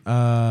say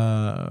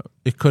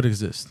it could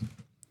exist.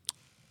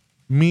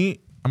 I'm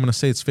going to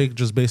say it's fake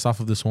just based off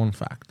of this one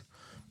fact.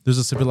 There's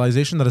a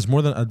civilization that is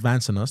more than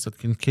advanced in us that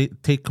can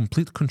take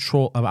complete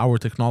control of our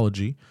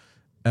technology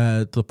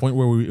to the point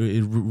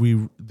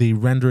where they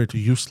render it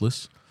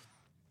useless.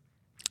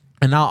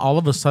 And now all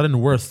of a sudden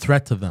we're a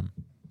threat to them.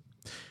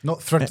 No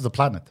threat to the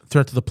planet.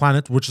 Threat to the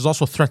planet, which is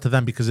also a threat to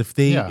them because if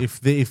we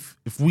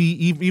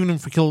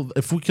kill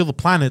the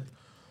planet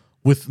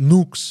with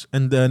nukes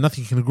and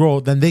nothing can grow,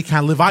 then they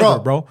can't live either,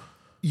 bro.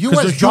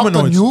 US they're dropped a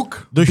humanoids.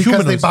 nuke They're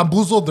because they humanoids.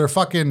 bamboozled their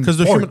fucking Because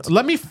they're port. human.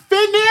 Let me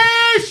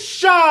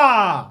finish.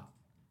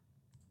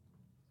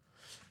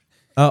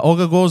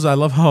 Olga goes. I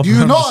love how you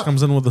Abraham know- just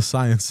comes in with the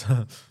science.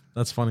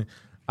 That's funny.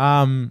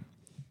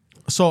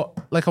 so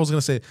like I was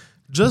gonna say,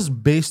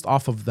 just based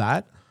off of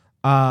that,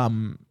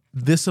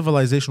 this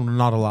civilization would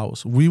not allow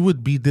us. We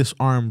would be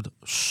disarmed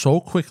so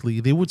quickly.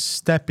 They would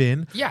step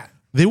in. Yeah.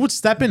 They would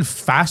step in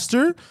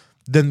faster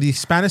than the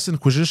Spanish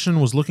Inquisition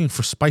was looking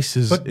for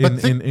spices. But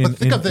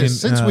think of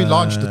this: since we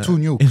launched the 2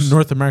 nukes in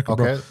North America,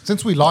 bro. okay,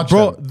 since we launched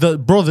Bro,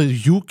 them,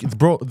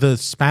 the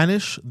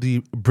Spanish,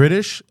 the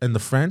British, and the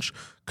French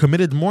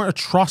committed more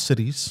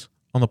atrocities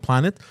on the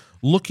planet,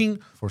 looking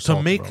to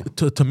salt,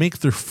 make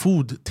their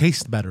food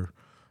taste better.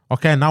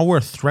 Okay, now we're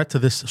a threat to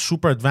this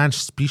super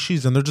advanced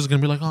species, and they're just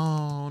gonna be like,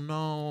 "Oh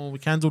no, we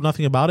can't do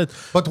nothing about it."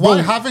 But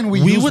why haven't we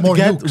used would more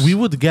get nukes? we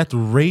would get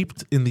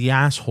raped in the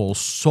asshole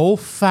so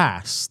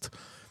fast.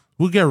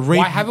 We'll get raped.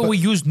 Why haven't we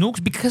used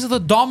nukes? Because of the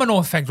domino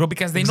effect, bro.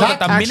 Because they know that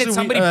the Exactly. minute Actually,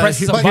 somebody we-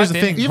 presses a but here's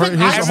button, the thing. even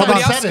Here's- everybody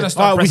hold on. else is gonna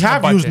start we pressing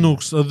have the used button.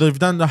 nukes. They've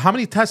done. How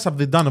many tests have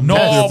they done of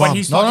nuclear No, but bombs?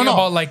 he's No, no, talking no.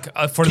 about like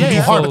for Yeah,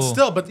 lethal. but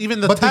still, but even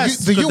the but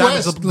tests the could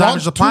U.S. damage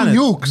launched the 2 planet.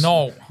 nukes,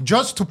 No.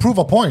 just to prove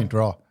a point,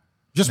 bro.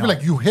 Just be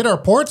like, you hit our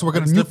ports, we're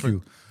gonna nuke different.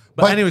 you.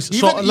 But anyways,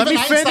 so let me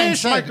Einstein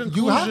finish my said,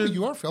 conclusion.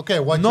 You are okay.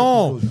 What's your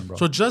No. conclusion, bro?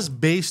 So just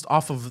based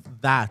off of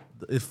that,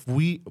 if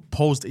we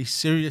posed a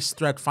serious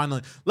threat,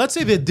 finally, let's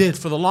say they did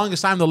for the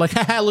longest time, they're like,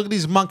 "Haha, look at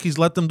these monkeys,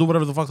 let them do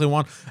whatever the fuck they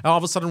want." And all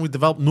of a sudden, we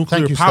develop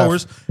nuclear you,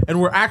 powers, and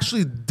we're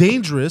actually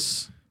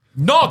dangerous.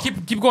 No, keep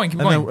going, keep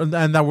going.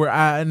 And that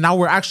we're now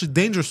we're actually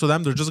dangerous to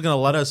them. They're just gonna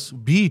let us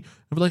be.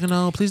 They're like,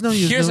 "No, please don't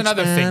use." Here's nukes,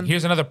 another man." thing.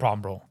 Here's another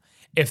problem, bro.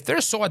 If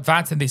they're so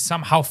advanced and they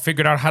somehow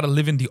figured out how to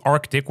live in the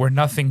Arctic where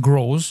nothing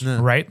grows,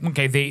 right?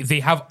 Okay, they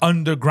have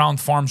underground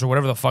farms or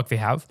whatever the fuck they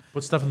have.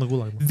 Put stuff in the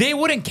gulag. They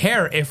wouldn't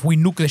care if we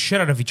nuke the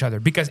shit out of each other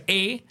because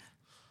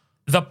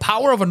the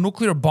power of a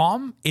nuclear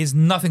bomb is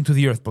nothing to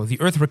the Earth, bro. The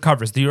Earth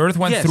recovers. The Earth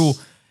went Yes. through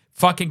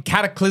fucking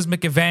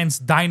cataclysmic events,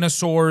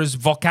 dinosaurs,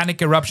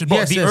 volcanic eruptions. Bro,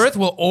 Yes, the yes. Earth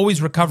will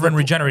always recover and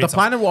regenerate The itself.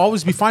 planet will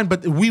always be fine,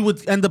 but we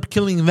would end up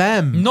killing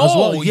them. No, as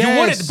well. you Yes.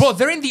 wouldn't. Bro,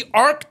 they're in the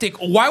Arctic.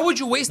 Why would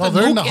you waste No, a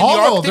they're nuke in the in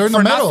hollow. Arctic They're in the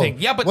for middle. nothing?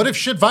 Yeah, but what if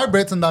shit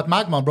vibrates in that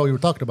magma, bro? You were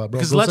talking about, bro.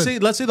 Because Go let's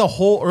sit. say the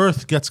whole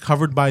Earth gets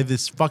covered by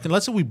this fucking.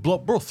 Let's say we blow,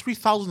 bro,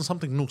 3,000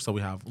 something nukes that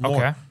we have. More.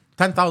 Okay.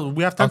 10,000.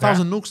 We have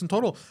 10,000 nukes in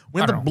total.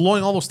 We end I up don't know.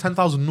 blowing all those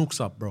 10,000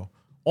 nukes up, bro.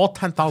 All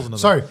 10,000 of them.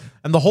 Sorry.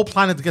 And the whole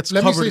planet gets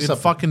Let me covered say in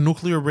something. fucking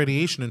nuclear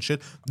radiation and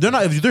shit. They're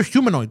not. If they're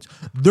humanoids,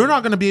 they're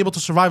not going to be able to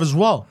survive as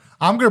well.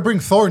 I'm gonna bring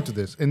Thor into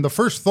this. In the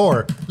first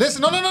Thor,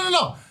 listen,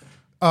 no.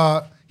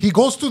 He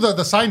goes to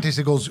the scientist.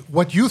 He goes,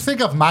 "What you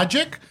think of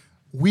magic,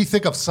 we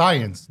think of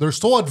science. They're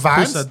so Who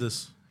advanced." said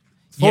this?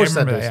 Thor Yeah, I said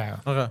remember this. that,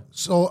 yeah. Okay.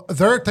 So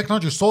their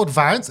technology is so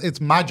advanced, it's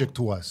magic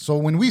to us. So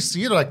when we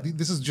see it, like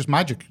this is just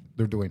magic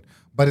they're doing,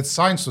 but it's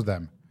science to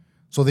them.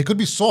 So they could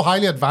be so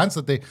highly advanced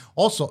that they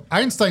also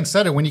Einstein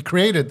said it when he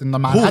created in the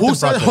Manhattan Who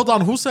said? Project. Hold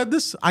on. Who said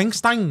this?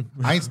 Einstein.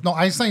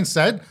 Einstein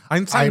said,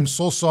 Einstein? "I'm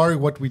so sorry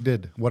what I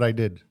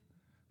did."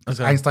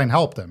 Okay. Einstein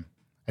helped him,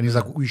 and he's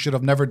like, "We should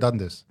have never done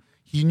this."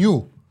 He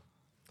knew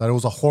that it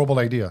was a horrible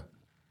idea,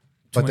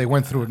 but they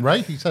went through it.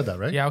 Right? He said that,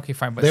 right? yeah, okay,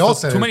 fine. But They still all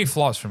said too it. many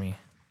flaws for me.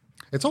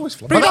 It's always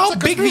flawed. Bro, you know that's how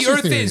a big the conspiracy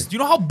Earth theory. is? Do you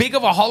know how big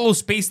of a hollow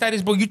space that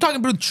is, bro? You're talking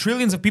about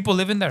trillions of people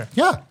live in there.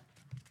 Yeah.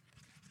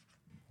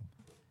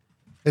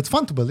 It's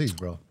fun to believe,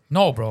 bro.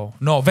 No, bro.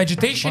 No.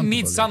 Vegetation Fun to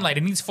needs believe. sunlight.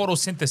 It needs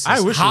photosynthesis.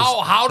 I wish it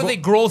was- How do they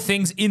grow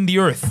things in the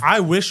Earth? I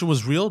wish it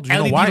was real. Do you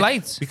know LED why?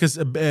 lights. Because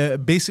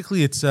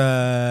basically it's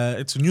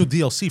a new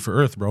DLC for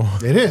Earth, bro.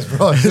 It is,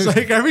 bro. It's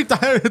like every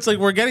time it's like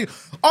we're getting.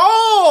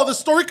 Oh, the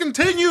story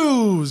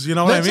continues. You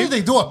know what I Let's mean? say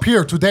they do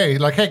appear today,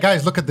 like, hey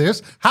guys, look at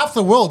this. Half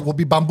the world will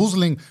be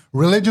bamboozling.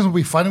 Religions will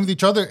be fighting with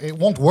each other. It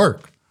won't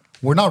work.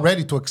 We're not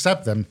ready to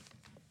accept them.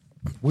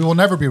 We will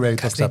never be ready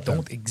to They accept them.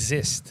 don't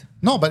exist.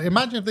 No, but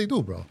imagine if they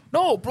do, bro.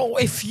 No, bro.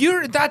 If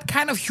you're that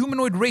kind of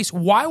humanoid race,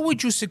 why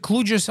would you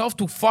seclude yourself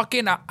to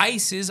fucking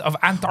ices of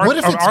Antarctica? What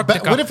if it's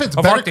Arctica, what if it's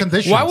of better Arctic?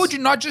 conditions? Why would you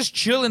not just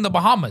chill in the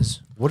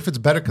Bahamas, What if it's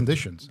better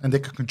conditions and they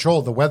can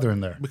control the weather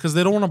in there? Because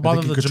they don't want to They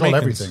bother can the control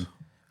Jamaicans. everything.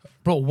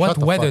 bro? What Shut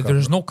the weather? fuck up,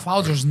 There's bro. no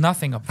clouds. There's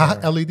nothing up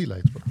there. LED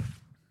lights, bro.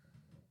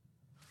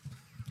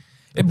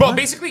 Bro,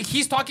 basically,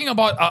 he's talking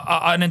about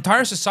an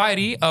entire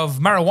society of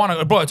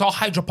marijuana. Bro, it's all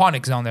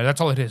hydroponics down there. That's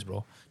all it is,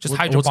 bro. Just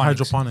hydroponics.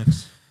 What's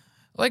hydroponics?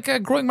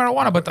 Like growing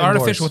marijuana, but Indoors.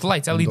 artificial with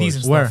lights, LEDs Indoors.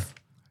 and Where? stuff.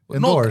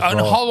 Indoors, no, on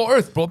bro. hollow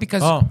earth, bro.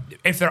 Because Oh.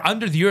 if they're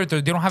under the earth,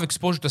 they don't have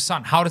exposure to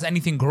sun. How does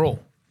anything grow?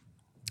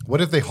 What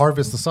if they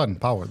harvest the sun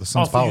power, the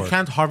sun's power? You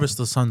can't harvest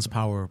the sun's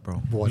power, bro.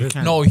 What You if-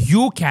 can't. No,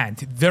 you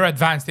can't. They're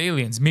advanced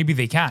aliens. Maybe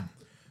they can.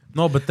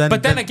 No, but then.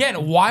 But then again,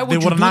 why would you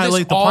would do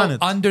annihilate this the all planet.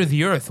 under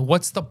the earth?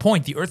 What's the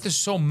point? The earth is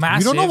so massive.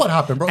 You don't know what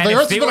happened, bro. and The if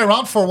Earth's they been were-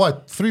 around for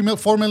what?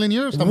 4 million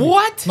years? How many?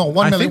 What? No,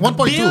 1 I million. think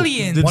 1.2.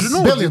 billions. Did 1 you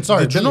know? billion,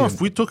 sorry, Did you know billion.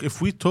 if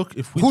we took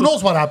Who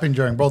knows what happened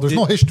during, bro? There's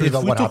no history if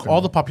of we what took happened.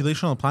 all the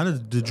population on the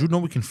planet, did you know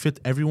we can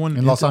fit everyone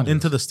In Los Angeles.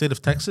 into the state of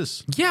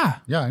Texas? Yeah.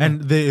 Yeah, I know.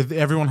 And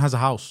everyone has a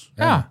house.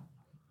 Yeah.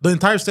 The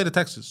entire state of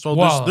Texas. So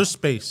Well- there's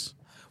space.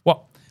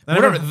 Well, And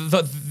whatever.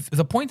 everyone-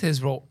 The point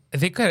is, bro,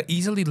 they could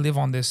easily live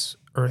on this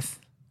earth.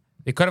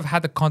 They could have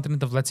had the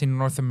continent of, let's say,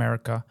 North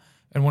America.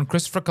 And when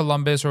Christopher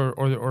Columbus or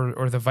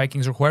the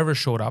Vikings or whoever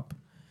showed up,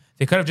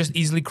 they could have just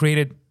easily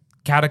created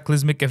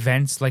cataclysmic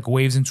events like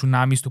waves and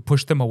tsunamis to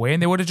push them away,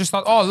 and they would have just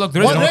thought, oh, look,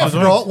 there is no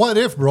other. What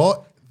if,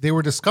 bro? They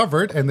were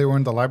discovered and they were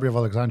in the Library of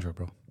Alexandria,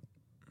 bro.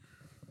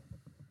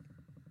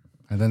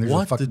 And then they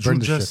What fucking did you burn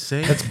the just shit.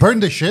 say? Let's burn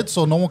the shit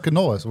so no one can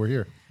know us. We're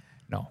here.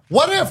 No.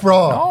 What if,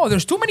 bro? No,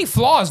 there's too many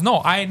flaws.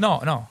 No.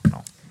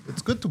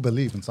 It's good to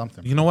believe in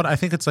something. You know what? I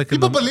think it's like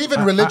People believe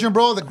in religion,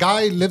 bro. The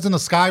guy lives in the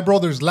sky, bro.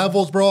 There's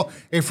levels, bro.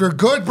 If you're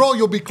good, bro,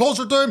 you'll be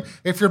closer to him.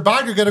 If you're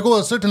bad, you're gonna go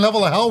to a certain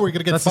level of hell where you're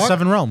gonna get That's the fucked.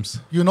 7 realms.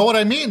 You know what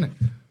I mean?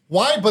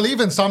 Why believe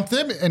in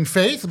something in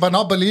faith, but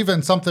not believe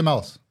in something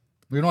else?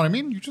 You know what I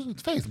mean?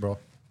 It's faith, bro.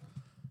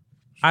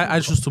 I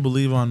choose to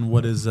believe on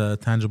what is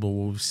tangible,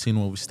 what we've seen,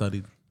 what we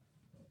studied,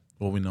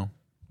 what we know.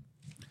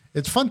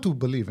 It's fun to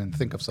believe and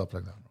think of stuff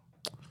like that.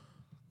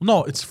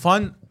 No, it's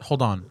fun.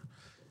 Hold on.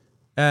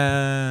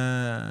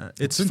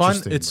 It's fun.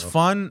 interesting, It's bro.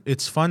 fun.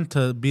 It's fun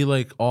to be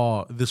like,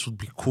 oh, this would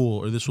be cool,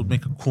 or this would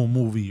make a cool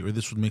movie, or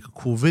this would make a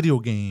cool video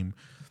game.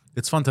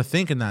 It's fun to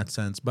think in that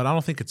sense, but I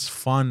don't think it's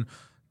fun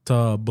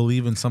to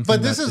believe in something.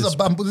 But this is a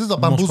bamboozle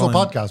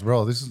podcast,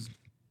 bro. This is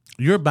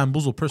You're a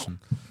bamboozle person.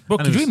 Bro,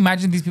 could you Anyways.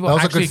 imagine these people That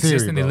was a actually good theory,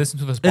 exist and they bro. listen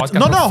to this It's, podcast?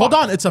 no, for hold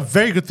fun? on. It's a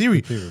very good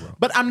theory. bro.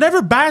 But I'm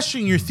never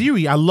bashing your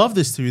theory. I love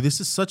this theory.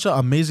 This is such an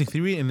amazing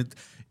theory, and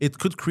it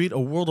could create a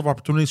world of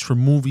opportunities for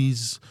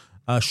movies,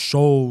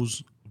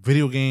 shows,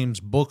 video games,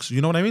 books.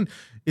 You know what I mean?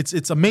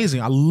 It's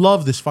amazing. I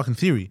love this fucking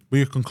theory, but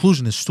your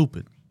conclusion is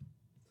stupid.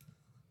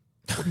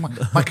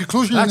 my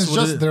conclusion That's is what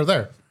just it is. they're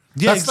there.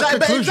 Yeah, That's the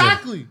conclusion.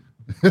 exactly.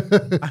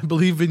 I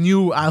believe in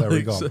you, Alex.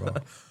 we go, bro.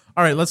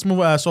 All right, let's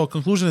move. So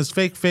conclusion is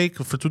fake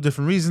for two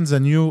different reasons,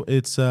 and you,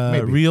 it's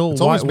Maybe. real.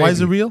 It's Why, always why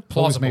is it maybe. real?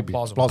 Plausible, Maybe.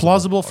 plausible.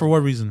 Plausible for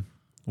what reason?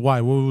 Why?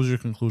 What was your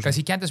conclusion? Because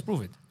he can't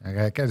disprove it.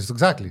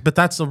 Exactly. But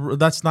that's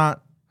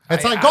not.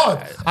 It's like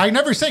God. I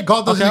never say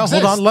God doesn't Okay,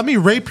 exist. hold on. Let me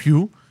rape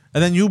you,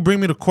 and then you bring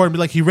me to court and be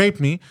like, he raped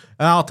me,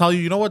 and I'll tell you,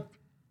 you know what?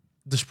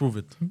 Disprove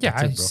it. Yeah,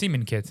 it, bro.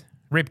 semen kit,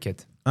 rape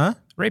kit, Huh?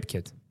 rape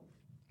kit.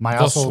 My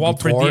They'll asshole will swap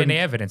be for torn. DNA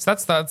evidence.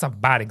 That's a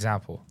bad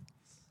example.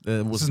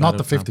 This is not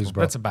the 50s,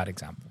 bro. That's a bad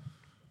example.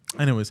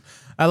 Anyways,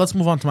 let's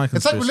move on to my It's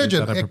conspiracy like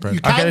religion. that I prepared.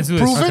 You can't let's do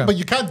this. prove Okay. it, but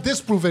you can't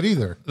disprove it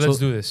either. Let's So-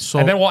 do this. so-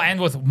 and then we'll end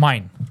with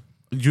mine.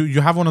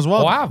 You have one as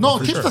well? Oh, I have No, one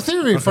for keep sure. the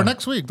theory for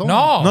next week. Don't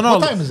No. No, no.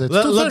 What time is it? It's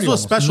Let's 2:30 do a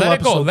almost. special Let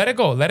it go. episode. Let it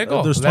go. Let it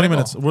go. There's let 20 it go.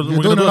 minutes. We're doing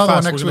gonna do it another one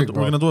fast. next We're week, gonna,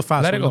 bro. we're gonna do it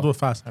fast. Let We're it gonna go. do it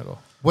fast. Let it go.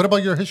 What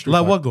about your history? Let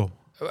fact? what go?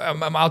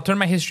 I'll turn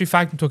my history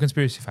fact into a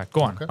conspiracy fact.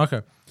 Go on.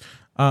 Okay.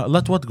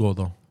 Let what go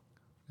though?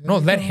 No,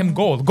 let him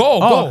go. Go.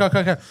 Oh, Go.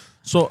 okay.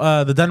 So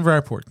the Denver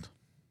airport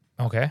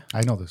Okay.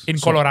 I know this. In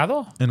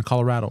Colorado? in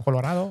Colorado,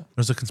 Colorado?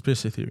 there's a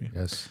conspiracy theory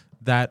Yes.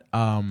 that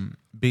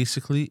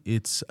basically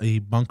it's a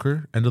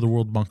bunker, end of the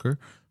world bunker,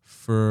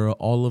 for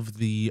all of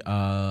the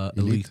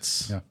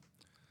elites. Yeah.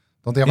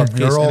 Don't they have In a case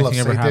bureau of anything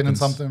ever Satan and happens.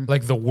 something?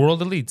 Like the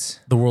world elites.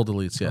 The world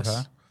elites, yes.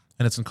 Okay.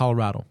 And it's in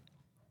Colorado.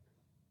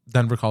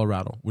 Denver,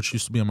 Colorado, which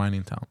used to be a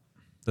mining town.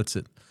 That's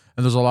it.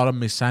 And there's a lot of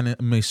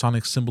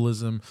Masonic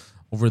symbolism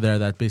over there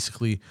that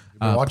basically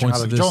been watching points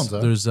to Alex this. Jones, huh?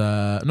 There's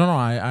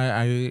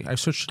I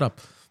searched it up.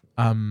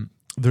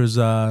 There's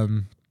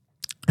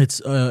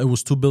it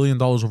was $2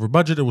 billion over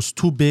budget. It was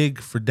too big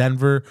for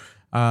Denver.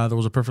 There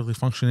was a perfectly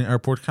functioning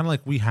airport, kind of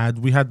like we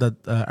had that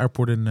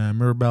airport in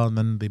Mirabel, and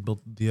then they built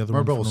the other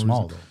Mirabel one. was for no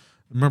small, reason.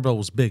 though. Mirabel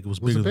was big. It was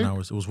bigger it than big?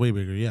 ours. It was way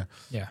bigger. Yeah.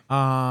 Yeah.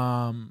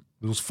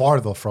 It was far,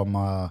 though, from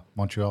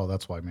Montreal.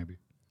 That's why, maybe.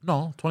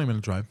 No,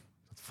 20-minute drive.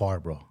 It's far,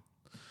 bro.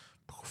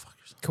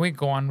 Can we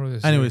go on with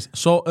this? Anyways,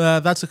 so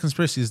that's the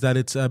conspiracy, is that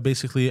it's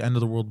basically end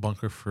of the world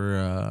bunker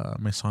for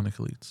Masonic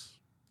elites.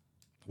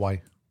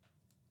 Why?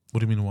 What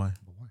do you mean why?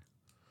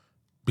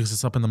 Because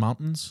it's up in the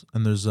mountains,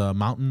 and there's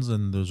mountains,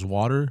 and there's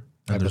water,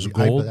 and there's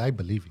gold. I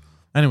believe you.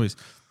 Anyways,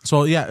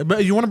 so yeah,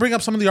 but you want to bring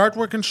up some of the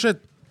artwork and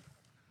shit?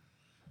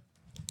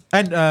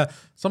 And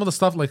some of the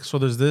stuff, like, so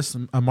there's this,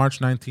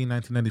 March 19,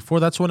 1994.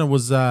 That's when it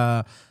was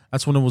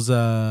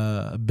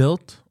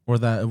built, or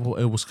that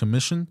it was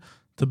commissioned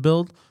to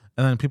build.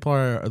 And then people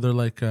they're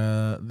like,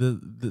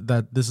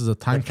 that this is a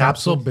time The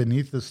capsule capsule.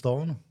 beneath the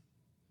stone?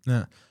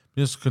 Yeah.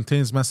 This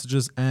contains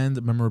messages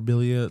and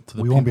memorabilia to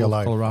the We won't be people of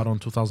alive. Colorado in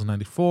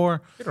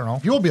 2094. I don't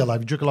know. You will be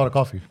alive. You drink a lot of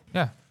coffee.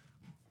 Yeah.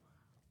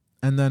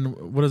 And then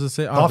what does it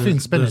say? Coffee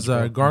and spinach,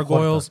 There's bro.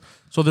 gargoyles.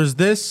 So there's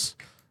this.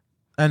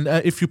 And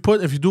bring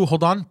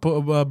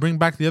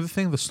back the other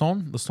thing, the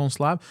stone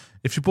slab.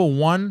 If you put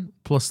 1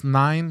 plus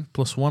 9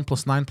 plus 1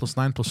 plus 9 plus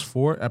 9 plus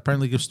 4,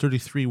 apparently gives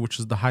 33, which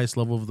is the highest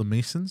level of the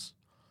Masons.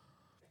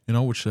 You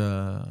know, which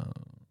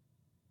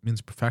means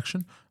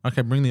perfection.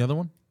 Okay, bring the other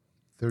one.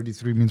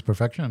 33 means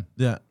perfection.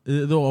 Yeah,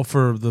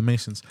 for the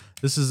Masons.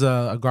 This is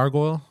a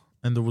gargoyle,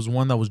 and there was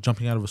one that was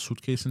jumping out of a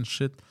suitcase and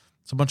shit.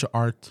 It's a bunch of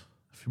art.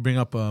 If you bring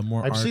up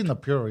more art. I've seen the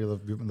pure, the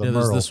there's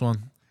Merle. this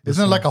one.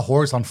 Isn't it like a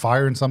horse on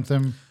fire and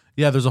something?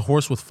 Yeah, there's a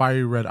horse with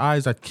fiery red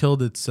eyes that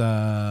killed its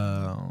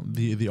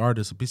the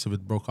artist. A piece of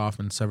it broke off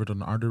and severed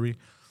an artery.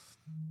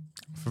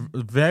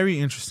 Very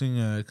interesting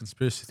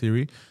conspiracy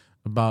theory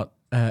about,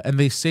 and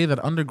they say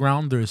that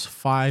underground there's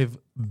 5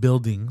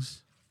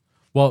 buildings.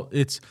 Well,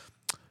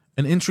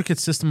 an intricate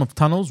system of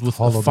tunnels with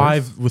Hollow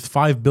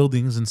five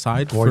buildings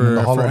inside Going in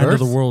the for hollow end of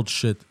the earth? world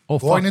shit. Oh,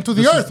 Going fuck. into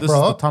the This earth, this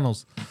bro. is the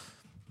tunnels.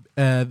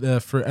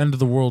 For end of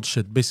the world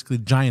shit. Basically,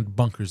 giant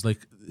bunkers. Like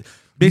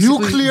basically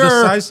Nuclear the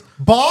size.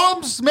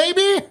 bombs,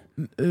 maybe?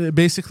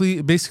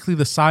 Basically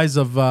the size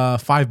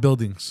of 5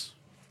 buildings.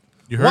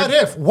 You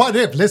heard? What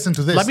if? Listen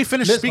to this. Let me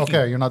finish speaking.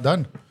 Okay, you're not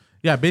done.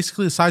 Yeah,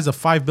 basically the size of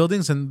 5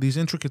 buildings, and these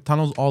intricate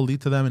tunnels all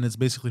lead to them, and it's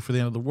basically for the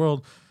end of the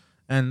world,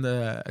 and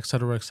et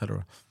cetera, et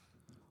cetera.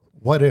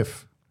 What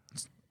if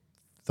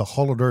the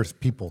Hollow Earth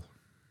people,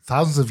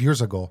 thousands of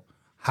years ago,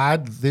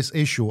 had this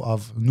issue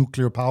of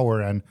nuclear power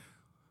and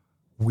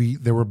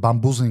they were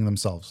bamboozling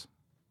themselves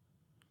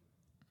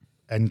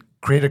and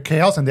created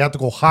chaos, and they had to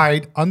go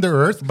hide under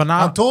Earth But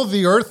now- until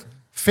the Earth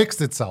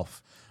fixed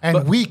itself.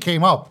 And we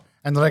came up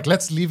and they're like,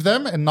 let's leave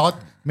them and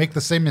not make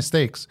the same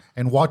mistakes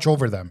and watch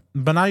over them.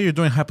 But now you're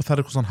doing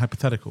hypotheticals on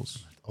hypotheticals.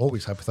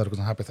 Always hypotheticals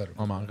and hypotheticals.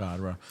 Oh my god,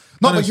 bro!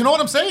 No, but you know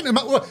what I'm saying?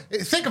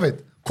 Think of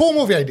it. Cool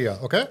movie idea,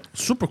 okay?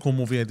 Super cool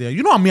movie idea.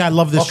 You know me, I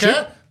love this Okay?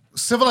 shit.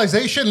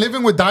 Civilization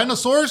living with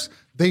dinosaurs.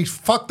 They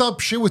fucked up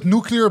shit with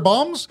nuclear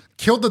bombs,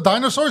 killed the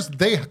dinosaurs.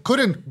 They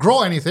couldn't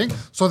grow anything.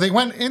 So they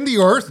went in the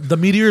earth. The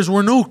meteors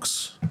were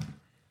nukes.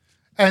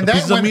 And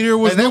piece then of meteor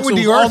was nukes, when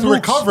it the was all earth nukes.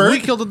 recovered, We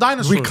killed the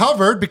dinosaurs.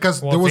 Recovered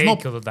because Well, there was they no.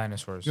 kill the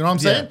dinosaurs. You know what I'm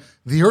saying?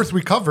 The earth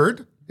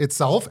recovered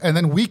itself, and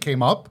then we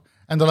came up,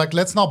 and they're like,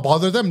 let's not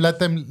bother them. Let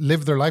them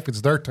live their life.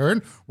 It's their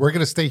turn. We're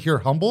gonna stay here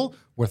humble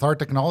with our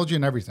technology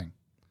and everything,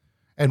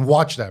 and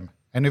watch them.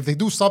 And if they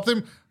do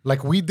something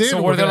like we did, So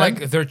we're were they gonna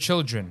like end- they're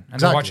children and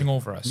Exactly. they're watching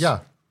over us? Yeah,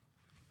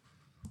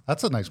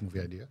 that's a nice movie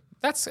idea.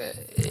 That's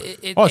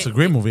It's a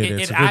great movie idea.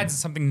 It It's a good- adds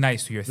something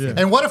nice to your theme.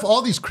 And what if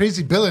all these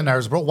crazy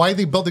billionaires, bro? Why are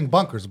they building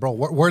bunkers, bro?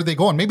 Where are they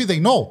going? Maybe they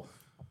know.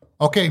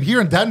 Okay, and here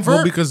in Denver,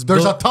 Well, because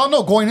there's Bill- a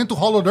tunnel going into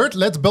Hollow Earth.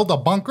 Let's build a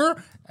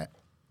bunker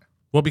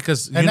Well,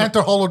 because and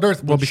enter Hollow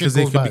Earth. well, when because shit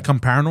they goes could bad. become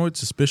paranoid,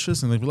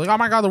 suspicious, and they'd be like, "Oh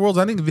my god, the world's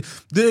ending."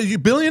 The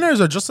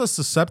billionaires are just as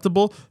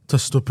susceptible to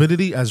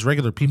stupidity as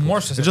regular people. More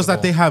It's just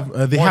that susceptible.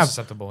 they have More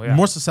susceptible, yeah.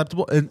 more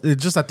susceptible, and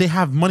it's just that they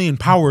have money and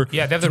power.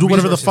 Yeah, they have to the do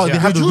whatever the resources, fuck yeah. they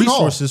have Did the you know-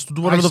 resources to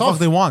do whatever I the saw- fuck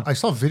they want. I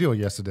saw a video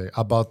yesterday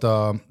about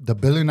the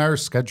billionaire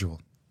schedule.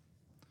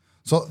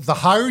 So the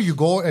higher you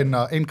go in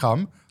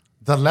income,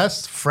 the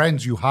less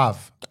friends you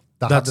have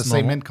that have That's the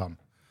same normal. income.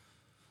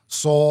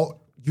 So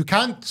you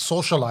can't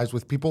socialize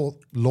with people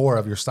lower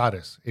of your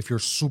status if you're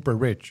super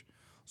rich.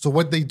 So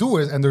what they do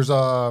is, and there's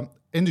a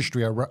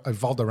industry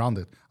evolved around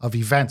it of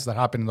events that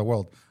happen in the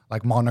world,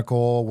 like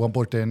Monaco,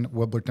 Wimbledon,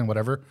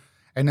 whatever.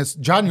 And it's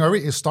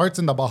January. It starts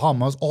in the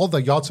Bahamas. All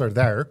the yachts are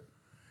there,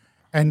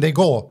 and they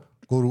go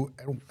to.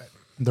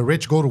 The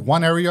rich go to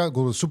one area,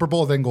 go to the Super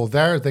Bowl, then go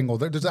there, then go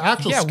there. There's an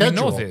actual Yeah, we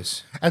schedule. know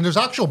this. And there's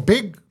actual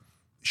big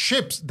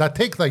ships that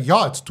take the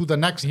yachts to the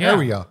next Yeah.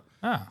 area.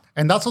 Ah.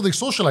 And that's how they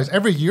socialize.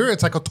 Every year,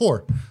 it's like a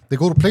tour. They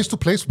go to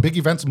place, big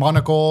events,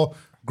 Monaco,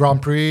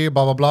 Grand Prix,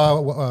 blah, blah,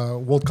 blah,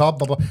 World Cup,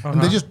 blah, blah.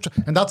 And they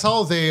and that's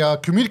how they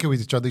communicate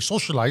with each other. They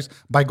socialize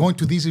by going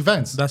to these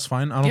events. That's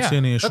fine. I don't Yeah. see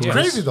any issue. That's with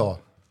crazy, this. though.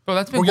 Bro,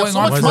 that's been Well, you going have so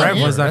on much forever.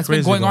 money. Why is that That's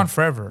crazy? been going though? on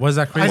forever. Why is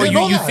that I crazy? didn't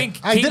Well, know you that. think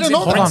I kings didn't and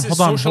know that. princes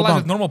Hold on. socialize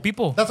with normal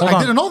people? That's, Hold I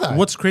on. didn't know that.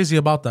 What's crazy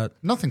about that?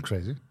 Nothing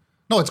crazy.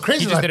 No, it's crazy.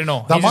 He just that didn't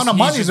know. The He's amount of just-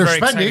 money he's they're just very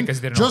excited spending 'cause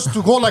he didn't know. just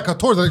to go like a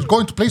tour. They're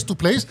going to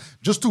place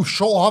just to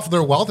show off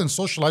their wealth and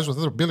socialize with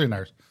other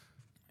billionaires.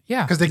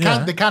 Yeah. Because they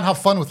can't have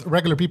fun with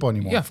regular people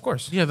anymore. Yeah, of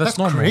course. Yeah, That's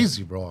normal.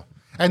 crazy, bro.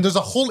 And there's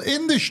a whole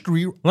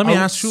industry. Let me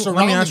out ask you. Let me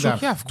surrounding ask you. them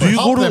Yeah, of Do you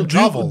help go to them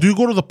travel. do you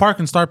go to the park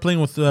and start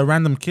playing with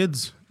random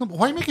kids? No, but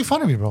why are you making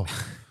fun of me, bro? What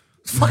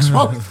the fuck's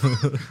wrong with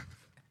you?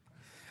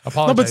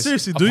 Apologize. No, but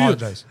seriously, do you-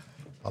 Apologize.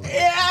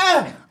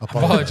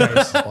 Apologize.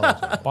 Turn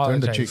the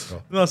Apologize. cheek,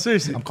 bro. No,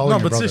 seriously. I'm calling No,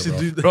 your but brother,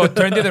 seriously, bro. do, Bro,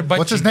 turn the other butt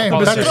What's his cheek. name?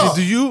 Apologize. Pedro.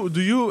 seriously,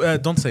 do you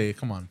don't say it.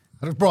 Come on.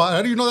 Bro,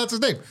 how do you know that's his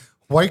name?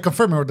 Why are you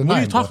confirming or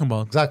denying? you talking bro?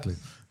 about? Exactly.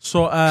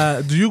 So,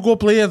 do you go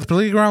play at the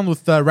playground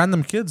with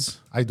random kids?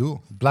 I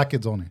do. Black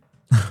kids only.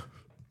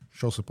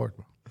 Show support,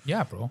 bro.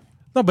 Yeah, bro.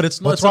 No, but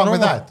it's not. What's it's not wrong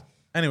with normal. that?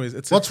 Anyways,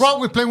 it's What's wrong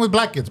with playing with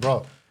black kids,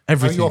 bro?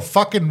 Everything. Are you a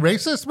fucking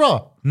racist,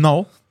 bro?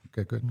 No,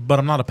 Okay, good. but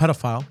I'm not a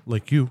pedophile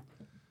like you.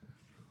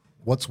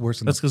 What's worse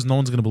than That's because no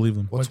one's gonna believe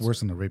them. what's worse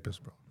than a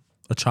rapist, bro?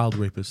 A child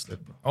rapist.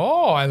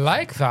 Oh, I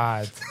like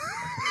that.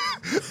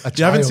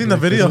 You haven't seen the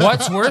video?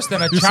 What's worse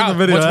than a seen the child?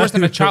 video, What's huh? worse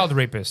than a child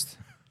rapist?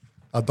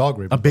 A dog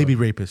rapist. A baby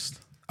rapist.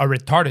 A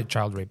retarded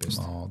child rapist.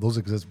 Oh, those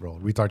exist, bro.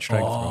 Retard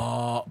strength,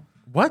 bro.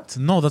 What?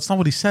 No, that's not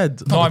what he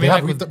said. No, I they mean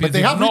have like, but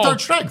they have no, retard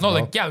strength. No,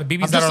 bro. like yeah, the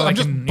babies I'm that just, are like I'm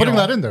just in, putting you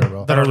know, that in there,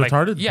 bro. That are like-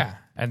 retarded? Yeah,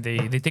 and they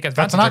take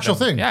advantage. an of actual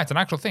them. thing. Yeah, it's an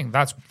actual thing.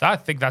 I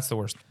think that's the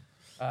worst.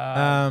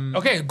 Um,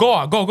 Okay, go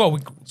on, go. We're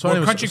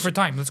anyways, crunching for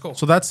time. Let's go.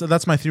 So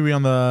that's my theory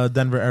on the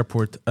Denver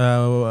airport.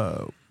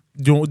 Do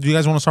you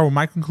guys want to start with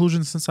my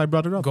conclusion since I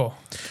brought it up? Go.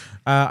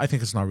 I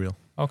think it's not real.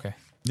 Okay,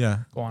 Yeah.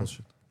 go on.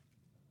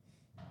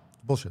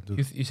 Bullshit, dude.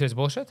 You say it's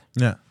bullshit?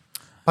 Yeah.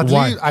 Padli,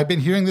 Why? I've been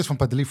hearing this from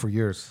Padli for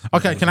years.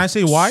 Okay, can I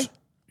say why?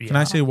 Can I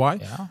Yeah. say why?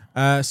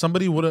 Yeah.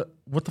 Somebody would have.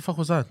 What the fuck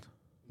was that?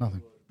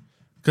 Nothing.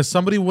 Because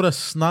somebody would have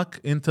snuck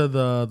into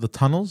the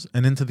tunnels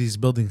and into these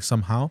buildings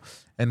somehow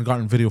and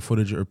gotten video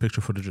footage or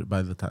picture footage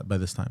by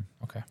this time.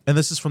 Okay. And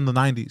this is from the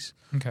 90s.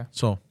 Okay.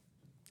 So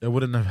it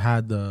wouldn't have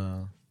had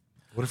the...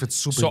 What if it's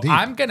super So deep?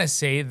 I'm gonna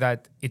say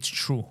that it's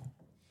true.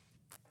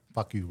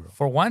 Fuck you, bro.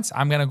 For once,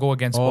 I'm gonna go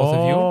against both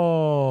of you.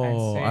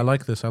 Oh, say- I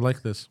like this. I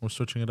like this. We're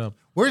switching it up.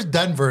 Where's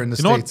Denver in the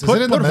You know what? States? Is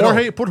it in the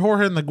middle? Put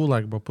Jorge in the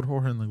gulag, bro. Put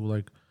Jorge in the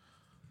gulag.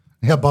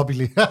 Yeah, Bobby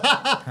Lee.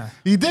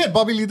 He did.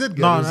 Bobby Lee did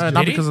get No, his- not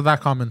Did he? because of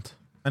that comment.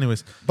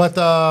 Anyways, But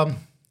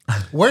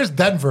where's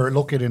Denver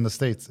located in the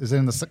States? Is it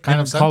in the kind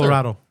in of center?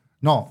 Colorado.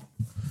 No.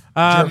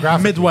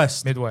 Geographically.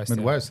 Midwest. Midwest. yeah.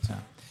 Midwest. Yeah.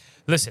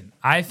 Listen,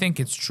 I think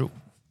it's true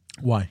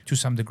Why? to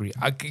some degree.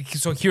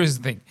 So here's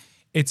the thing: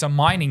 it's a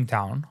mining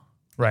town,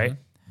 right?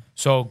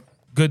 So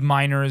good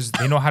miners,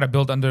 they know how to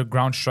build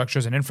underground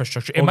structures and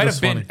infrastructure. It Oh, might that's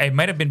have been funny. it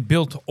might have been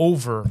built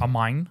over a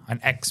mine, an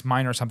ex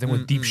mine or something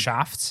with deep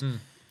shafts.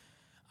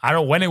 I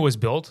don't know when it was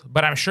built,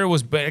 but I'm sure it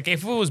was. Like,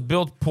 if it was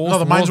built post, No,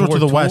 the mines were World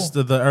to the War II, west.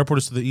 The airport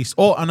is to the east.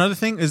 Oh, another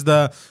thing is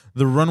the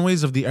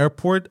runways of the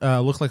airport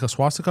look like a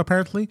swastika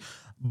apparently,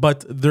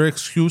 but their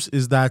excuse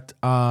is that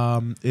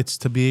it's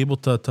to be able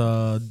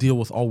to deal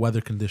with all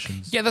weather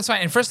conditions. Yeah, that's fine.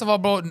 And first of all,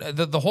 bro,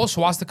 the whole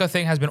swastika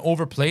thing has been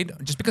overplayed.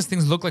 Just because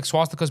things look like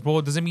swastikas, bro,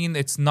 doesn't mean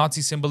it's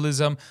Nazi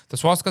symbolism. The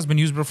swastika's been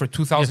used, bro, for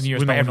 2,000 Yes, years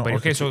we by know, we know. everybody.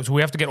 Okay, Okay, so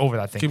we have to get over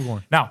that thing. Keep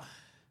going. Now,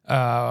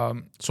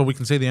 So we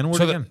can say the N word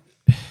So the- again.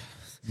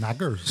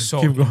 Naggers.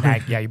 so Keep going.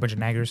 yeah, you bunch of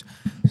naggers.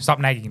 Stop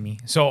nagging me.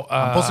 So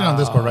I'm posting on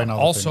Discord right now.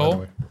 the thing, by the Also,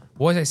 way.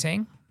 what was I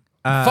saying?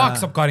 Fuck!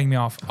 Stop cutting me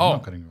off. I'm Oh,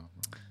 not cutting you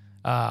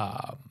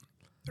off.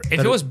 if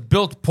it was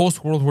built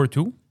post World War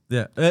II,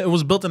 Yeah, it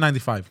was built in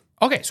 '95.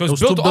 okay, so It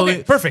it's was built.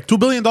 Okay, perfect. $2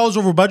 billion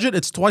over budget.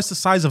 It's twice the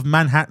size of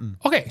Manhattan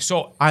Okay,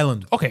 so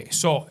Island.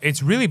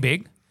 it's really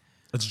big.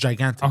 It's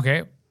gigantic.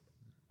 Okay.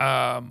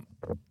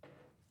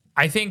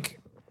 I think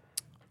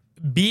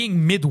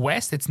being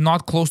Midwest, it's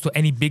not close to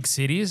any big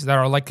cities that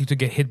are likely to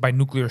get hit by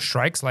nuclear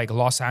strikes like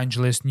Los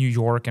Angeles, New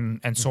York, and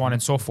so on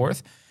and so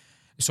forth.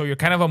 So you're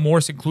kind of a more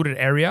secluded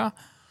area.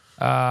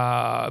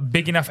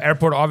 Big enough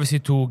airport, obviously,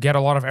 to get a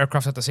lot of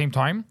aircraft at the same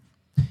time.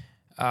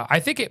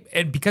 I think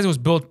because it was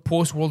built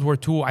post World War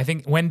II, I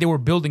think when they were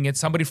building it,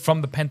 somebody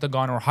from the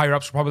Pentagon or higher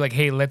ups were probably like,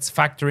 hey, let's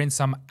factor in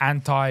some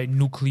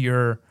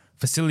anti-nuclear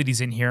facilities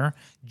in here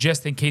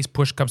just in case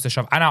push comes to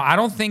shove. I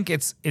don't think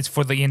it's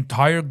for the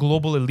entire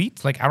global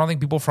elite. Like, I don't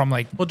think people from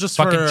like Well, just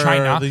fucking for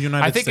China. the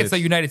United I think it's the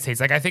States. United States.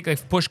 Like, I think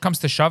if push comes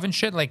to shove and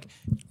shit, like,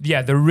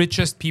 yeah, the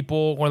richest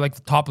people or like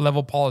the top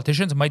level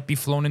politicians might be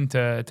flown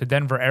into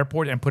Denver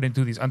airport and put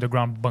into these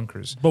underground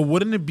bunkers. But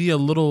wouldn't it be a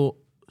little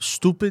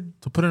stupid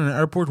to put in an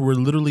airport where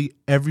literally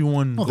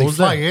everyone No, they goes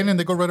fly there? in and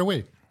they go right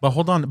away. But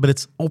hold on, but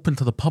it's open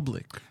to the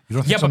public. You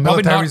don't Yeah, think but some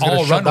probably military is not gonna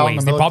all shut down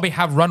runways. the They probably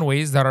have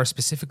runways that are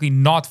specifically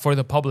not for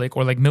the public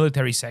or like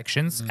military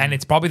sections, and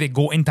it's probably they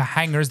go into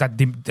hangars that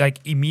like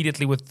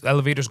immediately with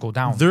elevators go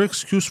down. Their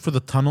excuse for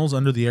the tunnels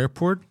under the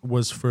airport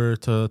was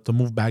to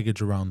move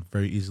baggage around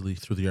very easily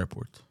through the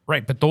airport.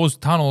 Right, but those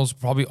tunnels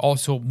probably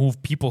also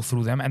move people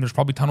through them, and there's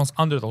probably tunnels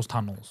under those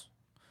tunnels.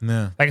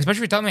 Yeah, Like, especially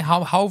if you're telling me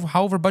how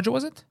over budget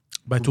was it?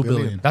 by $2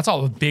 billion. That's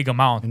all a big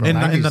amount, bro. In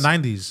the 90s.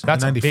 90s.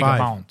 That's a big 95.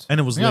 amount. And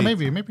it was Yeah, late.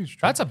 maybe it's true.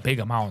 That's a big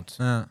amount.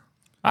 Yeah.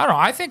 I don't know.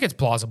 I think it's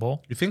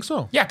plausible. You think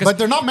so? Yeah, But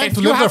they're not meant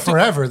to live there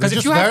forever. They're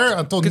just there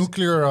until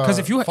nuclear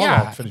if you fallout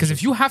because finishes.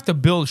 if you have to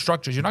build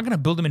structures, you're not going to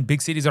build them in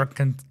big cities that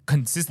are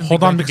consistently.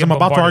 Hold on, going to because get I'm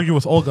about to bombarded. argue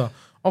with Olga.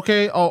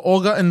 Okay,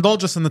 Olga,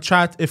 indulge us in the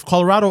chat. If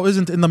Colorado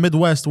isn't in the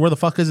Midwest, where the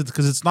fuck is it?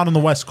 Because it's not on the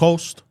West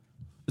Coast.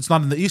 It's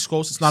not in the East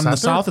Coast. It's not in the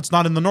Center? South. It's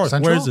not in the North.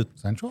 Central? Where is it?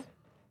 Central?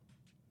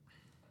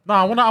 No,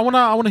 I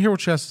wanna hear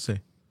what she has to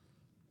say.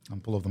 I'm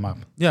pull up the map.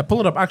 Yeah,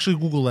 pull it up. Actually,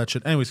 Google that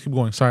shit. Anyways, keep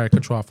going. Sorry, I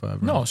cut you off.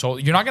 No, so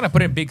you're not going to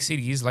put in big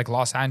cities like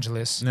Los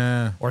Angeles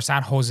Nah. or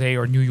San Jose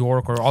or New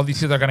York or all these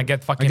cities that are going to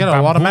get fucking I get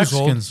a lot of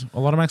bamboozled Mexicans. A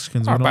lot of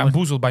Mexicans. or we don't like-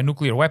 bamboozled by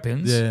nuclear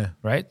weapons. Yeah.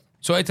 Right?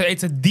 So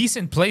it's a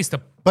decent place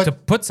to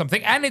But- put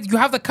something. And you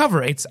have the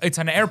cover. It's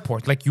an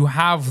airport. Like, you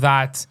have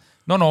that.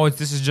 No,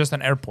 this is just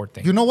an airport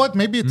thing. You know what?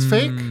 Maybe it's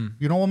fake.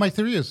 You know what my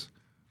theory is?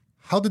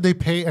 How did they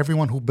pay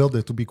everyone who built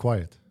it to be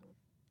quiet?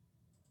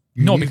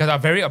 No, need- because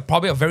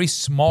probably a very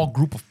small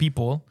group of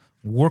people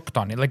worked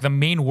on it. Like, the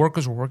main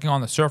workers were working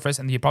on the surface,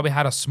 and they probably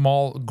had a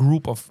small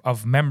group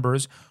of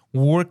members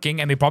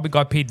working, and they probably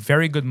got paid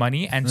very good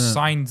money and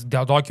signed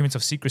the documents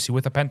of secrecy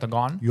with the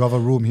Pentagon. You have a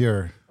room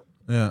here,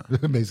 Yeah.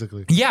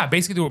 basically. Yeah,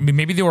 basically,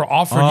 maybe they were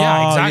offered. Oh,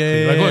 Yeah,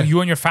 exactly. yeah, Like, yeah, look, yeah. you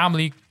and your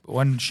family,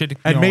 when shit,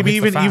 And maybe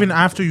hits the fan. even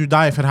after you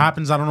die, if it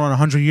happens, I don't know, in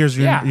 100 years,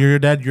 Yeah. you're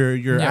dead, your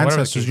Yeah, whatever the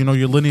ancestors, case.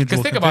 your lineage. Because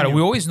will think about it, continue.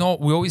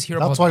 we always hear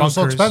That's about why it was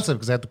so bunkers. expensive,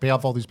 because they had to pay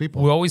off all these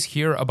people. We always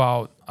hear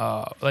about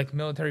like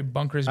military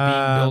bunkers being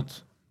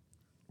built.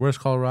 Where's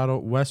Colorado?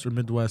 West or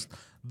Midwest?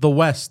 The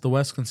West. The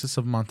West consists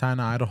of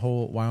Montana,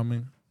 Idaho,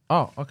 Wyoming.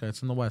 Oh, okay,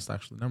 it's in the West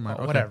actually. Never mind.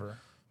 Okay. Whatever.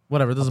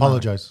 Whatever. It doesn't matter.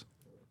 Apologize.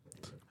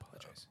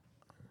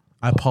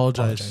 I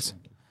apologize.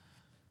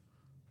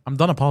 I'm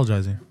done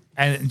apologizing.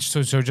 And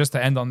so just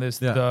to end on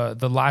this, Yeah.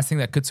 the last thing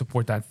that could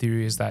support that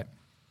theory is that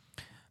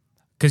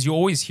because you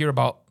always hear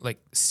about like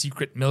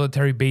secret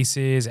military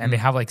bases and they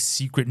have like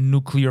secret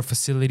nuclear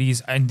facilities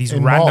and these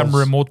In random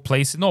malls. remote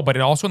places. No, but it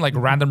also in like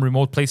random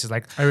remote places,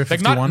 like Area like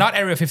 51? not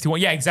Area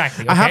 51. Yeah,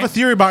 exactly. I have okay? a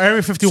theory about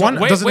Area 51.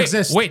 So It doesn't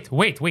exist. Wait.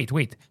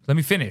 Let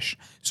me finish.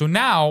 So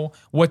now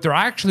what they're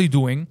actually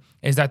doing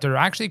is that they're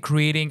actually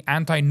creating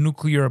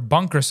anti-nuclear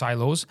bunker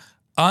silos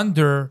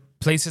under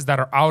places that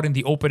are out in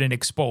the open and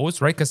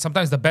exposed, right? Because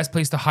sometimes the best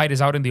place to hide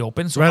is out in the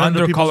open. So Right under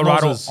under people's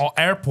Colorado noses.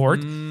 Airport,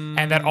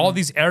 and that all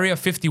these Area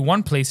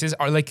 51 places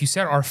are, like you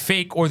said, are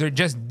fake or they're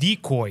just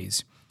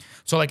decoys.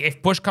 So like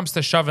if push comes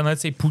to shove and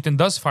let's say Putin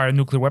does fire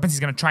nuclear weapons, he's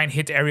going to try and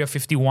hit Area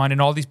 51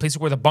 and all these places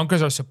where the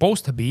bunkers are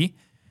supposed to be,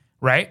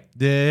 right?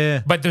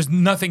 Yeah. But there's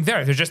nothing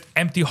there. They're just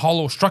empty,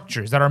 hollow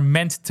structures that are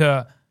meant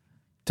to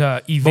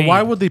evade. But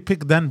why would they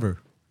pick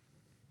Denver?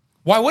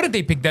 Why wouldn't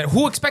they pick that?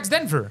 Who expects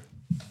Denver?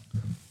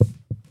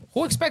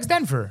 Who expects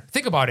Denver?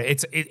 Think about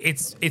it.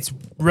 It's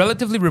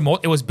relatively remote.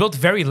 It was built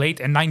very late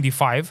in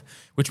 95,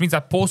 which means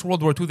that post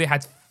World War II, they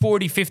had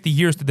 40, 50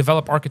 years to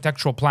develop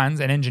architectural plans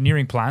and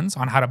engineering plans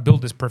on how to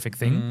build this perfect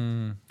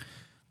thing.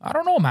 I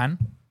don't know, man.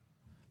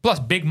 Plus,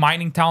 big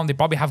mining town. They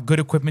probably have good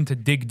equipment to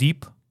dig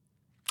deep.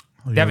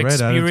 Oh, They have you're right.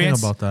 I didn't think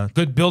experience. about that.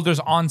 Good builders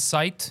on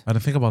site. I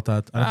didn't think about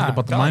that. I didn't think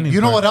about the telling mining. You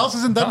know part. what else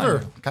is in Denver?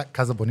 Done.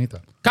 Casa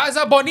Bonita.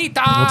 Casa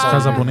Bonita. What's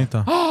Casa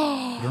Bonita?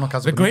 You don't know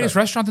Casa The Bonita? greatest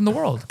restaurant in the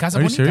world. Casa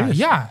Are you Bonita. serious?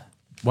 Yeah.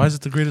 Why is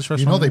it the greatest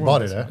restaurant? You know in they the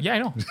bought world? it, eh? Yeah, I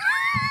know.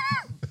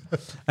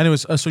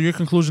 Anyways, so your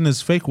conclusion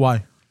is fake.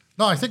 Why?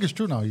 No, I think it's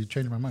true now. You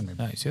changed my mind,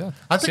 maybe. Yeah, you see that?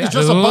 I think See it's that?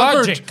 just a bunker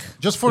Logic.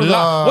 just for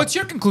What's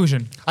your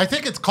conclusion? I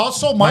think it costs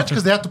so much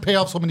because they have to pay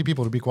off so many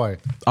people to be quiet.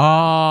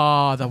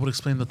 Ah, that would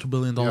explain the $2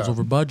 billion Yeah.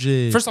 over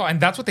budget. First of all,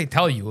 and that's what they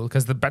tell you,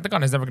 because the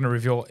Pentagon is never going to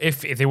reveal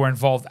if they were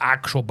involved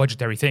actual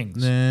budgetary things.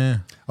 Nah.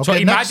 So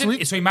Okay, next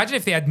week. imagine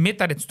if they admit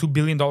that it's $2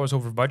 billion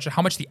over budget,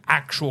 how much the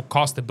actual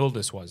cost to build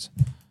this was.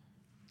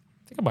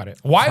 Think about it.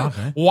 Fuck,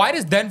 eh? Why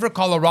does Denver,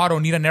 Colorado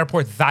need an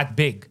airport that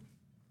big?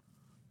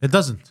 It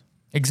doesn't.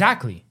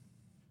 Exactly.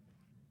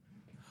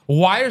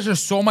 Why is there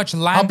so much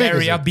land big is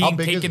area it? How being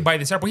big is taken it? by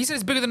this airport? He said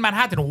it's bigger than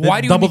Manhattan. Why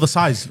do you double need- the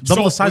size?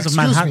 Double the size of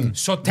Excuse Manhattan. me.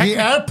 So the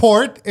technically-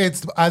 airport,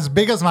 it's as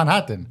big as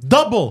Manhattan.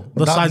 Double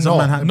the size no. of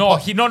Manhattan. No,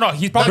 he's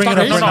probably Bring it talking.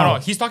 up No, right no, now. no.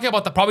 He's talking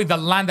about probably the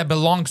land that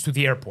belongs to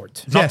the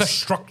airport, not the Yes.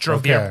 structure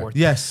of the Okay. airport.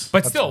 Yes.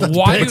 But still, that's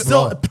why? big, Do,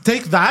 bro. Still,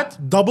 take that,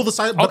 double the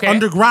size, but Okay.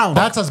 underground.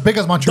 That's as big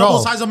as Montreal.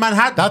 double the size of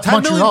Manhattan. That's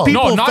 10 million Montreal.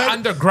 people. No, not fed-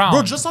 underground.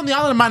 Bro, just on the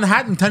island of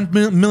Manhattan, 10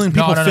 million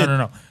people no, fit.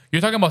 no. You're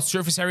talking about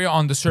surface area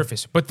on the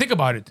surface. But think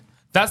about it.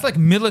 That's like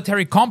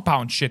military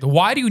compound shit.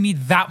 Why do you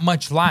need that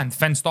much land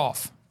fenced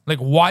off? Like,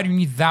 why do you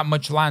need that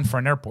much land for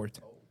an airport?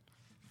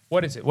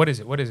 What is it? What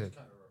is it? What is it?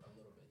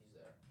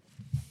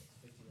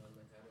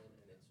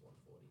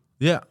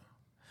 Yeah.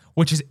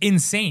 Which is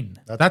insane.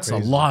 That's a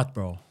crazy. lot,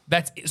 bro.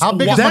 That's How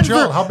big why- is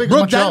Montreal? How big is bro,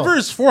 Montreal? Denver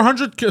is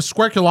 400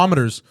 square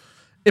kilometers.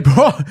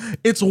 Bro,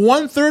 it's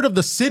 1/3 of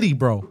the city,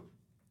 bro.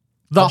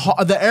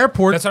 The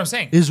airport. That's what I'm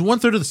saying. Is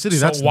 1/3 of the city.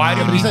 So That's why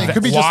do you not- need It that?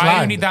 could be just Why do you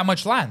land. need that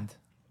much land?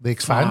 They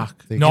expand.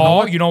 Fuck. They-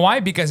 No, you know why?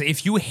 Because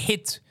if you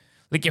hit,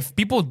 like, if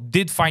people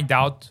did find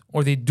out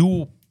or they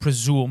do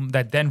presume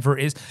that Denver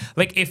is,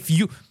 like, if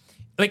you,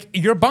 like,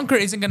 your bunker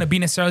isn't going to be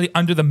necessarily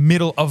under the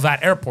middle of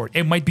that airport.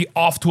 It might be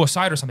off to a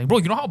side or something. Bro,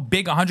 you know how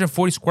big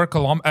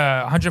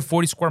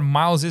 140 square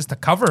miles is to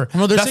cover?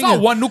 No, they're That's saying not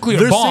it- one nuclear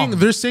they're bomb. Saying,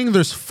 they're saying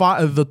there's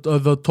five. The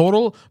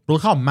total. But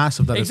look how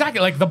massive that is.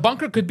 Exactly. Like, the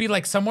bunker could be,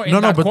 like, somewhere in No,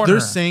 that but corner. they're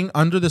saying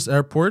under this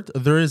airport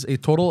there is a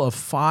total of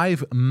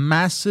 5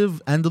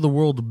 massive end of the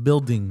world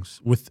buildings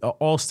with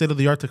all state of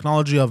the art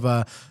technology of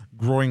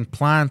growing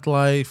plant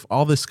life,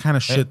 all this kind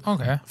of shit.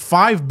 okay.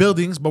 5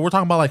 buildings, but we're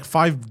talking about like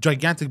 5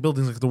 gigantic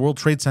buildings like the World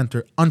Trade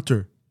Center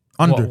under.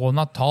 Well,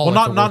 not tall. Well,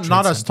 like the not World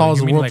not Trade as Center. tall as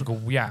You the mean World,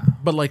 like, yeah.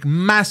 but like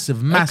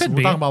massive. We're could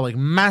be. talking about like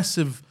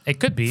massive.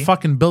 It could be.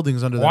 Fucking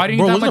buildings under there. Why do you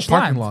Bro, need that look at much the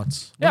parking land?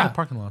 lots. Look Yeah. at the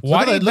parking lots. Why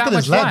Look do you at, need look that at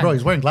his much lad, bro. land?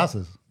 He's wearing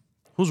glasses.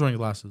 Who's wearing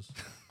glasses?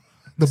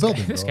 The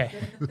building, This bro. guy.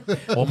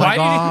 Oh my Why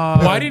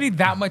god. why do you need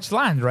that much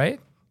land, right?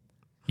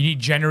 You need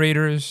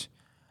generators.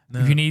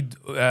 You need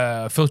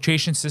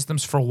filtration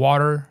systems for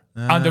water,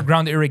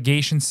 underground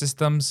irrigation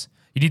systems.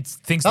 You need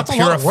things That's to a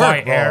lot of purify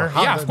work, bro. air.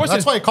 How- Yeah, of course. That's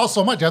it's- why it costs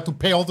so much. You have to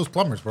pay all those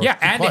plumbers, bro. Yeah,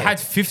 Keep and they quiet. had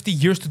 50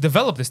 years to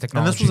develop this And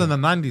technology. this was in the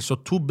 90s, so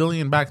 2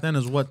 billion back then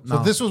is what now?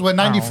 So this was when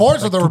 94,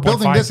 so like they were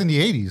building 2.5. this in the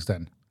 80s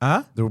then.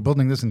 Huh? They were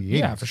building this in the 80s.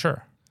 yeah, for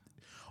sure.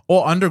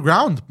 Oh,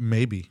 underground,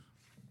 maybe.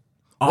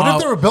 What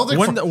if they were building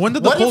when, when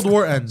did the what Cold if-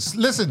 War end?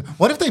 Listen,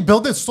 what if they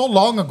built it so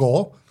long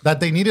ago that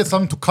they needed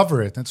something to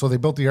cover it, and so they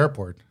built the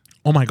airport?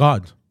 Oh my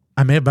God,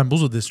 I may have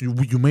bamboozled this. You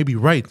may be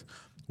right.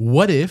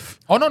 What if?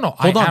 Oh, no.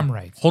 Hold on, am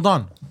right. Hold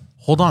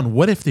on.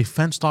 What if they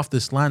fenced off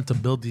this land to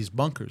build these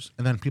bunkers,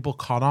 and then people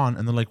caught on,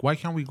 and they're like, "Why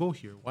can't we go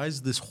here? Why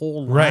is this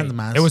whole Right. land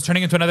mass?" It was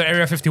turning into another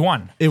Area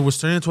 51. It was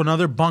turning into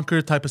another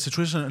bunker type of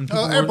situation, and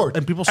people, airport.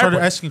 and people started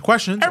Airport. asking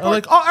questions. Airport.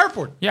 Like, "Oh,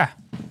 airport." Yeah.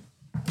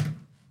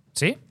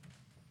 See?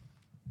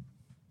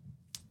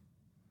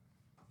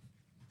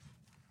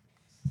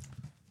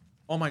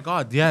 Oh my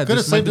God, yeah. Could have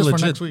this might saved be this for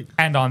legit. next week.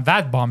 And on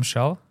that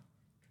bombshell,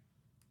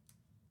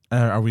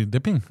 Are we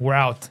dipping? we're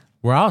out.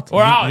 We're out.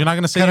 We're out. You're not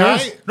gonna say Can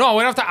yours? I? No,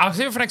 I'll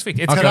save it for next week.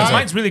 It's Okay. because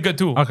mine's really good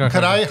too. Okay.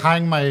 Could I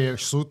hang my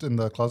suit in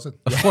the closet?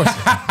 Of course.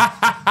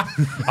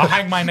 I'll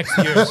hang mine next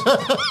to yours. All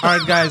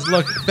right, guys.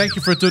 Look, thank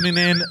you for tuning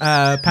in.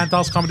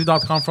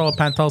 Pantalscomedy.com for all of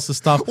Pantelis'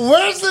 stuff.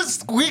 Where's this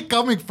squeak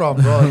coming from,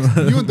 bro? It's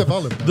new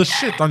development. The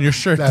shit on your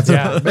shirt. That's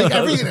Yeah. it. Make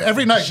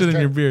every night. Shit in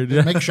your beard,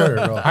 yeah. Make sure,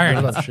 bro.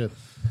 right. That shit.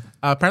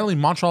 Apparently,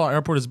 Montreal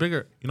Airport is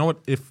bigger. You know what?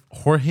 If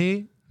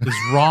Jorge is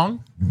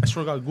wrong, I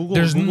swear to God, Google.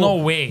 There's Google,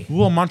 no way.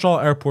 Google Montreal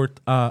Airport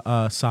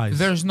size.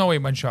 There's no way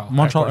Montreal.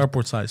 Montreal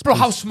Airport size. Bro, please.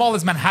 how small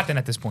is Manhattan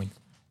at this point?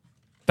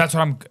 That's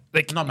what I'm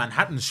like. No,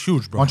 Manhattan is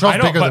huge, bro. Montreal's I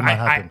know, bigger but than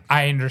Manhattan.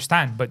 I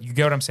understand, but you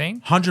get what I'm saying?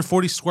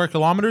 140 square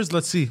kilometers.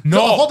 Let's see.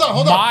 No, hold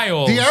on.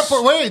 miles. The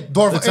airport. Wait,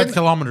 Dorf. It said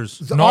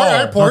kilometers. No, our no,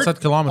 airport. it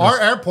said kilometers. Our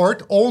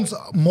airport owns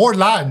more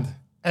land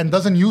and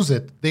doesn't use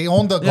it. They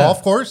own the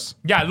golf course.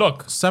 Yeah,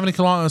 look. 70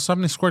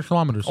 square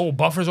kilometers. Oh,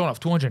 buffer zone of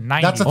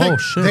 290. That's the thing. Oh,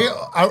 shit. They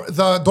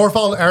the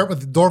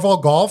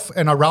Dorval Golf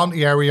and around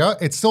the area,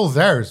 it's still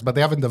theirs, but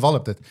they haven't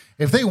developed it.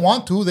 If they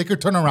want to, they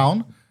could turn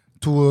around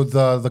to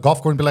the golf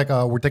course and be like,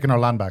 "We're taking our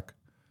land back."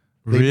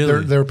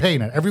 Really? They're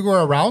paying it everywhere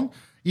around.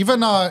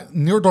 Even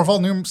near Dorval,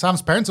 near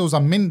Sam's parents, there was a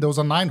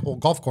 9-hole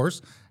golf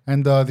course,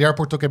 and the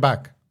airport took it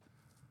back.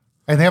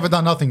 And they haven't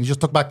done nothing. You just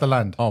took back the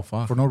land. Oh,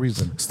 fuck. For no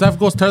reason. Steph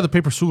goes tear the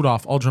paper suit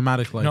off, all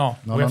dramatic like. No,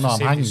 No, we have to I'm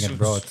save hanging these it,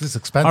 bro. suits. It's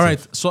expensive. All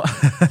right, so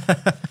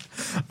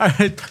all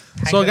right,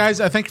 so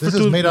guys, I thank you This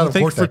for is made out of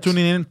thank you for Vortex.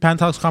 tuning in.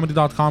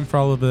 Pantalkscomedy.com for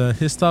all of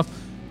his stuff.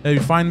 You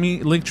find me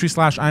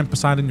Linktree/I'm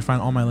Poseidon. You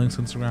find all my links,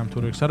 Instagram,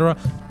 Twitter, etc.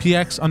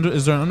 PX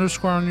is there an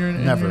underscore on your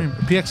Never. in your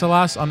name? PX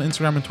Alas on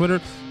Instagram and Twitter.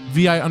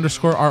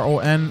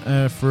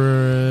 VI_RON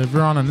for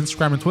Viron on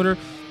Instagram and Twitter.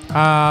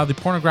 The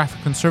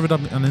Pornographic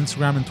Conservative on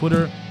Instagram and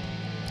Twitter.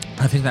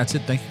 I think that's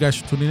it. Thank you guys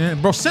for tuning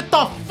in, bro. Sit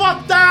the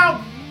fuck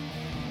down.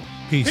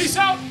 Peace. Peace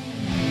out.